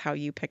obsessed with how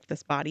you picked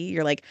this body.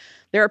 You're like,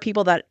 there are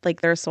people that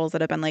like, there are souls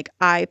that have been like,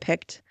 I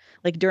picked,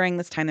 like during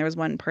this time, there was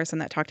one person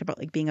that talked about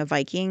like being a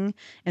Viking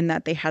and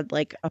that they had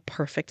like a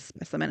perfect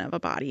specimen of a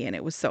body and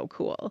it was so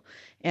cool.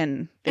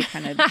 And they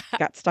kind of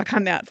got stuck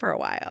on that for a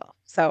while.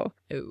 So,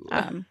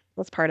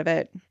 that's part of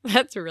it.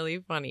 That's really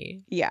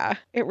funny. Yeah,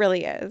 it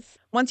really is.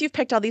 Once you've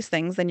picked all these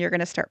things, then you're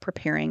going to start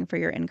preparing for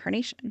your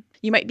incarnation.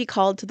 You might be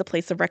called to the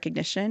place of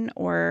recognition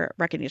or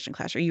recognition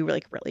class, or you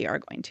really are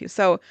going to.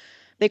 So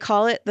they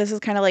call it, this is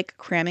kind of like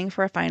cramming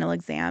for a final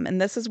exam. And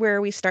this is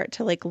where we start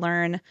to like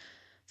learn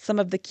some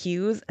of the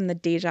cues and the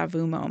deja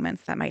vu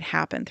moments that might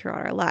happen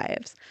throughout our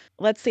lives.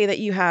 Let's say that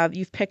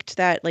you've picked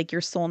that like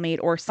your soulmate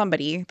or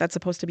somebody that's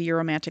supposed to be your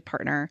romantic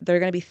partner. There are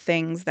going to be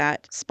things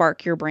that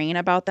spark your brain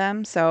about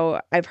them. So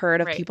I've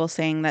heard of people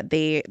saying that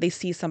they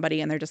see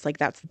somebody and they're just like,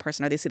 that's the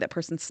person, or they see that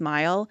person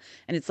smile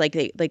and it's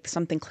like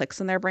something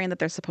clicks in their brain that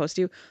they're supposed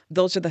to.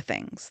 Those are the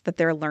things that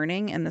they're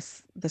learning in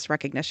this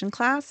recognition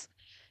class.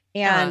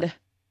 And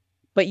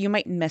but you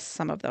might miss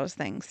some of those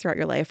things throughout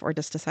your life or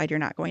just decide you're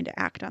not going to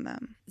act on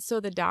them. So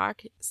the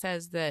doc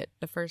says that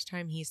the first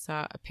time he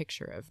saw a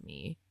picture of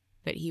me,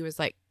 that he was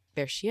like,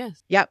 there she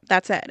is. Yep,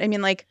 that's it. I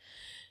mean, like,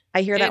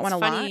 I hear that one a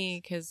lot. It's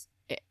funny because,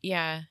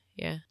 yeah.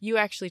 You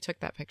actually took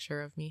that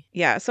picture of me.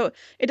 Yeah, so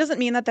it doesn't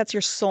mean that that's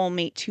your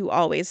soulmate too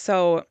always.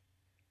 So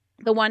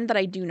the one that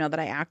I do know that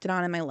I acted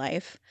on in my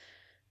life,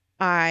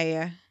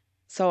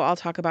 so I'll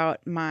talk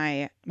about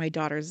my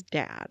daughter's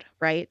dad,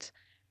 right?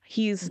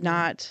 He's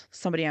not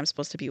somebody I'm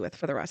supposed to be with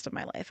for the rest of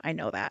my life. I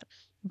know that.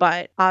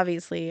 But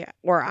obviously,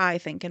 or I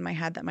think in my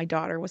head that my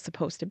daughter was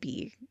supposed to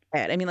be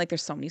it. I mean, like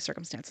there's so many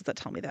circumstances that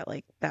tell me that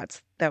like that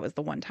was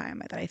the one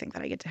time that I think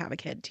that I get to have a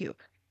kid too.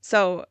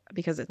 So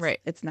because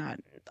it's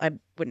not, I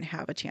wouldn't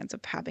have a chance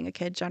of having a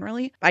kid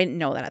generally. I didn't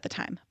know that at the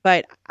time,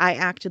 but I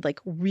acted like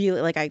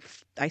really like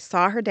I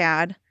saw her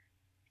dad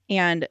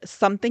and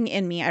something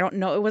in me, I don't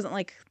know, it wasn't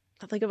like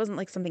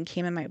something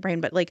came in my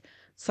brain, but like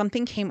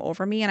something came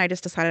over me and I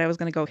just decided I was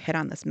going to go hit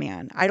on this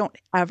man. I don't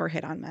ever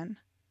hit on men,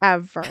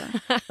 ever.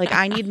 Like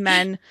I need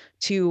men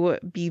to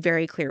be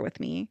very clear with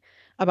me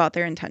about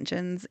their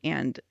intentions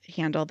and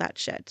handle that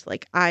shit.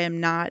 Like I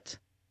am not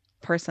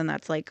a person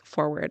that's like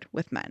forward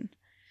with men.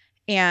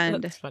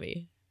 And that's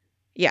funny.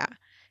 Yeah.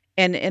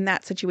 And in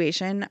that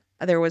situation,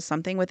 there was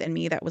something within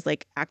me that was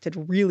like acted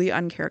really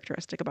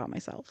uncharacteristic about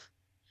myself.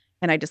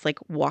 And I just like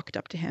walked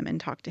up to him and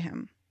talked to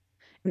him.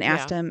 And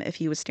asked him if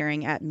he was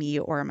staring at me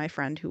or my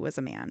friend who was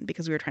a man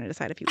because we were trying to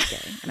decide if he was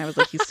gay. And I was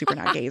like, he's super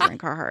not gay, he's wearing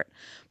Carhartt.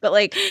 But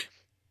like,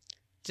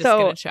 just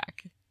gonna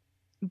check.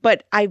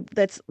 But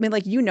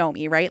like, you know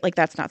me, right? Like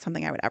that's not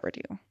something I would ever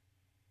do.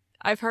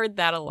 I've heard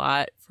that a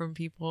lot from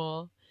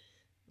people,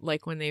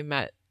 like when they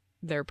met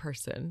their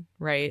person,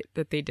 right?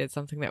 That they did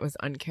something that was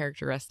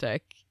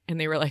uncharacteristic and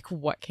they were like,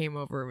 what came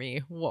over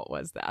me? What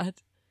was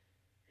that?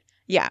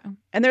 Yeah.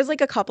 And there's like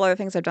a couple other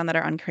things I've done that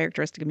are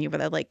uncharacteristic of me where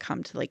they like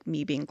come to like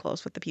me being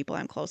close with the people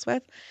I'm close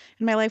with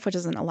in my life, which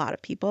isn't a lot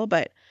of people.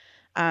 But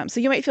so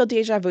you might feel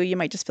deja vu. You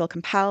might just feel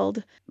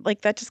compelled.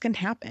 Like that just can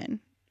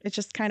happen. It's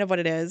just kind of what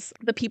it is.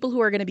 The people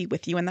who are going to be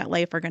with you in that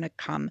life are going to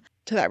come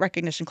to that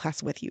recognition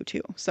class with you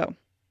too. So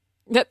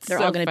they're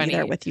all going to be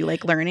there with you,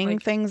 like learning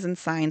things and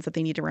signs that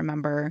they need to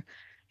remember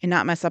and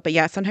not mess up. But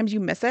yeah, sometimes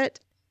you miss it.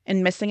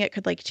 And missing it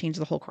could like change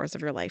the whole course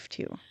of your life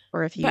too.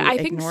 Or if you But I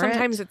think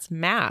sometimes it's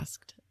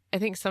masked. I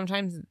think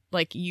sometimes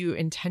like you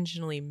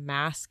intentionally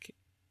mask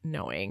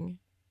knowing.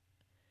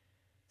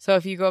 So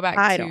if you go back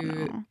I don't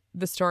know.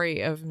 the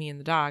story of me and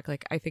the dog,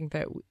 like I think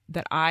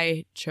that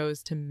I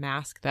chose to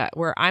mask that,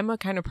 where I'm a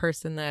kind of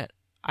person that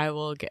I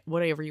will get,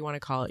 whatever you want to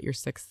call it, your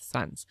sixth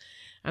sense.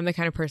 I'm the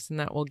kind of person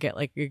that will get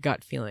like a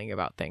gut feeling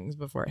about things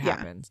before it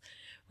happens.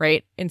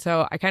 Right. And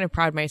so I kind of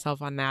pride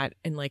myself on that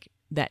and like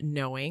that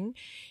knowing.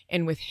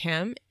 And with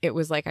him, it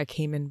was like I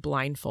came in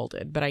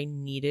blindfolded, but I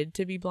needed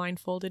to be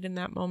blindfolded in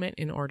that moment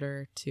in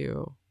order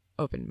to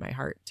open my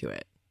heart to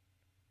it.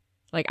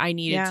 Like I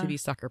needed to be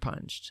sucker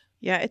punched.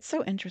 Yeah, it's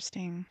so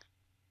interesting.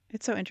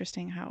 It's so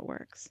interesting how it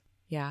works.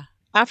 Yeah.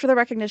 After the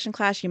recognition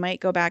class, you might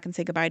go back and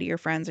say goodbye to your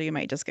friends, or you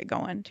might just get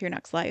going to your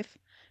next life.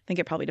 I think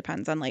it probably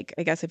depends on, like,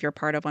 I guess if you're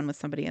part of one with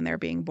somebody and they're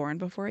being born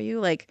before you,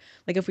 like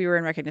if we were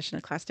in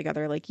recognition class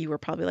together, like you were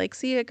probably like,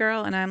 see you,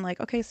 girl. And I'm like,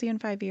 okay, see you in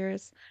 5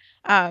 years.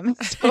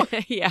 So,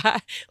 yeah.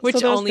 Which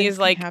so only is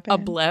like a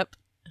blip.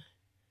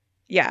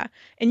 Yeah.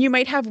 And you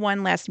might have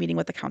one last meeting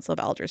with the Council of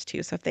Elders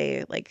too. So if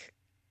they like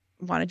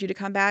wanted you to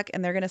come back,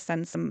 and they're going to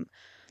send some,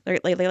 they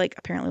like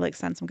apparently like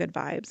send some good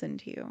vibes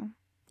into you.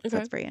 Okay. So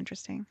that's very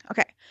interesting.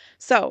 Okay.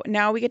 So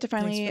now we get to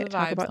finally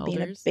talk about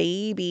being a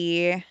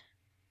baby.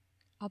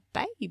 A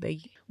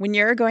baby. When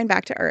you're going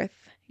back to Earth,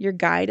 your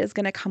guide is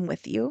going to come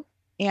with you,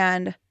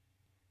 and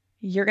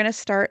you're going to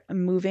start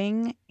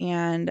moving,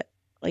 and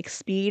like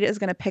speed is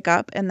going to pick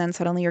up, and then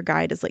suddenly your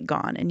guide is like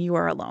gone and you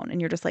are alone,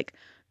 and you're just like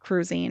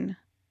cruising.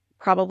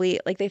 Probably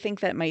like they think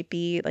that might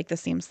be like the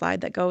same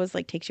slide that goes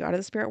like takes you out of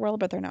the spirit world,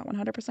 but they're not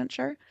 100%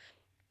 sure.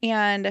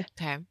 And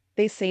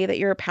they say that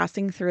you're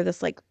passing through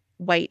this like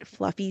white,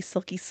 fluffy,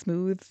 silky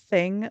smooth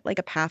thing, like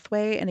a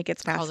pathway, and it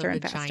gets faster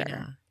and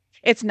faster.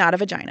 It's not a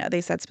vagina.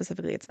 They said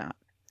specifically it's not.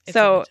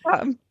 So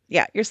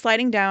yeah, you're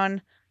sliding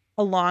down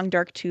a long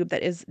dark tube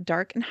that is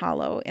dark and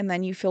hollow, and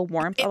then you feel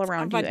warmth all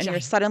around you, and you're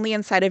suddenly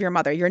inside of your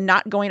mother. You're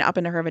not going up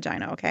into her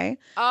vagina, okay?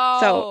 Oh,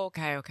 so,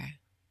 okay.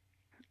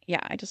 Yeah,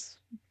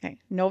 okay.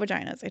 No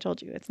vaginas. I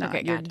told you it's not.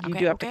 Okay, you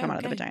do have to come out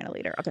of the vagina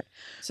later. Okay.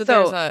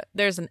 So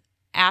there's an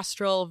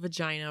astral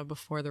vagina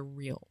before the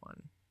real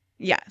one.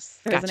 Yes,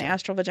 there's an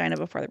astral vagina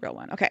before the real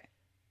one. Okay.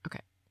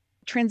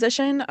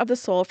 Transition of the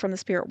soul from the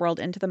spirit world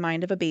into the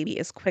mind of a baby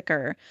is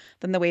quicker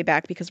than the way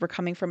back, because we're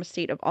coming from a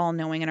state of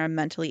all-knowing and are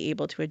mentally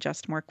able to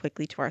adjust more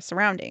quickly to our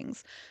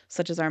surroundings,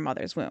 such as our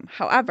mother's womb.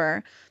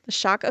 However, the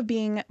shock of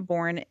being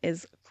born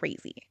is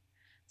crazy.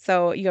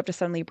 So you have to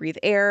suddenly breathe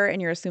air,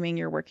 and you're assuming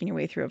you're working your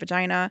way through a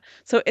vagina.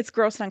 So it's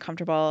gross and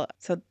uncomfortable.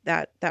 So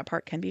that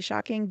part can be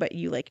shocking, but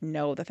you like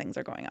know the things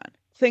are going on.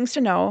 Things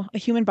to know: a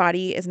human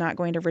body is not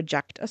going to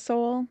reject a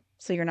soul.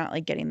 So you're not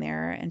like getting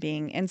there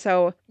and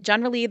so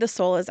generally the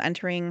soul is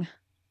entering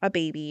a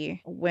baby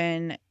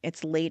when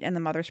it's late in the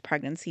mother's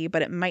pregnancy,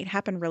 but it might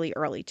happen really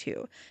early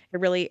too.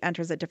 It really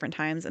enters at different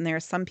times. And there are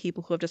some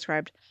people who have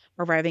described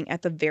arriving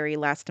at the very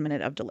last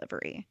minute of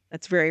delivery.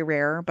 That's very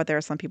rare, but there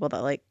are some people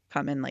that like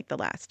come in like the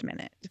last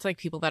minute. It's like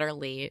people that are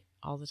late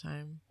all the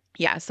time.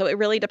 Yeah, so it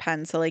really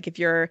depends. So like if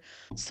your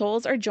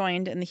souls are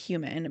joined in the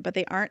human, but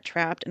they aren't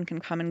trapped and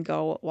can come and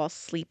go while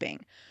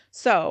sleeping.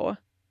 So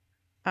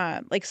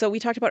so we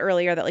talked about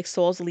earlier that like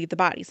souls leave the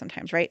body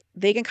sometimes, right?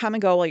 They can come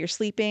and go while you're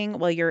sleeping,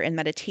 while you're in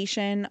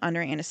meditation,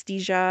 under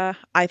anesthesia.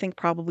 I think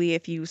probably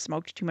if you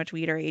smoked too much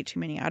weed or ate too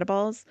many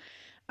edibles.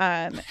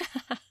 Yeah.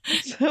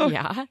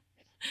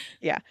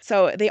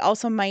 So they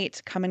also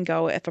might come and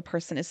go if a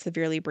person is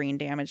severely brain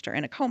damaged or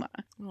in a coma.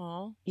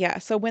 Aww. Yeah.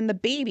 So when the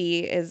baby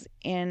is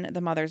in the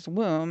mother's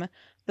womb,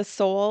 the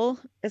soul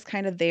is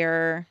kind of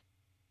there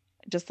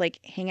just like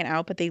hanging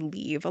out, but they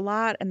leave a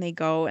lot and they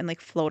go and like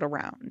float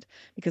around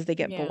because they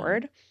get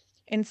bored.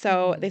 And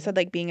so they said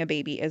like being a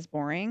baby is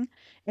boring.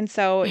 And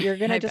so you're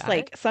going to just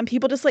like, some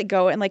people just like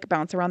go and like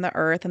bounce around the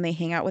earth, and they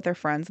hang out with their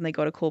friends, and they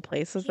go to cool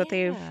places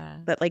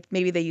that like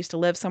maybe they used to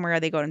live somewhere,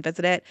 they go and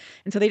visit it.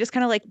 And so they just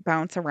kind of like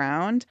bounce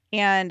around,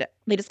 and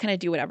they just kind of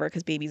do whatever,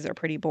 because babies are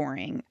pretty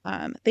boring.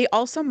 They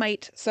also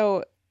might,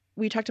 so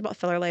we talked about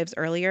filler lives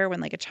earlier,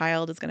 when like a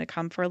child is going to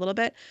come for a little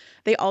bit.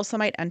 They also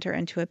might enter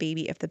into a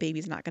baby if the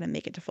baby's not going to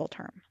make it to full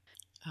term.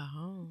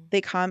 Oh.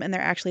 They come and they're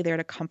actually there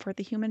to comfort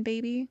the human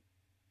baby.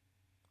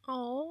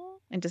 Oh.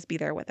 And just be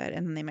there with it,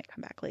 and then they might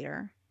come back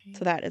later. Okay.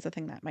 So that is a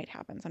thing that might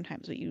happen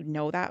sometimes, but you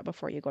know that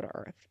before you go to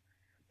Earth,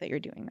 that you're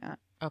doing that.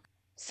 Okay.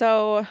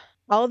 So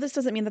all of this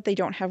doesn't mean that they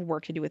don't have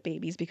work to do with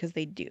babies, because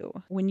they do.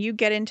 When you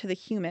get into the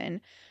human,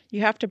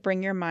 you have to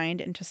bring your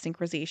mind into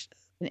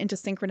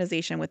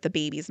synchronization with the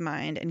baby's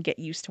mind and get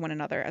used to one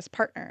another as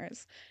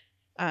partners.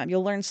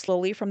 You'll learn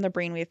slowly from the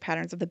brainwave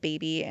patterns of the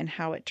baby and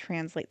how it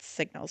translates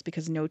signals,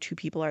 because no two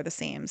people are the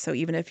same. So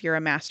even if you're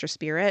a master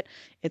spirit,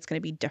 it's going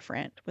to be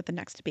different with the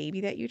next baby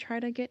that you try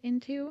to get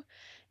into.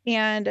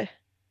 And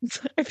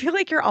I feel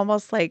like you're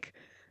almost like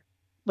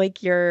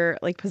you're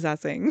like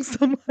possessing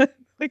someone,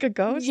 like a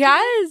ghost.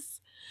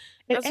 Yes.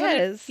 That's what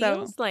it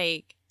feels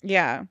like.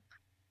 Yeah.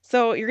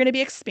 So you're going to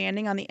be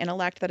expanding on the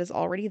intellect that is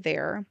already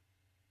there,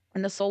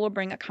 and the soul will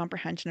bring a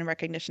comprehension and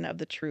recognition of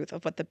the truth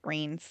of what the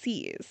brain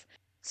sees.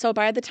 So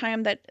by the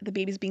time that the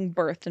baby's being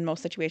birthed, in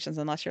most situations,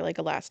 unless you're like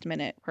a last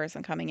minute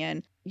person coming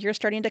in, you're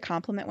starting to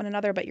complement one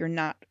another, but you're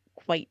not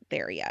quite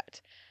there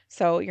yet.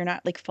 So you're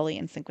not like fully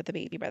in sync with the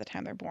baby by the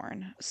time they're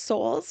born.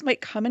 Souls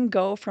might come and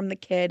go from the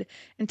kid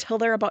until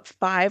they're about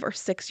 5 or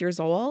 6 years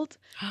old.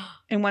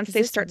 And once Is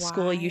they this start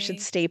school, you should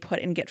why? stay put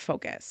and get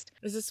focused.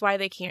 Is this why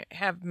they can't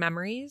have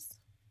memories?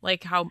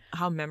 Like how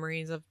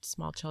memories of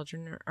small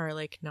children are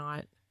like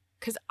not.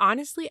 Because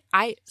honestly,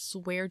 I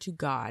swear to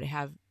God,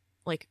 have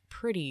like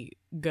pretty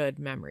good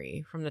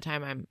memory from the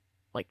time I'm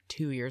like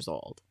 2 years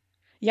old.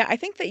 Yeah, I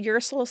think that your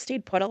soul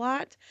stayed put a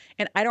lot,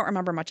 and I don't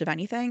remember much of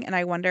anything. And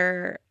I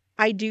wonder,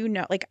 I do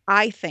know, like,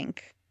 I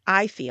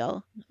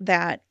feel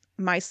that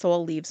my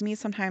soul leaves me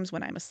sometimes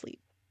when I'm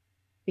asleep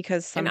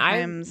because And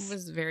I sometimes,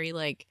 was very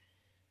like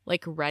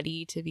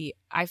ready to be.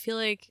 I feel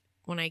like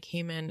when I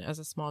came in as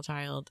a small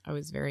child, I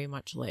was very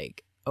much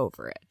like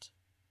over it.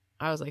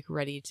 I was like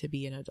ready to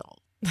be an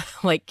adult.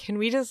 Like, can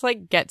we just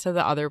like get to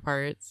the other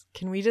parts?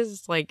 Can we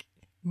just like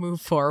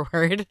move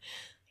forward?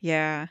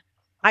 yeah,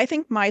 I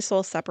think my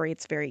soul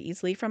separates very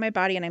easily from my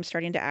body. And I'm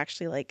starting to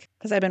actually like,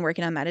 because I've been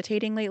working on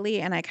meditating lately,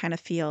 and I kind of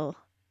feel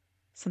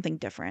something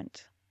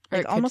different. Or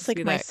Like it could almost just like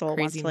be my that soul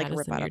wants crazy to like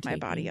rip medicine out you're of my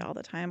body taking. all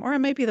the time. Or it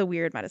might be the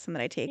weird medicine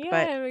that I take.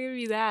 But Yeah, it could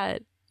be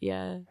that.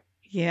 Yeah.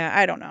 yeah,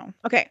 I don't know.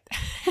 Okay.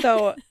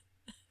 So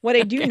what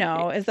I do Okay.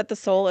 know is that the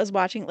soul is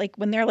watching, like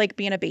when they're like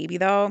being a baby,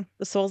 though,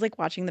 the soul's like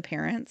watching the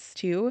parents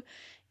too.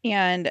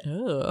 And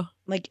Oh.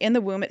 like in the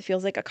womb, it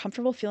feels like a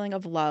comfortable feeling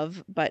of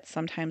love, but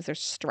sometimes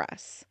there's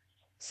stress.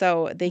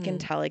 So they can Hmm.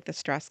 tell like the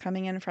stress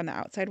coming in from the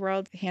outside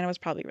world. Hannah was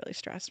probably really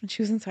stressed when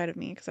she was inside of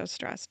me because I was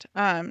stressed.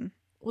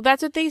 Well,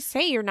 that's what they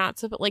say. You're not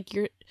supposed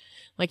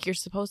like you're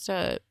supposed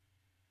to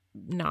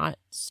not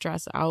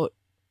stress out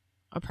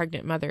a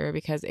pregnant mother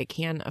because it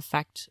can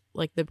affect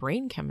like the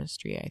brain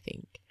chemistry, I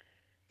think.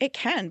 It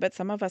can, but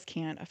some of us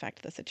can't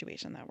affect the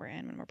situation that we're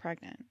in when we're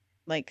pregnant.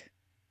 Like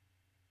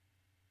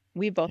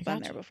we've I both been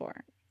got there you.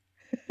 before,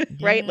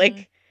 right? Yeah.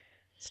 Like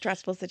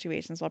stressful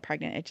situations while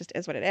pregnant, it just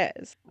is what it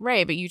is.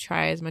 Right, but you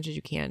try as much as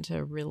you can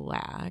to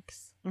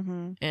relax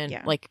and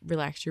Yeah. like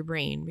relax your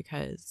brain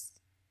because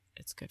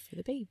it's good for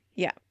the baby.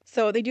 Yeah.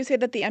 So they do say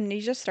that the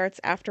amnesia starts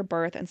after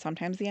birth, and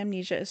sometimes the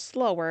amnesia is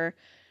slower,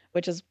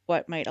 which is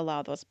what might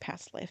allow those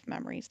past life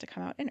memories to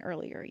come out in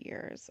earlier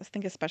years. I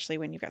think, especially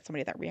when you've got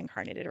somebody that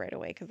reincarnated right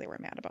away because they were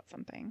mad about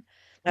something.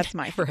 That's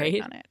my theory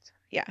Right? on it.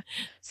 Yeah.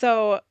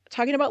 So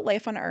talking about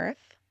life on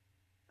Earth,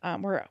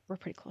 we're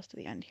pretty close to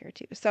the end here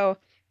too. So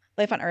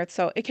life on Earth.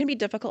 So it can be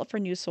difficult for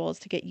new souls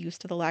to get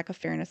used to the lack of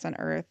fairness on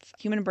Earth.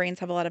 Human brains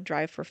have a lot of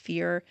drive for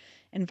fear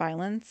and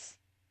violence,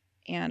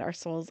 and our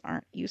souls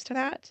aren't used to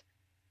that.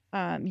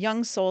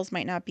 Young souls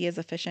might not be as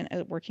efficient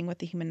at working with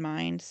the human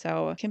mind,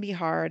 so it can be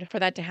hard for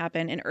that to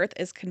happen. And Earth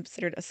is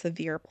considered a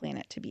severe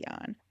planet to be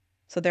on.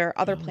 So there are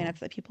other Oh.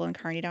 planets that people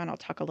incarnate on. I'll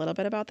talk a little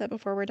bit about that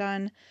before we're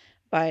done.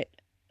 But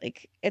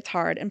like it's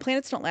hard. And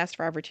planets don't last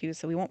forever too,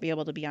 so we won't be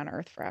able to be on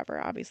Earth forever.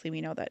 Obviously,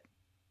 we know that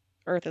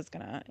Earth is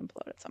gonna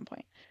implode at some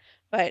point.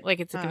 But Like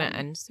it's gonna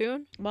end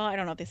soon? well, I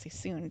don't know if they say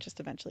soon, just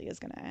eventually is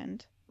gonna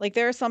end. Like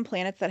there are some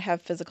planets that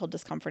have physical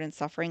discomfort and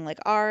suffering like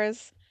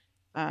ours.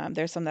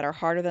 There's some that are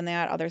harder than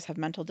that. Others have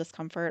mental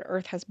discomfort.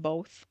 Earth has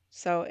both.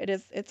 So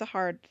it's a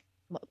hard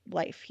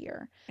life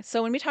here.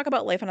 So when we talk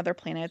about life on other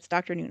planets,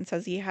 Dr. Newton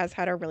says he has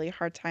had a really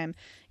hard time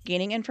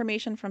gaining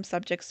information from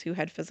subjects who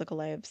had physical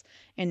lives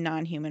in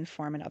non-human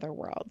form in other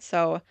worlds.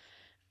 So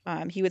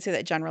he would say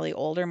that generally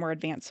older, more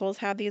advanced souls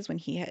have these when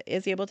he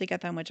is able to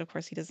get them, which of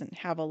course he doesn't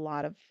have a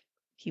lot of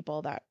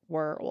people that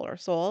were older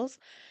souls.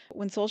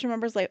 When souls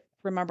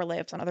remember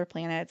lives on other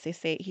planets, they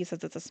say he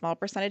says it's a small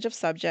percentage of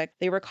subjects.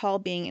 They recall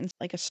being in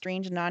like a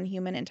strange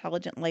non-human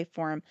intelligent life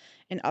form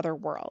in other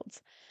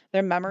worlds.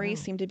 Their memories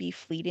Oh. seem to be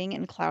fleeting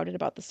and clouded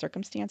about the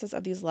circumstances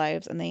of these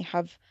lives, and they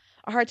have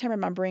a hard time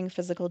remembering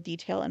physical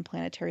detail and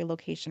planetary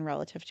location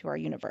relative to our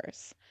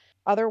universe.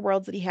 Other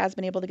worlds that he has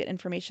been able to get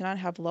information on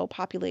have low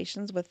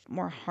populations with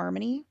more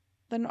harmony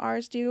than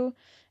ours do.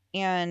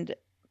 And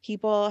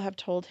people have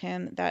told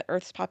him that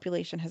Earth's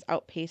population has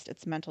outpaced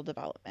its mental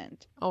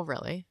development. Oh,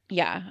 really?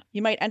 Yeah,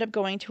 you might end up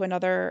going to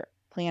another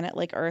planet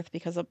like Earth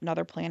because of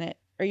another planet,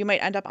 or you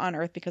might end up on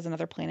Earth because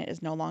another planet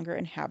is no longer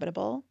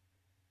inhabitable.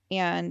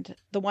 And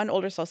the one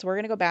older soul, so we're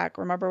going to go back.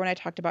 Remember when I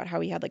talked about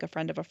how he had like a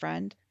friend of a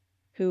friend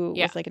who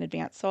Yeah. was like an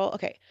advanced soul?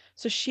 Okay.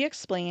 So she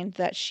explained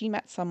that she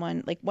met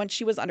someone, like once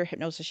she was under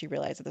hypnosis, she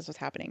realized that this was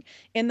happening.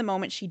 In the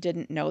moment, she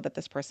didn't know that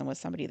this person was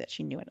somebody that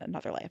she knew in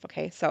another life.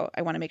 Okay. So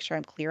I want to make sure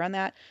I'm clear on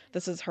that.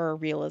 This is her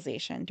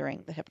realization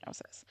during the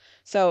hypnosis.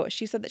 So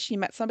she said that she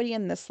met somebody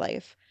in this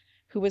life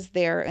who was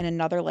there in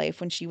another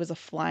life when she was a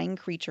flying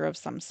creature of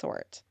some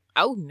sort.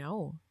 Oh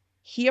no.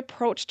 He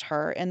approached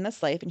her in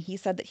this life and he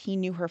said that he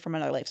knew her from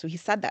another life. So he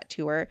said that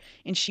to her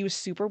and she was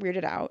super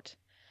weirded out.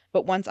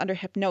 But once under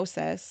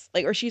hypnosis,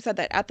 like, or she said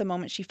that at the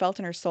moment she felt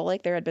in her soul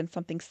like there had been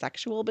something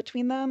sexual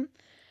between them.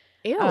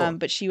 Ew.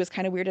 But she was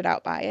kind of weirded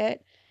out by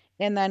it.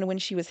 And then when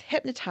she was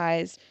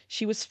hypnotized,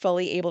 she was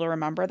fully able to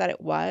remember that it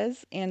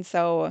was. And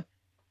so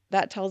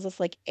that tells us,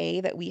 like,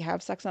 A, that we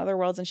have sex in other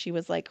worlds. And she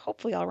was like,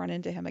 hopefully I'll run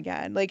into him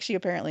again. Like, she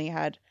apparently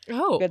had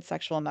Oh. good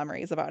sexual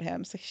memories about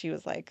him. So she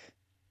was like,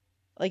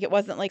 it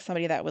wasn't like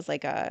somebody that was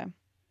like a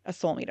a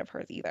soulmate of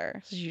hers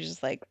either. So she's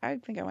just like, I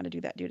think I want to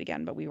do that dude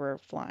again, but we were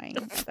flying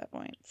at that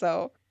point.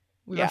 So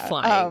We were yeah.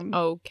 flying.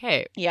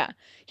 Okay. Yeah.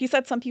 He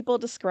said some people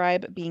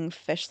describe being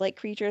fish-like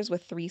creatures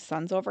with three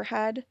suns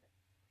overhead.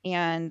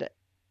 And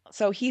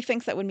so he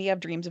thinks that when we have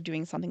dreams of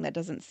doing something that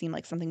doesn't seem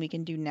like something we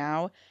can do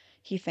now,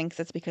 he thinks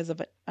it's because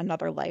of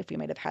another life we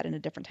might have had in a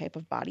different type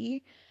of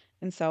body.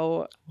 And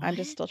so I'm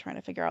just What? still trying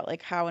to figure out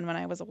like how and when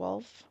I was a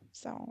wolf,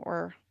 so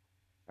or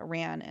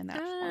ran in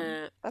that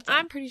form. That's all.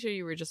 I'm pretty sure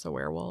you were just a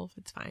werewolf.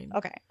 It's fine.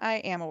 Okay, I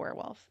am a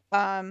werewolf.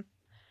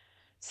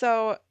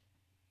 So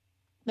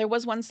there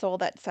was one soul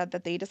that said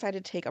that they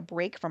decided to take a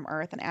break from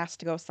Earth and asked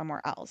to go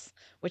somewhere else,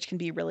 which can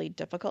be really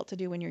difficult to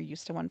do when you're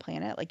used to one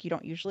planet. Like you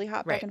don't usually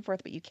hop back Right. and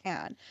forth, but you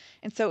can.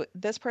 And so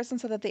this person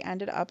said that they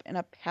ended up in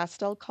a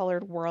pastel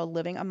colored world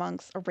living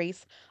amongst a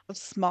race of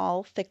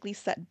small, thickly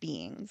set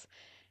beings.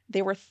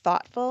 They were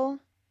thoughtful,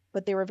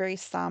 but they were very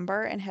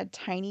somber and had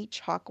tiny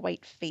chalk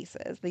white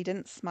faces. They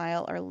didn't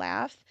smile or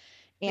laugh.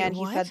 Wait, And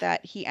he said what?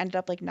 that he ended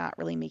up like not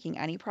really making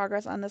any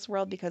progress on this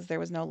world because there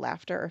was no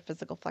laughter or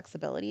physical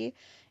flexibility.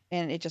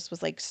 And it just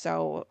was like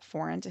so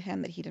foreign to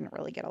him that he didn't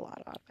really get a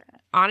lot out of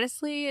it.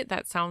 Honestly,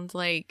 that sounds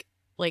like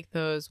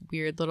those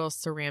weird little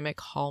ceramic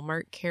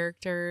Hallmark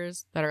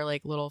characters that are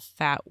like little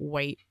fat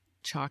white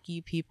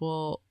chalky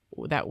people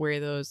that wear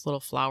those little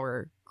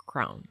flower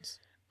crowns.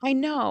 I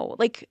know.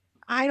 Like,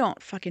 I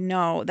don't fucking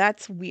know.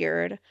 That's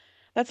weird.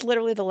 That's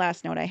literally the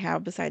last note I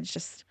have besides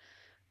just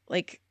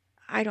like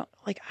I don't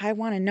like I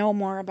want to know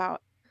more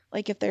about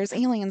like if there's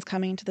aliens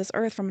coming to this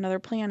earth from another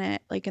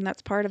planet, like and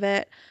that's part of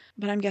it.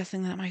 But I'm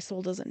guessing that my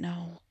soul doesn't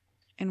know.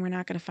 And we're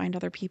not going to find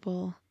other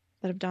people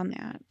that have done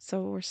that.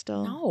 So we're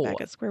still No.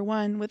 back at square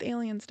one with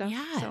alien stuff.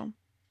 Yeah. So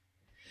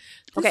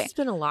This okay. has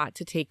been a lot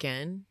to take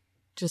in.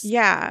 Just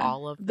Yeah.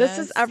 all of This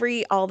is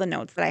this. all the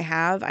notes that I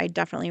have. I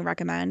definitely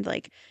recommend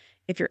like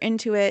if you're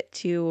into it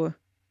to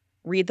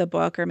read the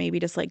book or maybe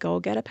just like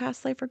go get a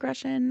past life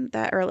regression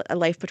that or a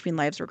life between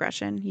lives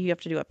regression. You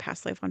have to do a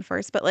past life one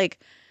first, but like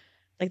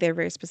they're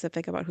very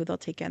specific about who they'll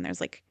take in. There's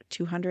like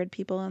 200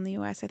 people in the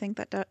US I think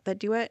that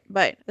do it,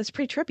 but it's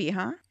pretty trippy,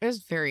 huh? It was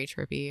very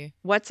trippy.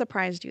 What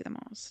surprised you the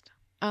most?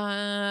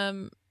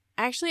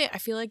 Actually, I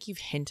feel like you've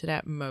hinted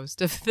at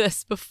most of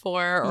this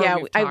before, or Yeah,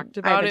 we've talked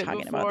I've about been it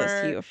talking about this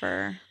to before, you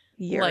for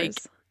like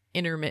years.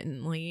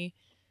 intermittently.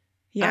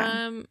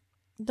 Yeah.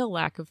 The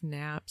lack of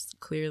naps,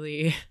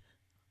 clearly,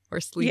 or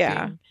Yeah.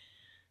 sleeping.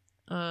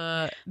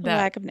 The That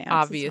lack of naps is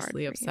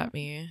obviously hard for upset you.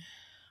 me.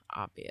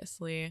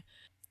 Obviously.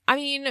 I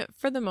mean,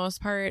 for the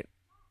most part,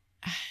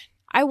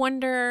 I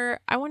wonder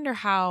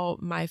how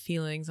my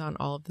feelings on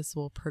all of this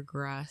will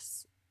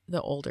progress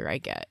the older I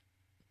get.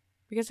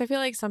 Because I feel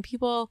like some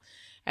people,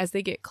 as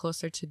they get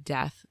closer to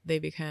death, they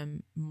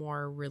become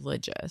more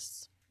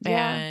religious.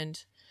 Yeah.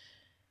 And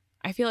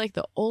I feel like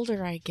the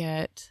older I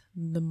get,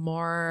 the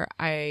more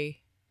I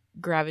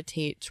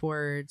gravitate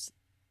towards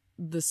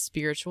the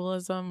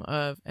spiritualism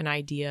of an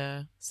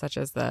idea such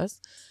as this.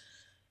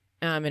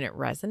 And it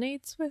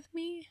resonates with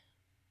me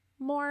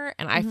more.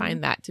 And I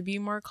find that to be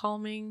more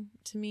calming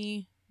to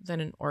me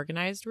than an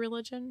organized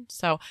religion.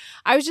 So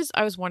I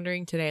was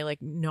wondering today, like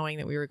knowing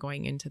that we were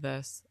going into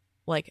this,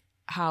 like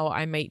how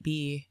I might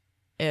be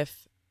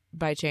if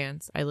by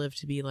chance I live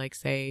to be like,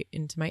 say,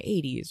 into my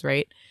 80s,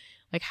 right?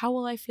 Like how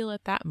will I feel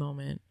at that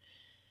moment?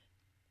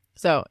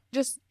 So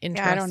just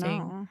interesting.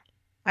 Yeah,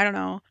 I don't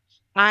know.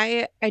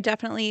 I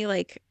definitely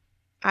like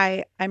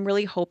I'm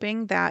really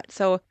hoping that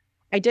so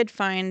I did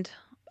find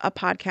a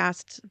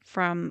podcast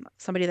from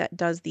somebody that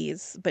does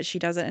these, but she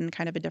does it in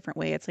kind of a different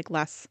way. It's like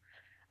less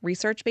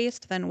research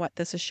based than what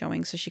this is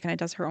showing. So she kind of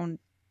does her own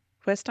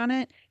twist on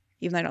it,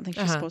 even though I don't think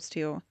she's Uh-huh. supposed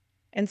to.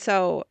 And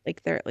so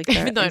like they're like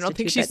Even the though I don't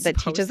think institute she's that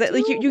teaches supposed it,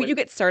 like to. you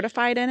get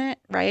certified in it,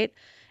 right?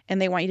 And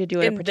they want you to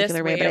do it a In this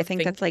particular way. way But I of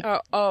think that's thinking.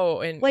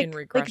 like In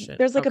regression.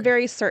 there's like a Okay.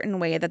 very certain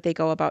way that they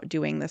go about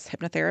doing this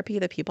hypnotherapy,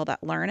 the people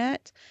that learn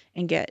it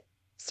and get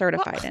Well,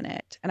 certified in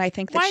it. And I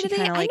think that why she do they?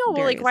 kind of I like know.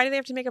 Well, like, varies. why do they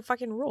have to make up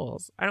fucking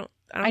rules? I don't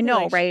I feel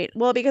know, like. right?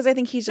 Well, because I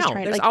think he's just No,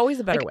 trying there's always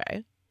a better like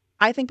way.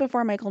 I think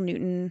before Michael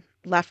Newton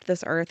left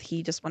this earth,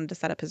 he just wanted to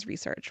set up his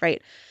research,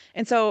 right?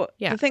 And so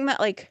Yeah. the thing that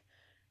like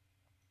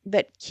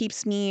that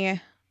keeps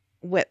me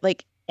with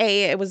like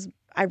it was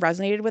I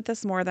resonated with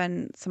this more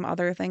than some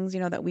other things,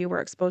 that we were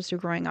exposed to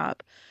growing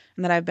up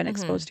and that I've been Mm-hmm.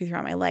 exposed to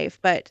throughout my life.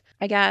 But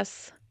I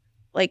guess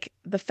like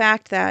the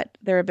fact that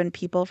there have been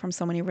people from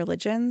so many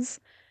religions,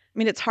 I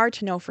mean, it's hard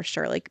to know for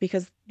sure, like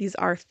because these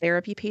are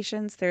therapy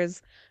patients.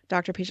 There's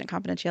doctor-patient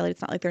confidentiality.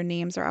 It's not like their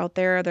names are out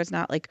there. There's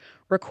not like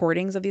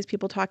recordings of these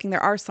people talking.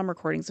 There are some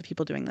recordings of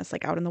people doing this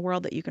like out in the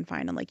world that you can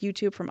find on like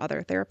YouTube from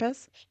other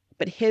therapists.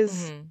 But his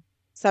Mm-hmm.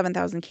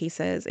 7,000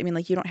 cases, I mean,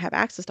 like you don't have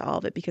access to all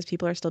of it because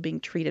people are still being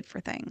treated for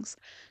things.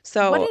 What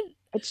So did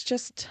it's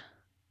just,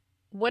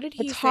 What did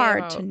it's he say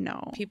hard to about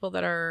know. people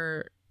that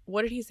are?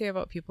 What did he say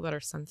about people that are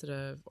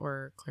sensitive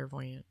or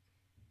clairvoyant?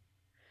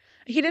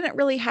 He didn't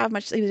really have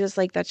much. He was just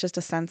like, that's just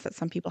a sense that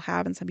some people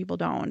have and some people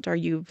don't, or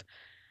you've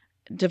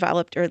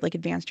developed or like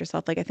advanced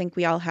yourself. Like, I think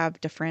we all have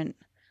different,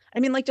 I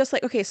mean, like, just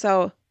like, okay,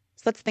 so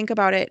let's think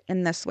about it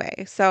in this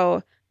way.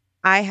 So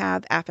I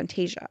have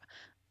aphantasia.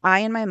 I,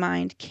 in my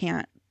mind,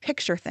 can't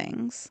picture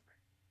things,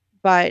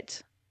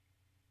 but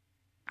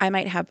I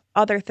might have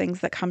other things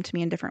that come to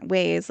me in different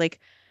ways. Like,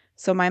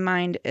 so my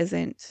mind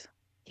isn't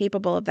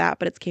capable of that,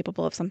 but it's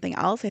capable of something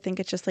else. I think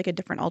it's just like a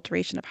different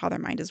alteration of how their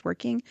mind is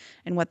working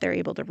and what they're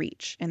able to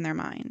reach in their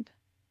mind.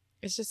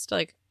 It's just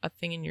like a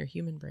thing in your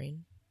human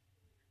brain.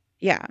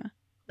 Yeah.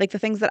 Like the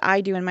things that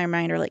I do in my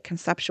mind are like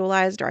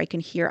conceptualized, or I can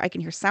hear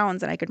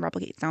sounds and I can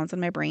replicate sounds in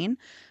my brain.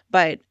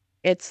 But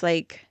it's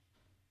like,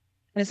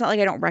 and it's not like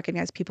I don't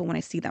recognize people when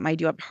I see them. I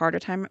do have a harder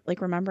time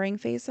like remembering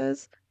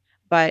faces,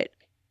 but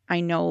I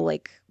know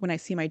like when I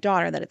see my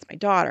daughter that it's my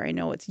daughter. I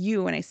know it's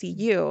you when I see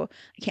you.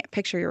 I can't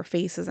picture your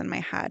faces in my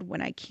head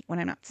when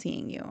I'm not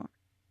seeing you.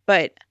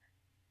 But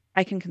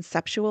I can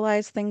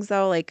conceptualize things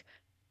though, like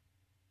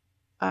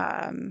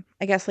I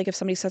guess like if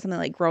somebody says something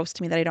like gross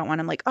to me that I don't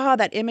want, I'm like, oh,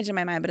 that image in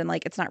my mind, but then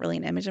like it's not really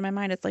an image in my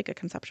mind. It's like a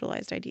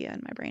conceptualized idea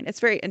in my brain. It's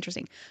very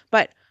interesting.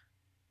 But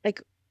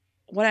like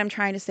what I'm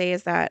trying to say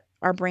is that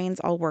our brains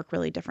all work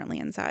really differently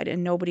inside,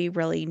 and nobody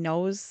really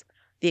knows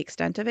the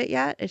extent of it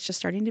yet. It's just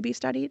starting to be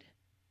studied.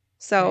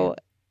 So Right.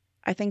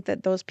 I think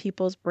that those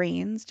people's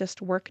brains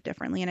just work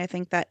differently. And I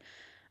think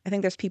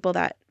there's people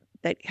that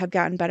have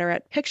gotten better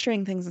at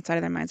picturing things inside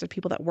of their minds. There's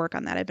people that work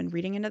on that. I've been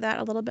reading into that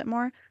a little bit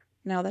more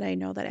now that I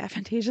know that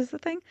aphantasia is the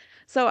thing.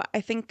 So I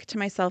think to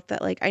myself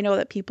that like I know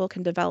that people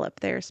can develop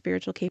their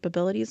spiritual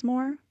capabilities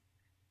more.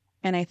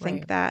 And I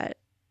think Right. that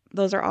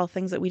those are all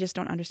things that we just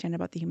don't understand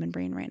about the human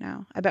brain right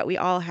now. I bet we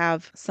all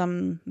have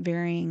some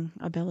varying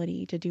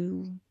ability to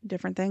do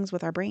different things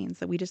with our brains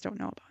that we just don't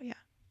know about yet.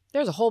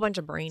 There's a whole bunch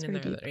of brain It's in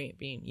very there that deep. ain't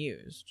being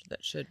used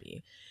that should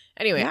be.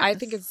 Anyway, Yes. I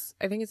think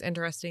it's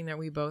interesting that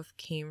we both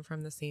came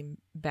from the same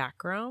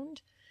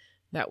background.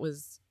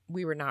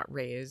 We were not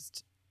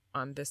raised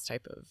on this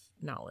type of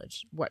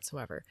knowledge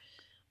whatsoever.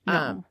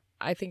 No.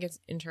 I think it's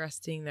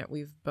interesting that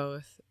we've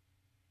both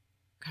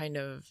kind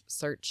of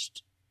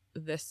searched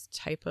this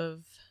type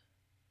of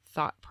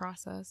thought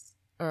process,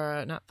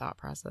 or not thought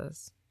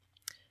process,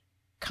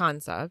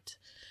 concept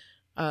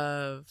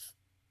of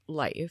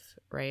life,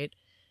 right?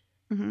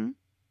 Mm-hmm.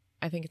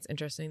 I think it's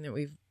interesting that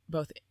we've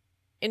both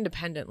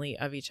independently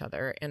of each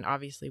other, and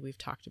obviously we've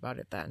talked about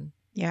it then,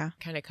 Yeah.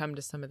 kind of come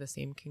to some of the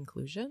same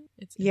conclusion.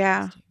 It's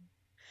Yeah. interesting.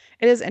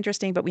 It is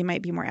interesting, but we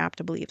might be more apt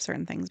to believe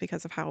certain things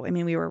because of how, I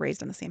mean, we were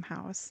raised in the same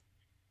house,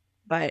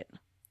 but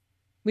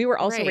we were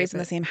also Right, raised in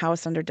the but same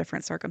house under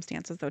different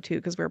circumstances, though, too,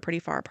 because we were pretty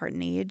far apart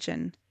in age,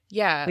 and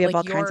yeah, we have like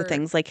all kinds of your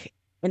things like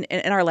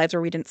in our lives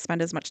where we didn't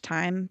spend as much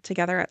time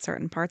together at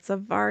certain parts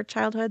of our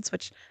childhoods,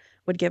 which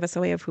would give us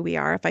a way of who we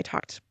are if I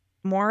talked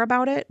more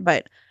about it.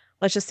 But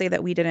let's just say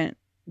that we didn't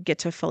get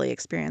to fully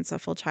experience a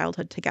full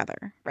childhood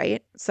together,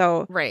 right?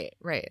 So right.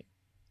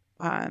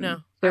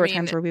 No, there I were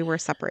times mean, where we were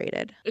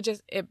separated.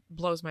 it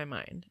blows my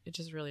mind. It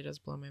just really does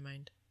blow my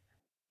mind.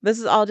 This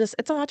is all just,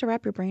 it's a lot to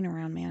wrap your brain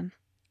around, man.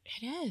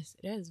 It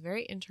is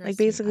very Like interesting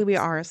basically we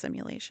are a episode.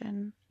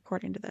 simulation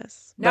according to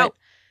this, No. but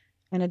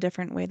in a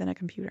different way than a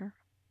computer.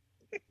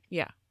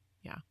 Yeah.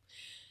 Yeah.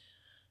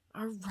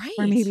 All Or right.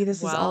 maybe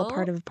this is all Well,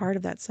 part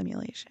of that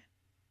simulation.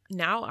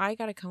 now I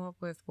got to come up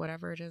with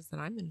whatever it is that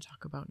I'm going to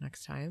talk about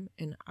next time,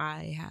 and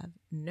I have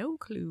no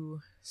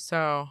clue.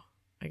 So,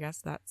 I guess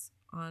that's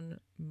on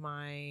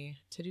my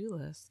to-do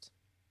list.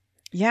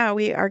 Yeah,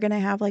 we are gonna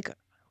have like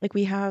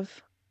we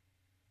have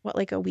what,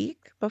 like a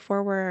week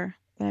before we're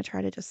gonna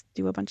try to just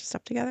do a bunch of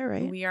stuff together,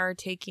 right? We are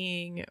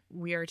taking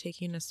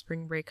a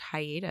spring break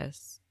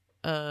hiatus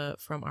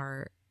from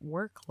our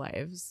work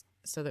lives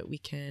so that we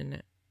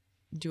can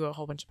do a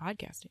whole bunch of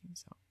podcasting.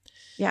 So,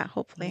 Yeah, it'll be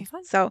hopefully.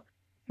 fun. So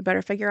we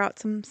better figure out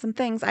some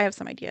things. I have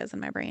some ideas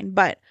in my brain,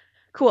 but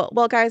cool.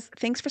 Well, guys,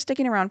 thanks for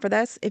sticking around for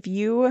this. If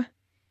you,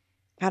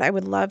 God, I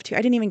would love to.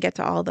 I didn't even get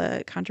to all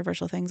the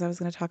controversial things I was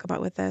going to talk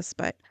about with this,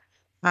 but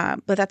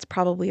that's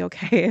probably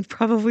okay. It's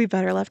probably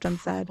better left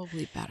unsaid.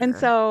 Probably And better.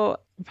 so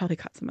I'll probably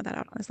cut some of that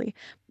out, honestly.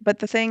 But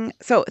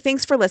so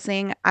thanks for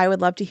listening. I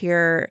would love to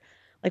hear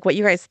like what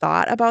you guys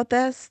thought about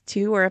this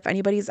too, or if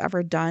anybody's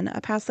ever done a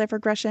past life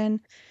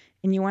regression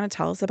and you want to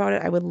tell us about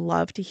it, I would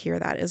love to hear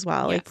that as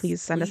well. Like, Yes,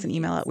 please send us an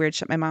email at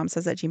please.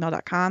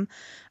 weirdshitmymomsays@gmail.com.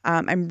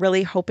 I'm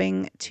really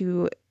hoping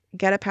to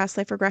get a past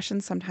life regression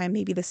sometime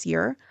maybe this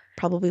year,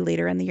 probably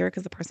later in the year,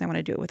 because the person I want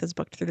to do it with is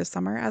booked through the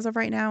summer as of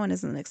right now and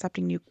isn't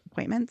accepting new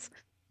appointments.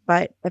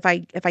 But if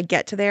I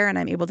get to there and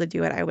I'm able to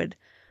do it, I would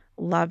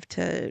love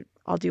to.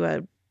 I'll do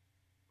a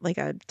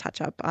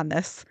touch up on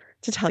this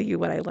to tell you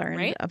what I learned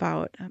Right?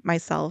 about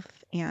myself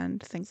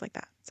and things like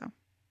that. So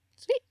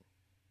Sweet.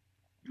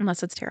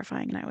 unless it's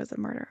terrifying and I was a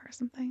murderer or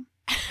something.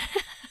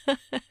 Or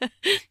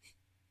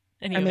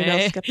maybe I'll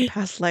Anyway, skip the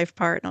past life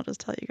part and I'll just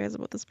tell you guys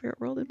about the spirit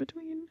world in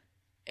between.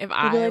 if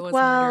You'll be I like, was a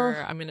well,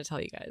 murderer, I'm going to tell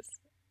you guys.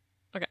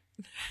 Okay.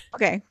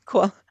 okay,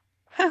 cool.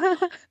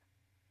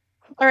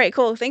 All right,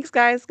 cool. Thanks,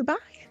 guys. Goodbye.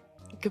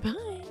 Goodbye.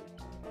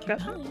 Goodbye.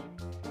 Goodbye.